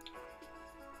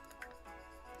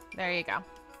 There you go.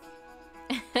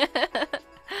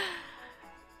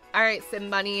 All right, Sim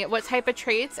Bunny. What type of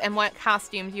traits and what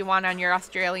costume do you want on your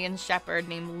Australian Shepherd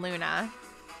named Luna?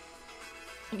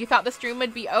 You thought the stream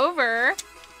would be over.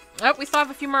 Oh, we still have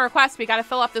a few more requests. We got to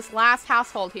fill up this last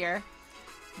household here.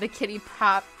 The kitty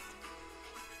pop.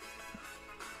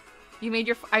 I made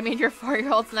your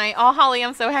 4-year-old tonight. Oh, Holly,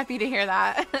 I'm so happy to hear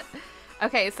that.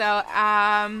 Okay, so,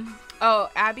 oh,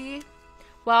 Abby.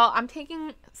 Well, I'm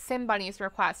taking Sim Bunny's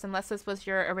request, unless this was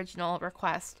your original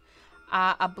request.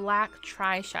 A black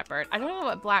tri-shepherd. I don't know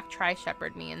what black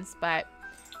tri-shepherd means, but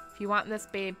if you want this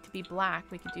babe to be black,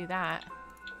 we could do that.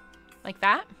 Like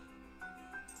that?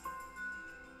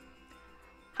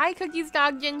 Hi, Cookie's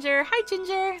dog, Ginger. Hi,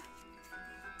 Ginger.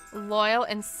 Loyal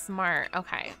and smart.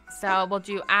 Okay, so we'll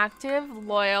do active,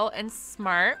 loyal, and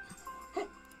smart.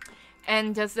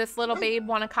 And does this little babe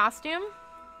want a costume?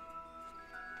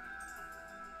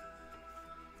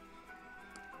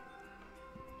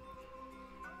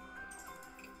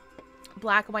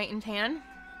 Black, white, and tan.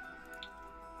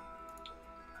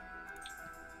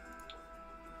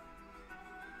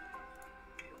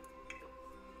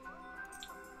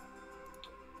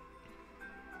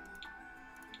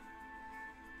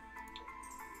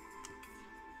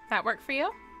 That work for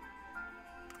you?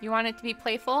 You want it to be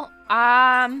playful?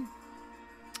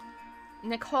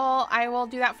 Nicole, I will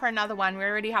do that for another one. We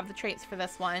already have the traits for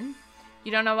this one.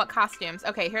 You don't know what costumes.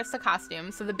 Okay, here's the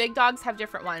costumes. So the big dogs have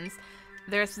different ones.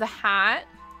 There's the hat.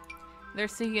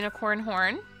 There's the unicorn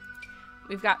horn.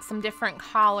 We've got some different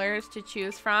collars to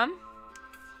choose from.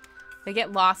 They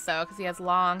get lost though because he has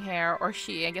long hair, or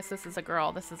she. I guess this is a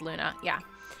girl. This is Luna. Yeah.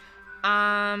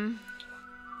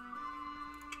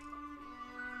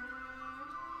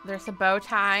 There's a bow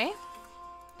tie.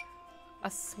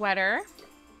 A sweater.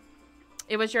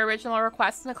 It was your original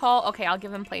request, Nicole? Okay, I'll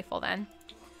give him playful then.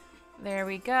 There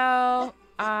we go.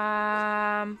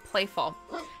 Playful.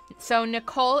 So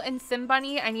Nicole and Sim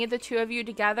Bunny, I need the two of you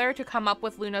together to come up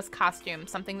with Luna's costume.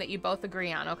 Something that you both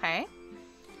agree on, okay?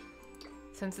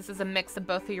 Since this is a mix of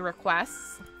both of your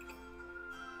requests.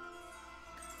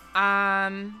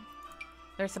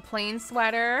 There's a plain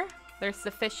sweater. There's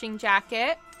the fishing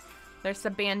jacket. There's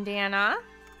the bandana.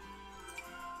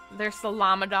 There's the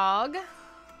llama dog.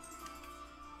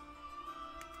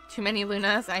 Too many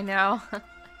Lunas, I know.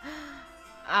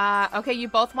 Okay, you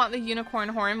both want the unicorn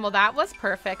horn. Well, that was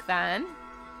perfect then.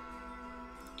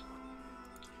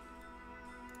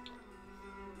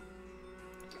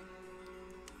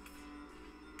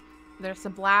 There's a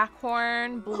black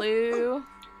horn, blue,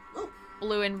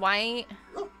 blue and white,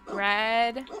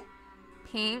 red,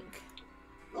 pink,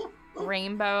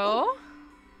 rainbow,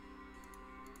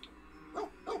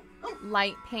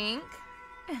 light pink.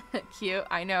 Cute,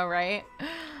 I know, right?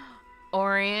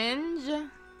 Orange.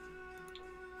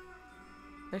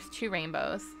 There's two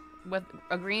rainbows with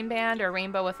a green band or a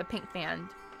rainbow with a pink band.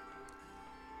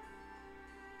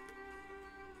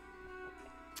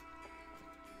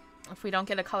 If we don't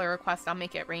get a color request, I'll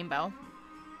make it rainbow.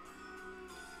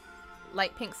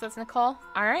 Light pink, says Nicole.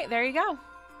 All right, there you go.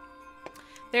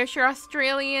 There's your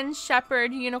Australian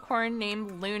Shepherd unicorn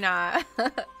named Luna.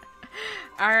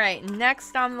 All right,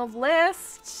 next on the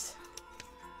list.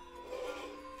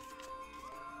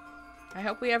 I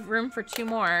hope we have room for two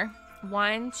more.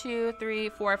 1, 2, 3,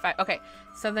 4, 5. Okay,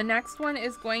 so the next one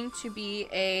is going to be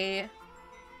a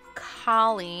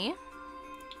collie.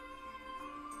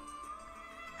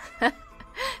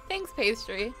 Thanks,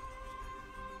 Pastry.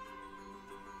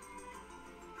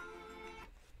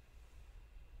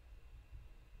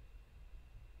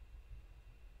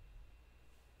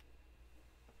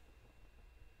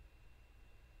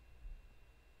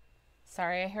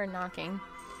 Sorry, I heard knocking.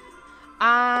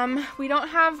 We don't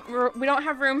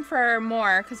have room for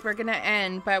more because we're gonna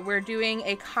end, but we're doing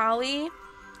a collie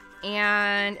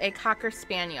and a cocker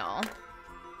spaniel.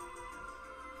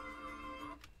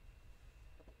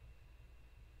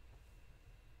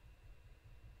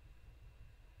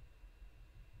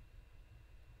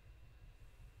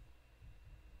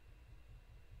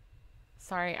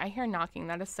 Sorry, I hear knocking.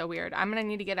 That is so weird. I'm gonna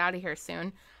need to get out of here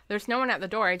soon. There's no one at the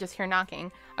door. I just hear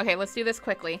knocking. Okay, let's do this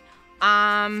quickly.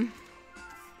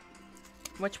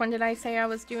 Which one did I say I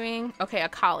was doing? Okay, a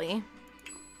collie.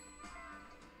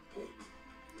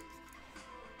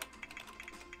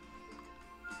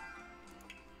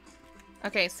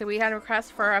 Okay, so we had a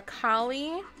request for a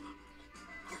collie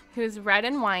who's red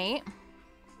and white.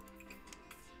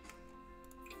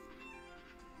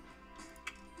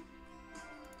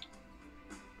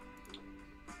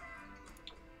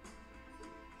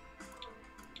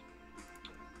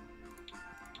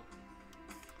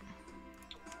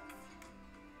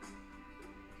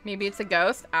 Maybe it's a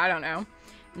ghost. I don't know.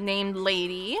 Named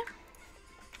Lady.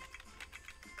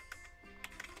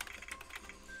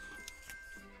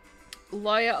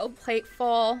 Loyal,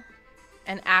 playful,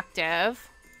 and active.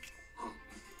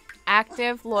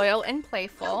 Active, loyal, and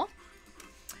playful.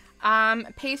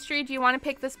 Pastry, do you want to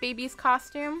pick this baby's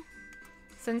costume?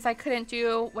 Since I couldn't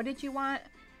do... What did you want?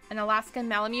 An Alaskan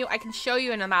Malamute? I can show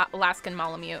you an Alaskan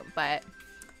Malamute, but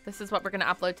this is what we're going to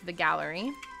upload to the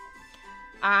gallery.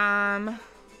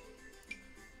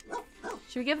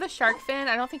 Should we give the shark fin?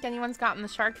 I don't think anyone's gotten the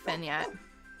shark fin yet.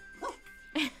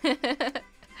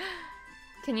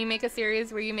 Can you make a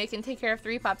series where you make and take care of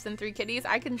 3 pups and 3 kitties?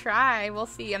 I can try. We'll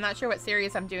see. I'm not sure what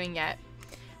series I'm doing yet.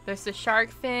 There's the shark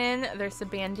fin. There's the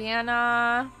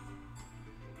bandana.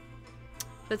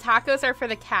 The tacos are for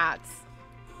the cats.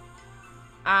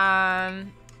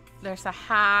 There's a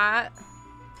hat.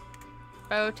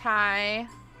 Bow tie.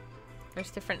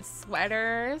 There's different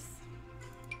sweaters.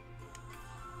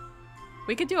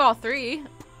 We could do all 3.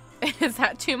 Is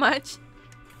that too much?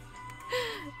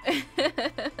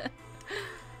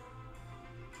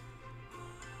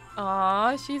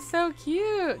 Aw, she's so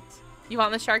cute. You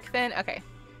want the shark fin? Okay.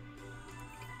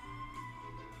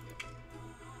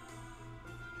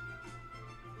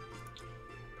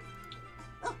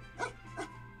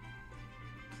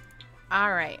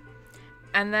 All right.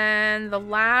 And then the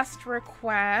last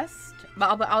request,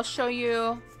 but I'll show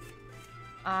you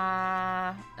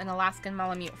an Alaskan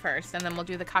Malamute first, and then we'll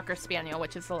do the Cocker Spaniel,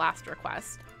 which is the last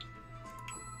request.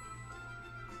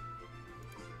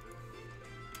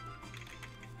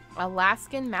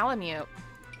 Alaskan Malamute.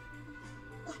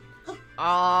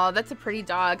 Oh, that's a pretty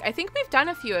dog. I think we've done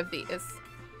a few of these.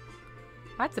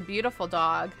 That's a beautiful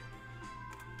dog.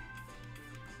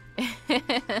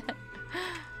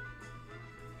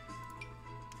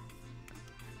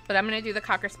 But I'm going to do the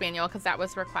Cocker Spaniel because that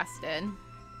was requested.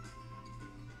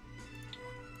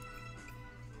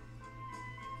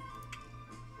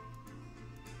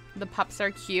 The pups are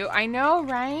cute. I know,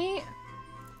 right?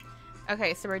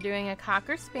 Okay, so we're doing a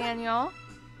Cocker Spaniel.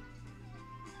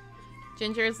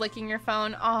 Ginger is licking your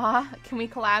phone. Aw, can we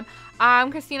collab?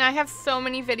 Christina, I have so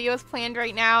many videos planned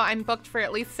right now. I'm booked for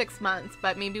at least 6 months,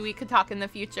 but maybe we could talk in the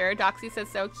future. Doxy says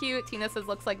so cute. Tina says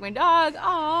looks like my dog.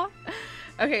 Aw.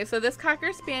 Okay, so this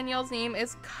Cocker Spaniel's name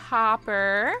is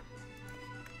Copper.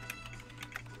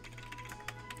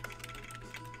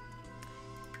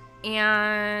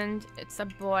 And it's a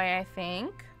boy, I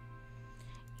think.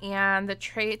 And the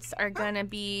traits are gonna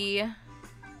be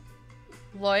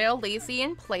loyal, lazy,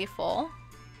 and playful.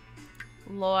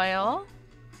 Loyal,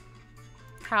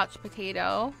 couch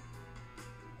potato,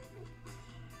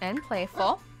 and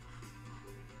playful.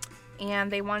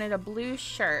 And they wanted a blue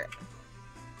shirt.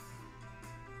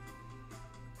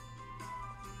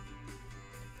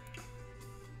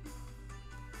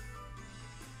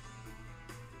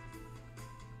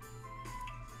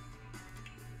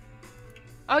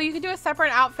 Oh, you could do a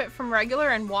separate outfit from regular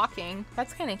and walking.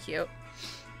 That's kind of cute.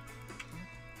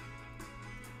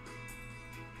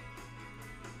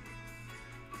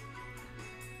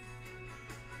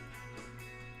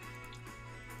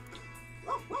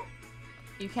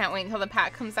 You can't wait until the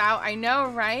pack comes out. I know,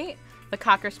 right? The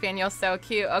Cocker Spaniel's so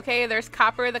cute. Okay, there's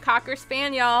Copper, the Cocker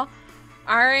Spaniel.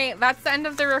 All right, that's the end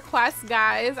of the request,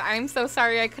 guys. I'm so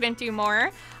sorry I couldn't do more.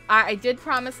 I did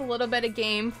promise a little bit of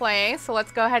gameplay, so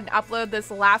let's go ahead and upload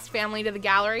this last family to the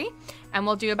gallery, and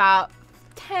we'll do about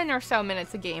 10 or so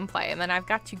minutes of gameplay, and then I've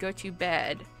got to go to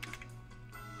bed.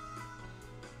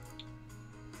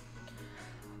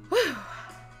 Whew.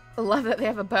 I love that they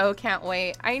have a bow. Can't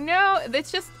wait. I know.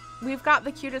 It's just, we've got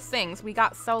the cutest things. We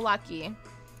got so lucky.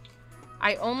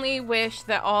 I only wish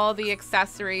that all the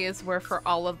accessories were for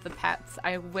all of the pets.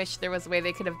 I wish there was a way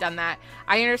they could have done that.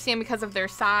 I understand because of their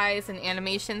size and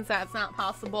animations that's not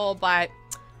possible, but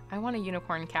I want a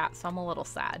unicorn cat, so I'm a little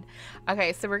sad.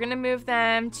 Okay, so we're gonna move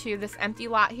them to this empty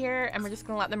lot here, and we're just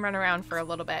gonna let them run around for a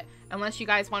little bit. Unless you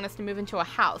guys want us to move into a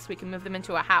house, we can move them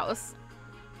into a house.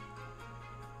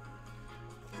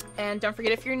 And don't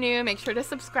forget, if you're new, make sure to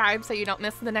subscribe so you don't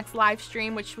miss the next live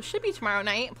stream, which should be tomorrow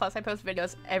night. Plus, I post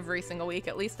videos every single week,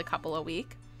 at least a couple a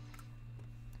week.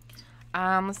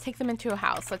 Let's take them into a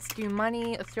house. Let's do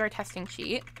money. Let's do our testing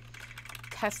sheet.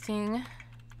 Testing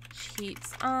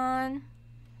sheets on.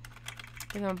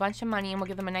 Give them a bunch of money, and we'll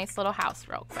give them a nice little house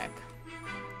real quick.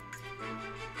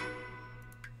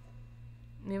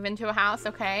 Move into a house,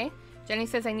 okay. Jenny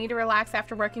says, I need to relax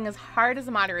after working as hard as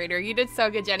a moderator. You did so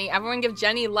good, Jenny. Everyone give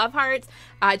Jenny love hearts.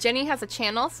 Jenny has a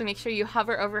channel, so make sure you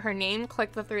hover over her name,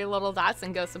 click the 3 little dots,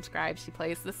 and go subscribe. She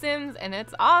plays The Sims, and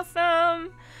it's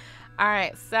awesome. All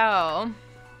right, so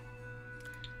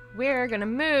we're going to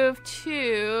move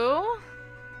to...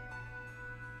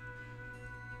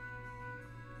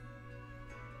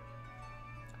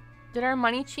 Did our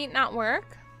money cheat not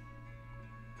work?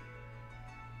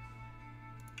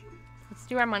 Let's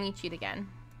do our money cheat again.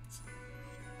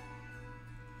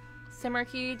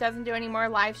 Simmerkey doesn't do any more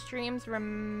live streams.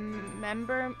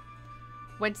 Remember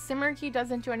when Simmerkey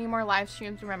doesn't do any more live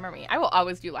streams, remember me. I will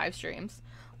always do live streams.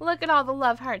 Look at all the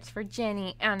love hearts for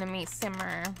Jenny, Enemy,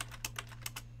 Simmer.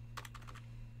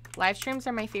 Live streams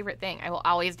are my favorite thing. I will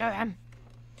always do them.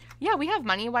 Yeah, we have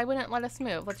money. Why wouldn't it let us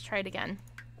move? Let's try it again.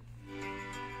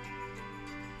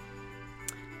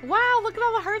 Wow, look at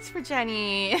all the hearts for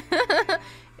Jenny.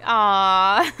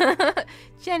 Aww.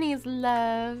 Jenny's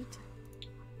loved.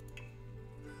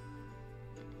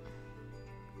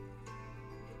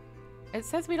 It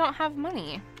says we don't have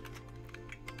money.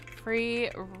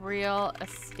 Free real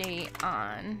estate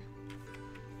on.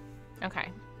 Okay.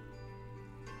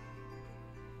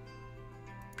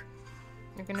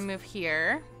 You're gonna move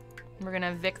here. We're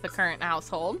gonna evict the current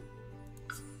household.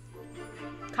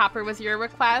 Copper was your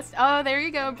request. Oh, there you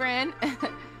go, Bryn.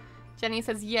 Jenny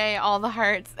says, yay, all the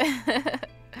hearts. All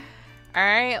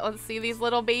right, let's see these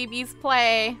little babies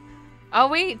play. Oh,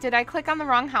 wait, did I click on the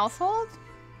wrong household?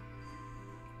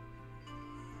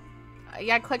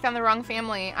 Yeah, I clicked on the wrong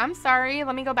family. I'm sorry.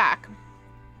 Let me go back.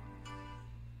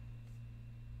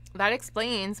 That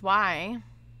explains why.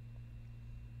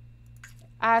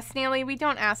 Snaily, we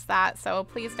don't ask that, so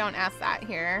please don't ask that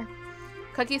here.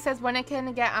 Cookie says, when I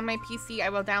can get on my PC, I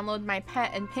will download my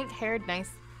pet and pink-haired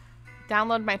nice...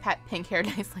 Download my pet pink-haired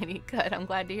nice lady. Good, I'm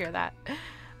glad to hear that.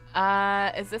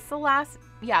 Is this the last?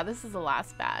 Yeah, this is the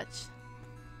last batch.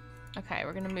 Okay,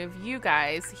 we're gonna move you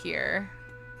guys here.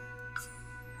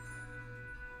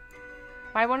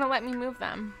 Why won't it let me move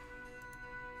them?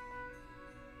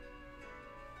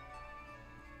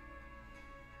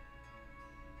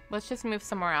 Let's just move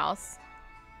somewhere else.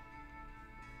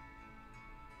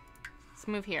 Let's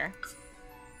move here.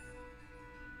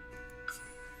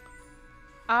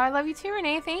 Oh, I love you too,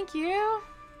 Renee. Thank you.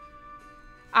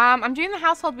 I'm doing the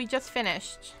household we just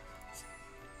finished.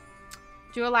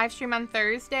 Do a live stream on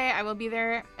Thursday. I will be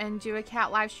there and do a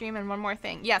cat live stream and one more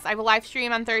thing. Yes, I will live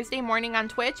stream on Thursday morning on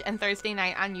Twitch and Thursday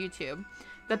night on YouTube.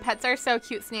 The pets are so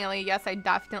cute, Snaily. Yes, I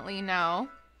definitely know.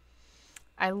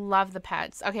 I love the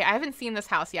pets. Okay, I haven't seen this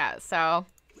house yet, so...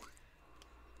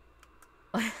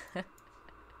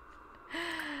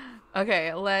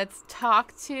 Okay, let's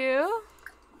talk to...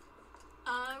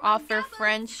 Offer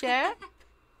friendship.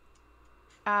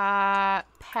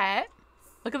 Pet.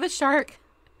 Look at the shark.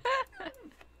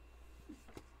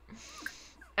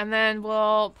 And then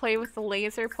we'll play with the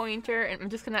laser pointer, and I'm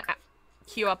just gonna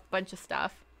queue up a bunch of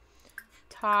stuff.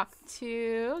 Talk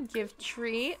to, give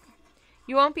treat.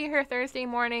 You won't be here Thursday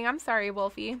morning. I'm sorry,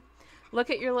 Wolfie. Look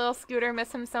at your little scooter.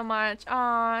 Miss him so much.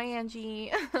 Aw,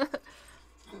 Angie.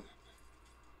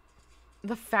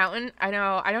 The fountain. I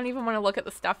know. I don't even want to look at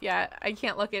the stuff yet. I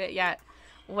can't look at it yet.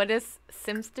 What is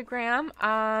Simstagram?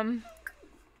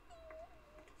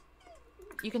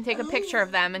 You can take a picture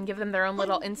of them and give them their own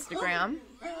little Instagram.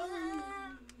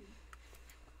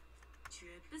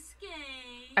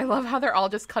 I love how they're all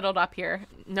just cuddled up here.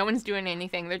 No one's doing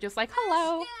anything. They're just like,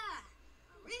 hello.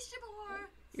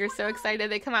 You're so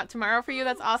excited they come out tomorrow for you.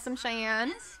 That's awesome,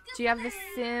 Cheyenne. Do you have the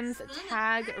Sims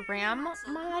Tag RAM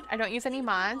mod? I don't use any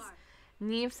mods.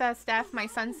 Neve says, Steph, my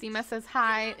son Seamus says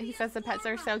hi. He says the pets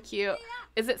are so cute.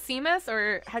 Is it Seamus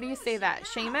or how do you say that?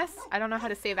 Seamus? I don't know how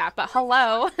to say that, but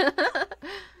hello.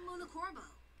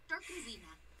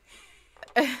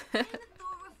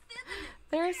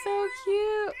 They're so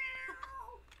cute.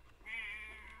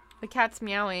 The cat's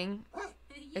meowing.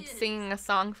 It's singing a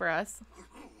song for us.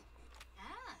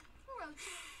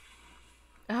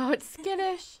 Oh, it's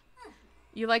skittish.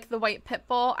 You like the white pit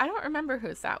bull? I don't remember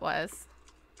whose that was.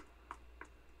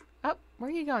 Oh, where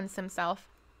are you going, Simself?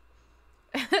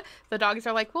 The dogs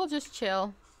are like, we'll just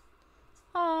chill.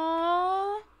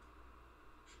 Aww.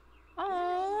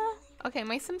 Aww. Okay,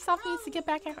 my Simself needs to get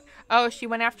back out. Oh, she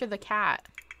went after the cat.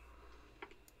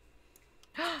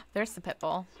 There's the pit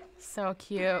bull. So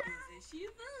cute.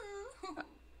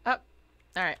 Oh,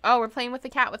 alright. Oh, we're playing with the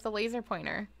cat with the laser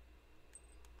pointer.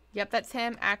 Yep, that's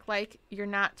him. Act like you're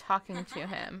not talking to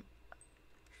him.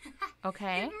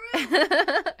 Okay.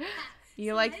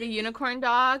 You like the unicorn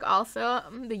dog? Also,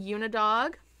 the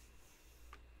unidog.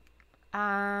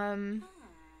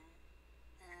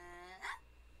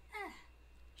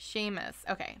 Seamus.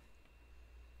 Okay.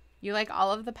 You like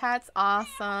all of the pets?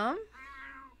 Awesome.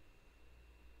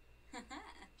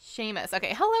 Seamus.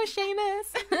 Okay. Hello,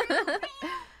 Seamus.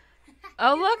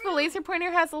 Oh, look. The laser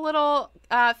pointer has a little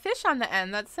fish on the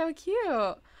end. That's so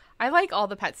cute. I like all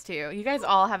the pets, too. You guys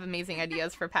all have amazing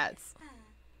ideas for pets.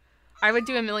 I would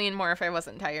do a million more if I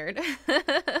wasn't tired.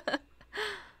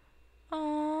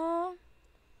 Aww.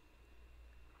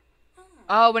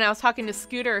 Oh, when I was talking to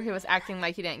Scooter, who was acting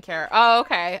like he didn't care. Oh,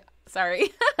 okay.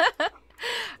 Sorry. All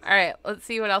right, let's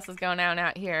see what else is going on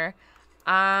out here.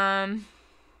 Hi,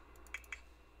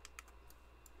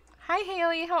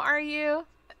 Haley. How are you?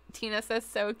 Tina says,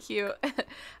 so cute.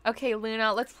 Okay,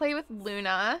 Luna. Let's play with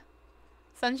Luna.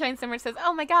 Sunshine Summer says,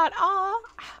 oh, my God. Aw.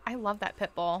 I love that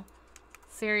pit bull.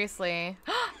 Seriously.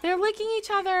 They're licking each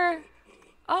other.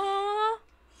 Aw.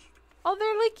 Oh,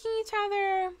 they're licking each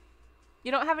other.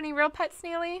 You don't have any real pets,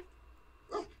 Snaily?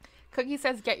 Cookie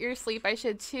says, get your sleep. I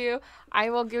should too.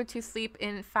 I will go to sleep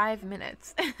in 5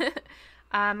 minutes.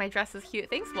 My dress is cute.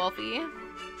 Thanks, Wolfie.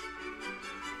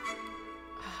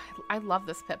 I love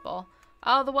this pit bull.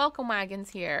 Oh, the welcome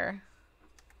wagon's here.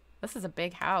 This is a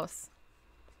big house.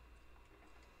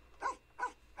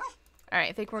 All right,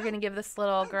 I think we're going to give this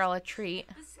little girl a treat.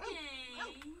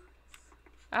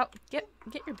 Oh, get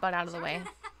your butt out of the way.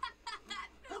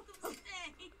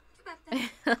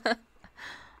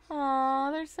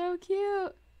 Aw, they're so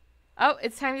cute. Oh,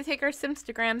 it's time to take our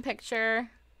Simstagram picture.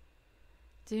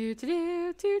 Do,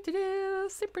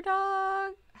 super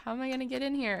dog. How am I gonna get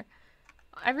in here?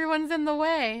 Everyone's in the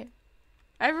way.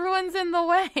 Everyone's in the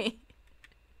way.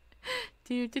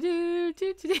 Do.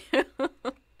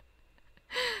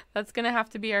 That's gonna have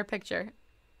to be our picture.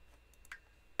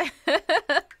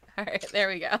 Alright, there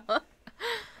we go.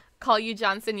 Call you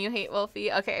Johnson, you hate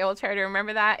Wolfie. Okay, I will try to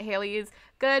remember that. Haley's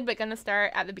good, but gonna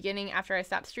start at the beginning after I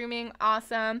stop streaming.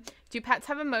 Awesome. Do pets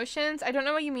have emotions? I don't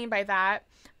know what you mean by that.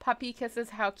 Puppy kisses,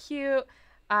 how cute.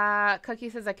 Cookie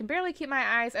says, I can barely keep my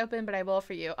eyes open, but I will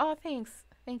for you. Oh, thanks.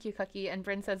 Thank you, Cookie. And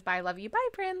Bryn says, bye, love you. Bye,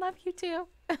 Bryn. Love you too.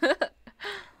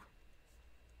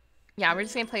 Yeah, we're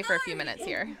just gonna play for a few minutes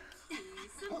here.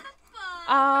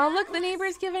 Oh, look, the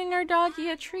neighbor's giving our doggy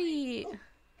a treat.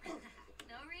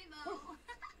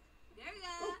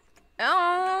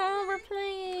 Oh, we're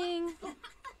playing.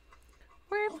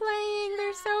 We're playing.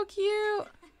 They're so cute.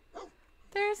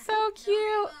 They're so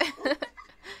cute.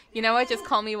 You know what? Just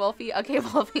call me Wolfie. Okay,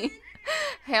 Wolfie.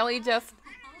 Haley just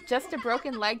a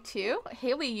broken leg too?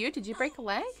 Haley, did you break a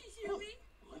leg?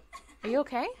 Are you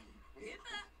okay?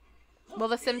 Will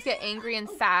the Sims get angry and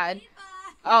sad?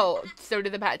 Oh, so do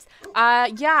the pets.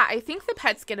 Yeah, I think the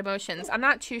pets get emotions. I'm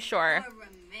not too sure.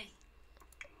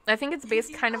 I think it's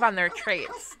based kind of on their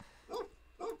traits.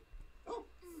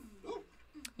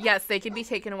 Yes, they can be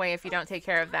taken away if you don't take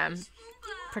care of them.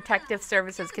 Protective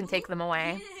services can take them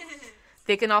away.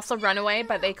 They can also run away,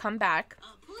 but they come back.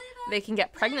 They can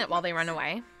get pregnant while they run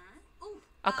away.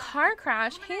 A car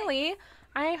crash? Haley,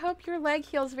 I hope your leg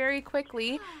heals very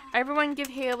quickly. Everyone give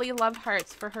Haley love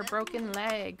hearts for her broken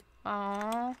leg.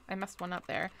 Aww, I messed one up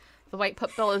there. The white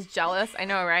pit bull is jealous. I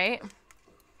know, right?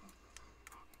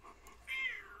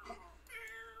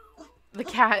 The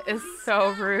cat is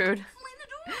so rude.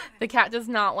 The cat does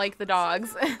not like the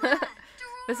dogs.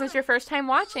 This is your first time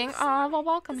watching. Aw, well,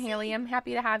 welcome, Haley. I'm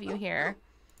happy to have you here.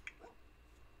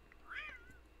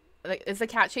 Is the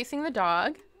cat chasing the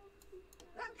dog?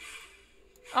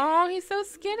 Oh, he's so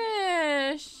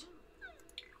skittish.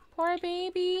 Poor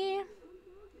baby.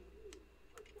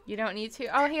 You don't need to.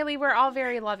 Oh, Haley, we're all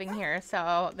very loving here,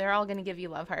 so they're all going to give you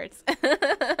love hearts.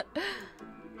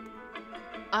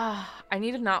 I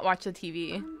need to not watch the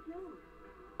TV.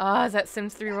 Oh, is that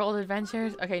Sims 3 World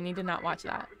Adventures? Okay, need to not watch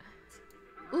that.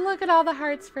 Look at all the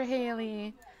hearts for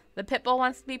Haley. The Pitbull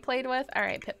wants to be played with. All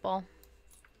right, Pitbull.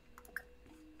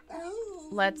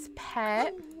 Let's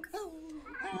pet.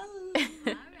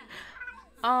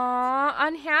 Aw,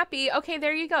 unhappy. Okay,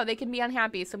 there you go. They can be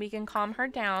unhappy, so we can calm her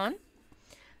down.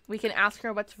 We can ask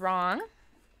her what's wrong.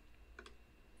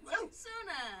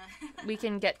 We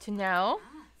can get to know.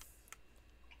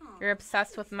 You're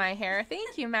obsessed with my hair.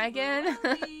 Thank you, Megan. Look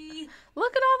at all the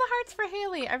hearts for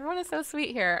Haley. Everyone is so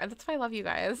sweet here. That's why I love you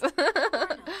guys.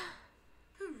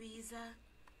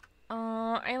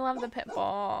 Oh, I love the pit bull.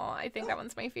 I think that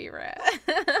one's my favorite.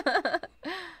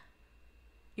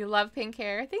 You love pink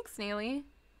hair? Thanks, Snaily.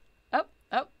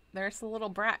 Oh, there's a little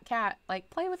brat cat. Like,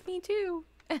 play with me too.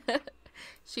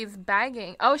 She's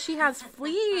bagging. Oh, she has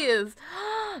fleas.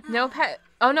 No pet.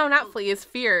 Oh, no, not fleas.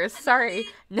 Fears. Sorry.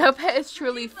 No pet is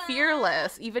truly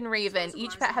fearless. Even Raven.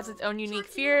 Each pet has its own unique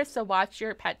fears, so watch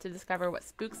your pet to discover what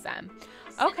spooks them.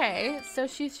 Okay, so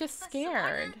she's just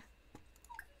scared.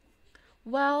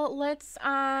 Well, let's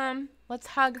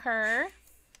hug her.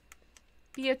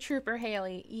 Be a trooper,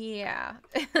 Haley. Yeah.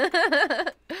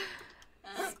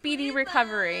 Speedy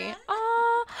recovery.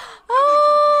 Oh,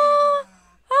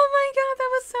 oh my God, that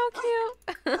was so cute.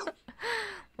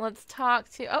 Let's talk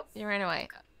to. Oh, you ran away.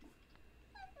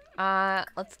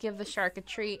 Let's give the shark a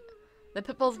treat. The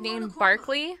pit bull's named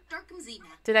Barkley.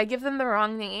 Did I give them the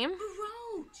wrong name?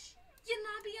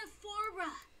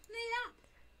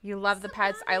 You love the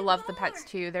pets. I love the pets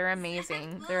too. They're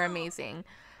amazing. They're amazing.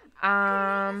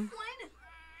 Oh,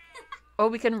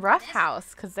 we can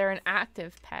roughhouse because they're an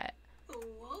active pet.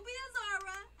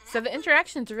 So the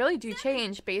interactions really do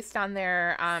change based on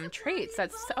their traits.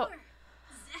 That's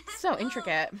so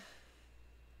intricate.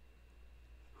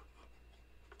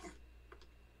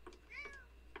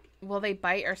 Will they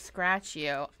bite or scratch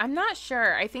you? I'm not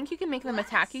sure. I think you can make them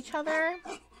attack each other.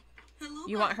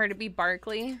 You want her to be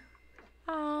Barkley?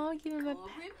 Oh, give him a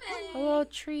little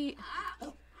treat.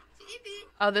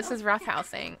 Oh, this is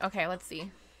roughhousing. Okay, let's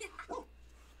see.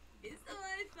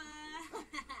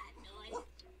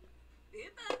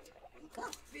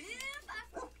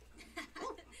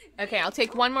 Okay, I'll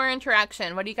take one more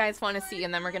interaction. What do you guys want to see?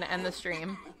 And then we're going to end the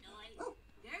stream.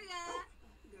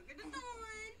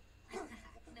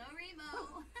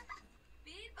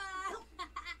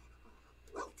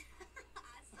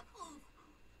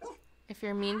 If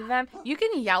you're mean to them, you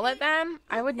can yell at them.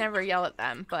 I would never yell at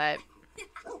them, but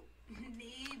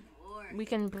we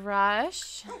can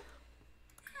brush.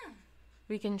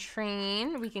 We can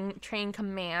train. We can train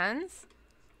commands.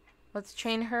 Let's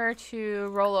train her to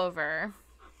roll over.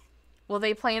 Will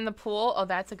they play in the pool? Oh,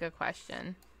 that's a good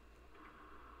question.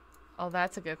 Oh,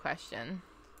 that's a good question.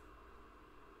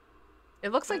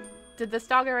 It looks like, did this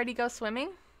dog already go swimming?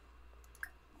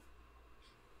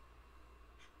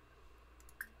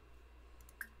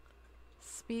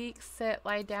 Speak, sit,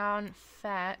 lie down,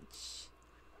 fetch.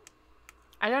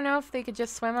 I don't know if they could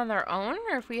just swim on their own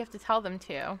or if we have to tell them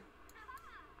to.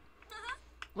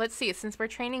 Let's see, since we're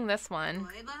training this one.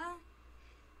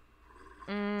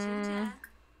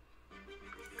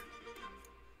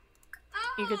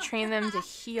 You could train them to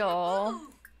heal.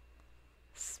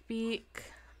 Speak,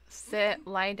 sit,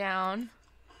 lie down.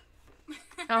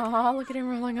 Oh, look at him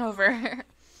rolling over.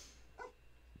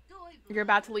 You're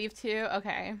about to leave too?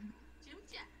 Okay.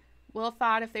 Will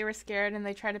thought if they were scared and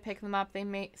they try to pick them up, they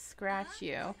may scratch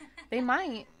you. They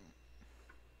might.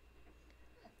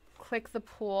 Click the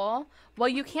pool. Well,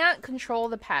 you can't control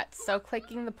the pets, so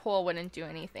clicking the pool wouldn't do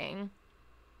anything.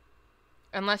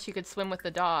 Unless you could swim with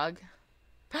the dog.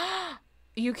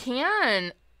 You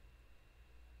can!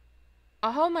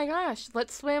 Oh my gosh.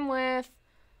 Let's swim with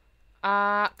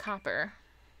Copper.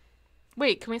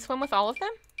 Wait, can we swim with all of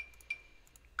them?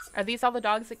 Are these all the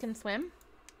dogs that can swim?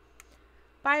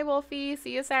 Bye, Wolfie.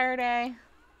 See you Saturday.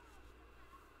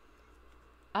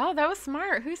 Oh, that was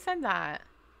smart. Who said that?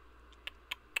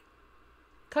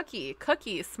 Cookie.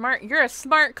 Cookie. Smart. You're a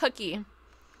smart cookie.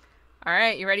 All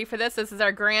right, you ready for this? This is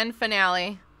our grand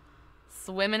finale.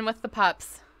 Swimming with the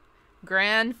pups.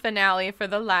 Grand finale for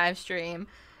the live stream.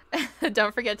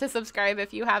 Don't forget to subscribe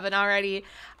if you haven't already.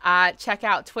 Check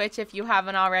out Twitch if you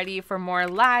haven't already for more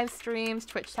live streams.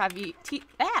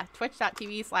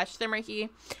 Twitch.tv/Simmerkey.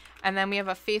 And then we have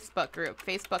a Facebook group,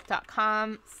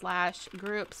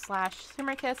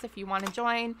 facebook.com/group/Simmerkiss if you want to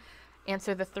join.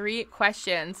 Answer the 3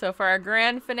 questions. So for our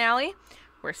grand finale,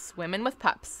 we're swimming with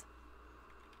pups.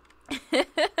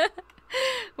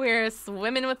 We're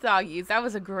swimming with doggies. That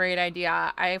was a great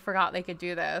idea. I forgot they could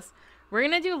do this. We're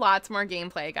going to do lots more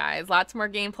gameplay, guys. Lots more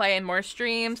gameplay and more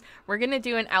streams. We're going to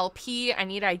do an LP. I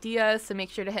need ideas, so make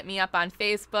sure to hit me up on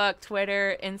Facebook,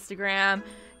 Twitter, Instagram.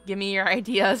 Give me your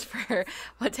ideas for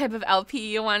what type of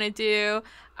LP you want to do.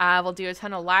 We'll do a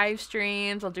ton of live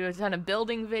streams. We'll do a ton of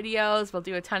building videos. We'll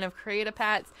do a ton of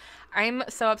create-a-pets. I'm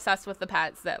so obsessed with the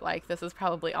pets that, like, this is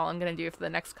probably all I'm going to do for the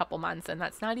next couple months, and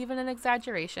that's not even an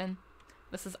exaggeration.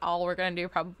 This is all we're going to do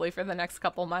probably for the next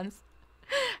couple months.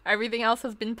 Everything else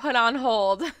has been put on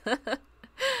hold.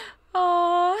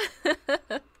 Aww.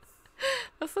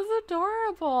 This is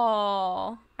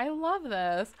adorable. I love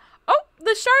this. Oh,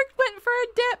 the shark went for a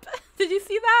dip. Did you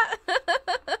see that?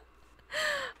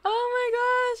 Oh my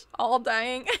gosh. All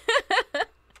dying.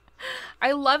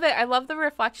 I love it. I love the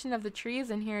reflection of the trees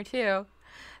in here too.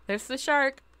 There's the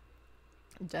shark.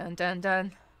 Dun dun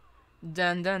dun.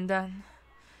 Dun dun dun.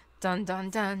 Dun dun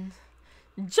dun.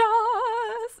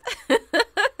 Jaws!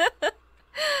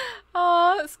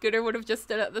 Aw, Scooter would have just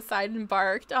stood at the side and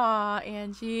barked. Aw,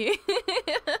 Angie.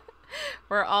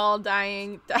 We're all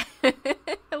dying.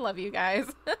 I love you guys.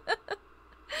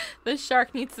 The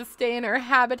shark needs to stay in her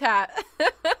habitat.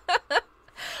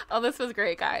 Oh, this was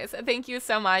great, guys. Thank you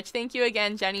so much. Thank you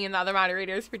again, Jenny and the other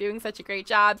moderators, for doing such a great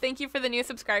job. Thank you for the new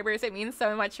subscribers. It means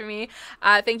so much for me.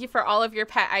 Thank you for all of your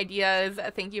pet ideas.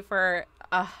 Thank you for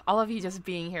all of you just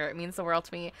being here. It means the world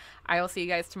to me. I will see you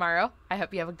guys tomorrow. I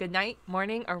hope you have a good night,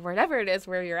 morning, or whatever it is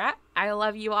where you're at. I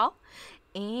love you all.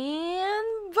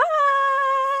 And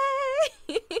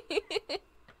bye!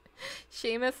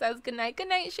 Seamus says good night. Good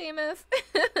night, Seamus.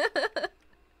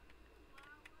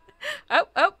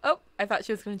 Oh. I thought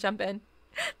she was going to jump in.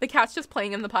 The cat's just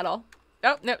playing in the puddle.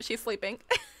 Oh, no, she's sleeping.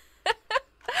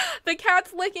 The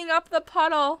cat's licking up the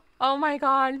puddle. Oh my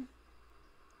god.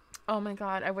 Oh my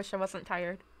god, I wish I wasn't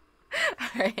tired. All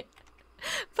right.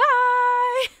 Bye!